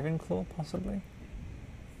Ravenclaw, possibly.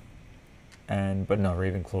 But no,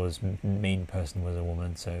 Ravenclaw's main person was a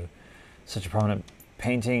woman, so such a prominent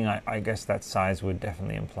painting, I guess that size would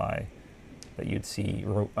definitely imply that you'd see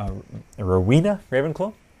Rowena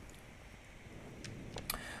Ravenclaw.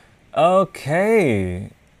 Okay.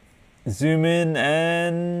 Zoom in,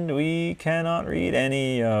 and we cannot read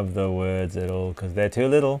any of the words at all because they're too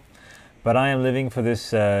little. But I am living for this.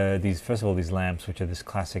 First of all, these lamps, which are this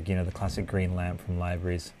classic, you know, the classic green lamp from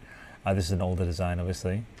libraries. This is an older design,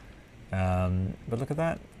 obviously. But look at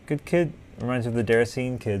that, good kid. Reminds me of the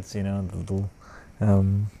Deracine kids, you know, the little,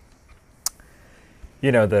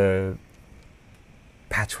 you know, the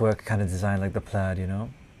patchwork kind of design, like the plaid, you know.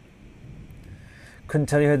 Couldn't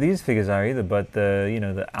tell you who these figures are either, but the, you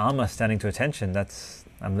know, the Alma standing to attention,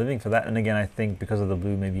 I'm living for that. And again, I think because of the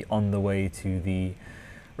blue, maybe on the way to the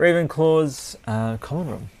Ravenclaw's common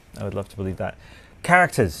room. I would love to believe that.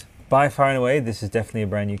 Characters, by far and away, this is definitely a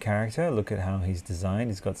brand new character. Look at how he's designed.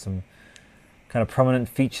 He's got some kind of prominent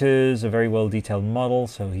features, a very well detailed model,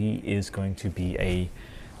 so he is going to be a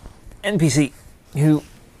NPC who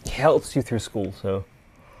helps you through school. So,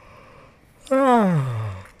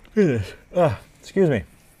 goodness. Excuse me.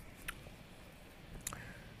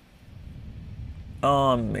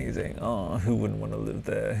 Oh, amazing. Oh, who wouldn't want to live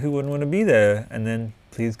there? Who wouldn't want to be there? And then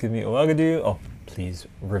please give me Ouagadougou. Oh, please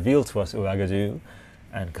reveal to us Ouagadougou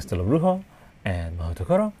and Castelo Brujo and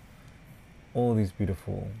Mahotokoro. All these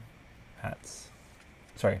beautiful hats.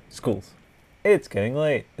 Sorry, schools. It's getting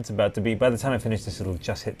late. It's about to be, by the time I finish this, it'll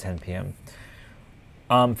just hit 10 p.m.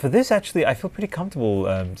 For this, actually, I feel pretty comfortable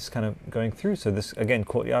just kind of going through. So this, again,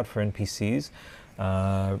 courtyard for NPCs.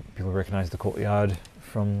 People recognize the courtyard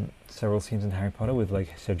from several scenes in Harry Potter with,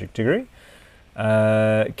 like, Cedric Diggory.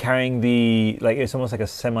 Carrying the, like, it's almost like a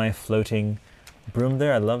semi-floating broom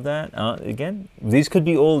there. I love that. Again, these could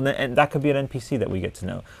be all, and that could be an NPC that we get to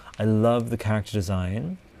know. I love the character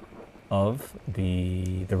design of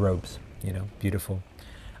the robes. You know, beautiful.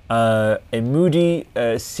 A moody,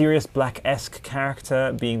 Sirius Black-esque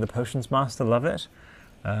character being the potions master. Love it.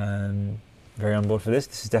 Very on board for this.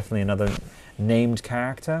 This is definitely another named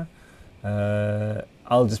character.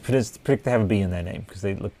 I'll just predict they have a B in their name because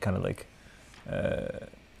they look kind of like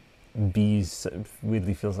bees.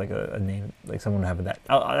 Weirdly feels like a name, like someone would have that.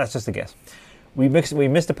 That's just a guess. We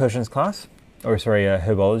missed a potions class, or sorry,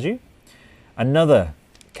 herbology. Another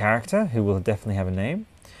character who will definitely have a name.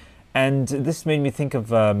 And this made me think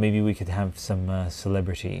of maybe we could have some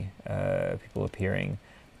celebrity people appearing,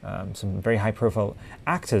 some very high-profile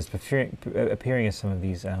actors appearing as some of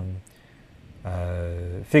these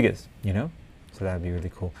figures, you know? So that would be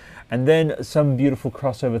really cool. And then some beautiful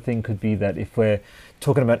crossover thing could be that if we're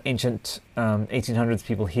talking about ancient 1800s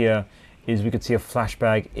people here, is we could see a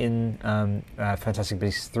flashback in Fantastic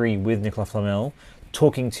Beasts 3 with Nicolas Flamel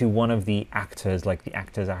talking to one of the actors, like the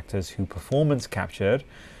actors who Performance captured,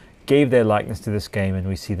 gave their likeness to this game, and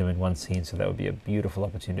we see them in one scene. So that would be a beautiful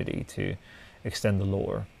opportunity to extend the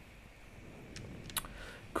lore.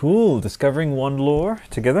 Cool, discovering wand lore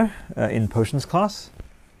together in potions class,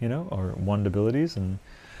 you know, or wand abilities, and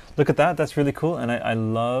look at that. That's really cool, and I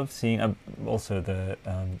love seeing also the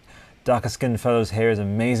darker skinned fellow's hair is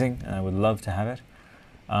amazing, and I would love to have it.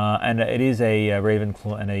 And it is a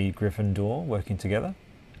Ravenclaw and a Gryffindor working together.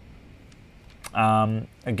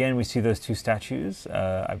 Again, we see those two statues.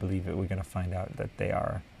 I believe that we're going to find out that they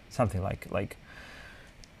are something like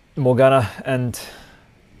Morgana and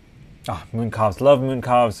Mooncalves. Love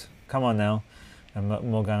Mooncalves. Come on now. And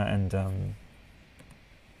Morgana and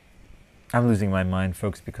I'm losing my mind,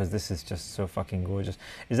 folks, because this is just so fucking gorgeous.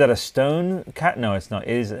 Is that a stone cat? No, it's not.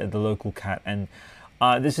 It is the local cat. And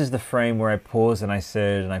this is the frame where I paused and I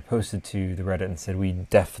said, and I posted to the Reddit and said, we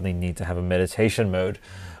definitely need to have a meditation mode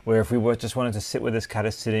where if we just wanted to sit where this cat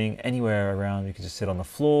is sitting anywhere around, you could just sit on the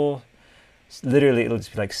floor. Literally, it'll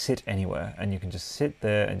just be like sit anywhere, and you can just sit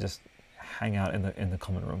there and just hang out in the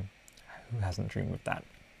common room. Who hasn't dreamed of that?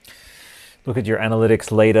 Look at your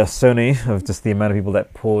analytics later, Sony, of just the amount of people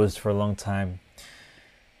that paused for a long time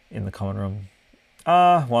in the common room.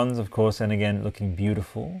 Ones, of course, and again, looking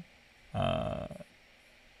beautiful.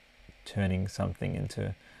 Turning something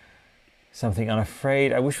into something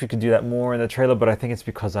unafraid. I wish we could do that more in the trailer, but I think it's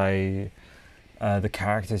because the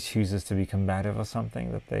character chooses to be combative or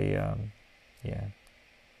something that they, yeah.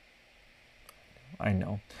 I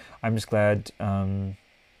know. I'm just glad. Oh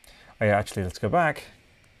yeah, actually, let's go back.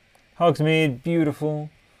 Hogsmeade, beautiful.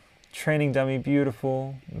 Training dummy,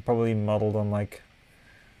 beautiful. Probably modeled on like,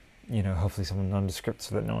 you know, hopefully something nondescript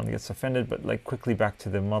so that no one gets offended, but like quickly back to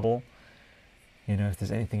the model. You know, if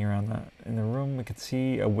there's anything around that in the room, we could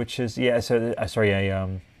see a witch's, yeah, so, sorry,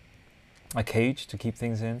 a cage to keep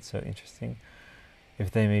things in, so interesting. If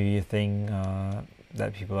there may be a thing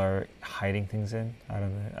that people are hiding things in, I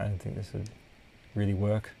don't know, I don't think this would really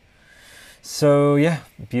work. So, yeah,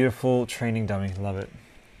 beautiful training dummy, love it.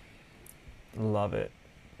 Love it.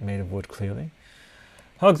 Made of wood, clearly.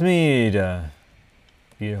 Hogsmeade,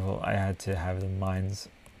 beautiful. I had to have the minds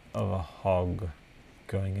of a hog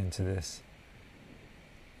going into this.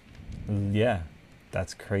 Yeah,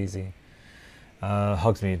 that's crazy.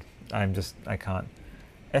 Hogsmeade, I can't.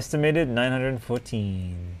 Estimated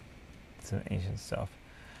 914. Some ancient stuff.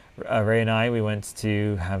 Ray and I, we went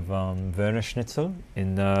to have Werner Schnitzel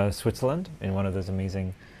in Switzerland, in one of those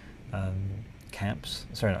amazing camps.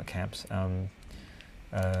 Sorry, not camps.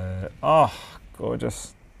 Oh,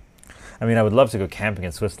 gorgeous. I mean, I would love to go camping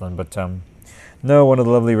in Switzerland, but no, one of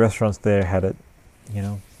the lovely restaurants there had it. You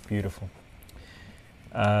know, beautiful.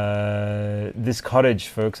 This cottage,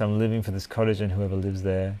 folks, I'm living for this cottage and whoever lives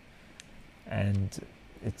there, and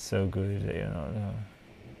it's so good, you know.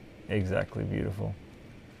 Exactly, beautiful.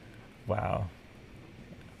 Wow.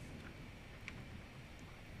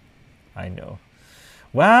 I know.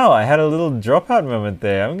 Wow, I had a little dropout moment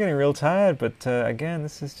there. I'm getting real tired, but again,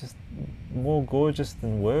 this is just more gorgeous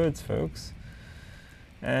than words, folks.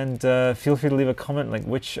 And feel free to leave a comment, like,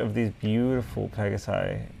 which of these beautiful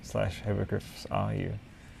Pegasi / Hippogriffs are you?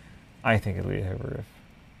 I think it'll be a Hippogriff.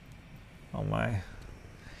 Oh my.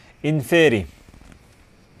 Inferi.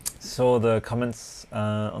 Saw the comments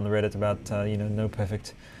on the Reddit about, you know, no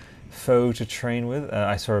perfect foe to train with.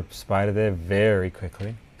 I saw a spider there very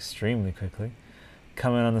quickly, extremely quickly.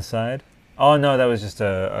 Coming on the side. Oh no, that was just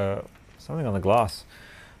something on the glass.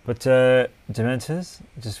 But Dementors,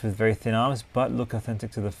 just with very thin arms, but look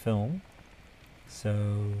authentic to the film.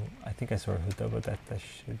 So I think I saw a hood though, but that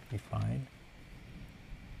should be fine.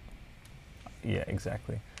 Yeah,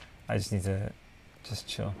 exactly. I just need to just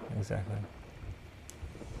chill. Exactly.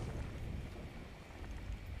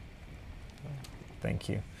 Thank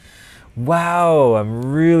you. Wow,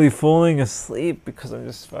 I'm really falling asleep because I'm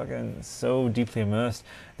just fucking so deeply immersed.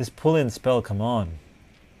 This pull-in spell, come on.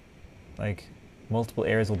 Like, multiple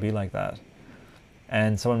areas will be like that.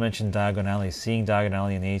 And someone mentioned Diagon Alley. Seeing Diagon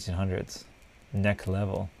Alley in the 1800s. Neck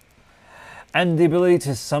level. And the ability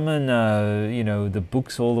to summon, you know, the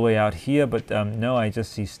books all the way out here. But no, I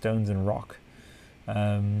just see stones and rock.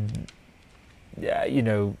 Yeah, you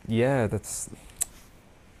know, yeah, that's...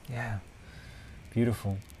 Yeah,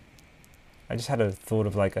 beautiful. I just had a thought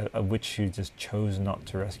of like a witch who just chose not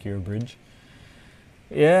to rescue a bridge.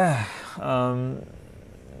 Yeah. Oh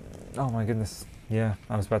my goodness. Yeah,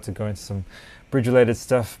 I was about to go into some bridge-related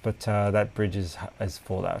stuff, but that bridge is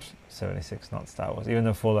Fallout 76, not Star Wars. Even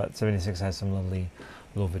though Fallout 76 has some lovely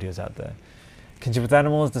little videos out there. Kinship with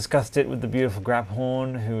Animals, discussed it with the beautiful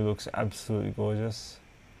Graphorn, who looks absolutely gorgeous.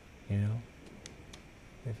 You know,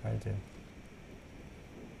 if I did.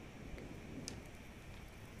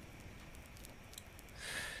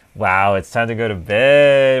 Wow, it's time to go to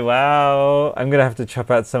bed. Wow, I'm gonna have to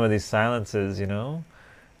chop out some of these silences, you know.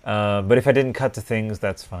 But if I didn't cut to things,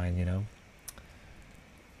 that's fine, you know.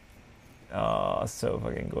 Oh, so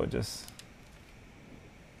fucking gorgeous.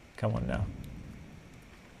 Come on now.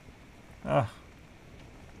 Ah.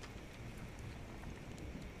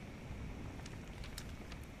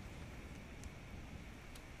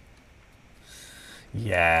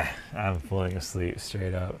 Yeah, I'm falling asleep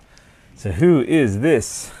straight up. So who is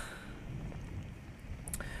this?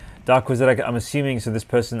 Dark Wizard, I'm assuming, so this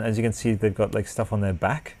person, as you can see, they've got like stuff on their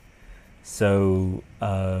back. So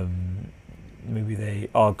maybe they,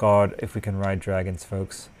 oh god, if we can ride dragons,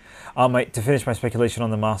 folks. To finish my speculation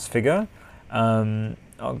on the masked figure, oh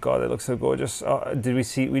god, they look so gorgeous. Did we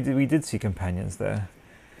see, we did see companions there.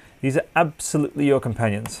 These are absolutely your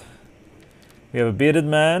companions. We have a bearded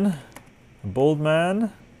man, a bald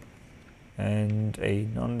man, and a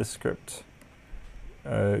nondescript,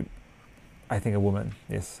 I think a woman.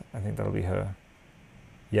 Yes, I think that'll be her.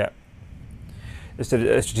 Yeah. Just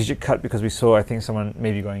a strategic cut because we saw, I think, someone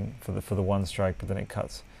maybe going for the one strike, but then it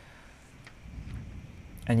cuts.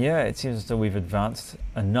 And yeah, it seems as though we've advanced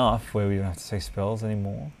enough where we don't have to say spells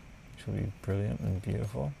anymore, which will be brilliant and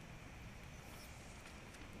beautiful.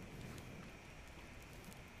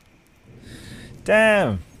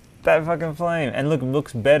 Damn! That fucking flame! And look, it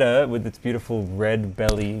looks better with its beautiful red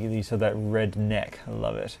belly. You saw that red neck. I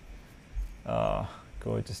love it. Oh,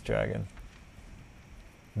 gorgeous dragon.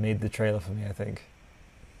 Made the trailer for me, I think.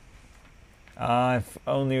 If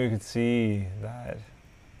only we could see that.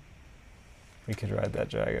 We could ride that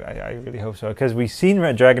dragon. I really hope so. Because we've seen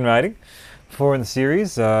dragon riding before in the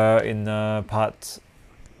series, in part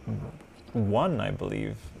 1, I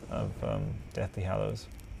believe, of Deathly Hallows.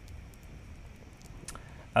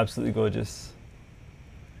 Absolutely gorgeous.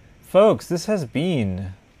 Folks, this has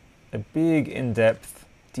been a big, in-depth,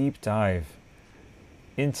 deep dive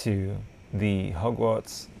into the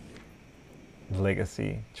Hogwarts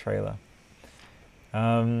Legacy trailer.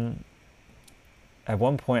 At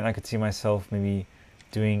one point I could see myself maybe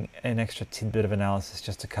doing an extra tidbit of analysis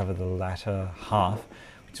just to cover the latter half,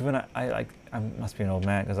 which is when I must be an old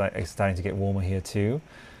man because it's starting to get warmer here too.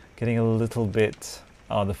 Getting a little bit,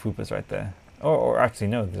 oh, the Fupas right there. Or actually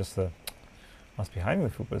no, just must be hiding the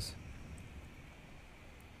Fupas.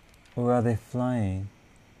 Or are they flying?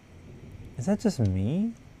 Is that just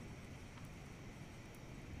me?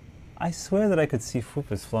 I swear that I could see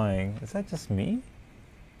Fupas flying. Is that just me?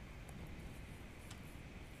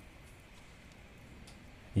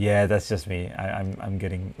 Yeah, that's just me. I'm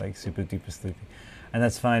getting like super duper sleepy. And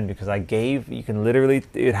that's fine because you can literally,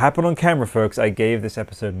 it happened on camera, folks. I gave this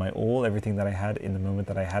episode my all, everything that I had in the moment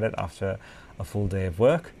that I had it after a full day of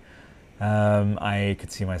work. I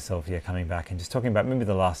could see myself, yeah, coming back and just talking about maybe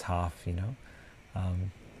the last half, you know.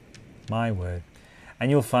 My word. And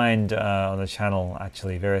you'll find on the channel,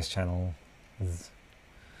 actually, various channels.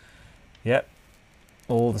 Yep.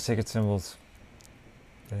 All the sacred symbols.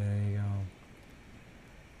 There you go.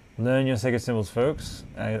 Learn your sacred symbols, folks.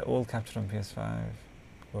 All captured on PS5.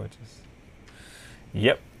 Gorgeous.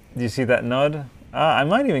 Yep. Do you see that nod? I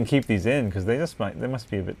might even keep these in because they must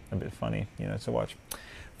be a bit funny, you know, to watch.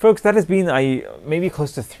 Folks, that has been a maybe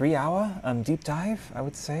close to 3-hour deep dive, I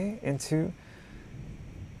would say, into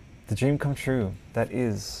the dream come true. That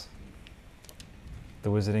is the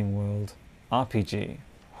Wizarding World RPG,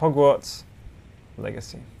 Hogwarts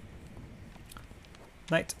Legacy.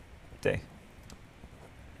 Night, day.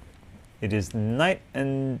 It is night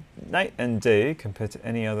and day compared to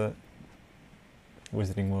any other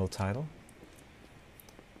Wizarding World title.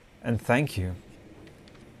 And thank you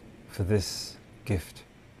for this gift,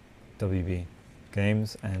 WB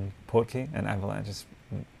Games and Portkey and Avalanche,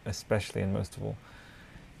 especially and most of all.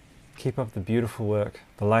 Keep up the beautiful work,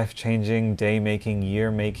 the life-changing, day-making,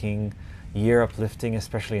 year-making, year-uplifting,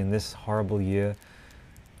 especially in this horrible year,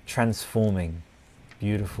 transforming,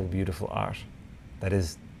 beautiful, beautiful art that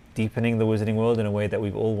is deepening the Wizarding World in a way that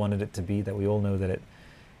we've all wanted it to be, that we all know that it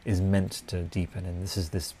is meant to deepen. And this is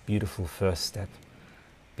this beautiful first step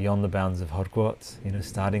beyond the bounds of Hogwarts, you know,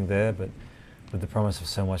 starting there, but with the promise of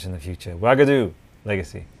so much in the future. Wagadu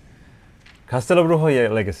Legacy. Castello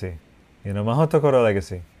Brujo Legacy. You know, Mahotokoro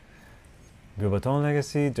Legacy. Gubaton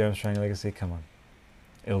Legacy, Durmstrang Legacy, come on.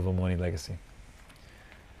 Ilvermorny Legacy.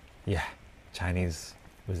 Yeah, Chinese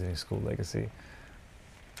Wizarding School Legacy.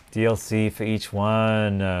 DLC for each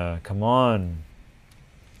one. Come on.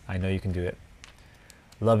 I know you can do it.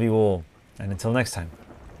 Love you all. And until next time,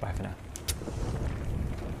 bye for now.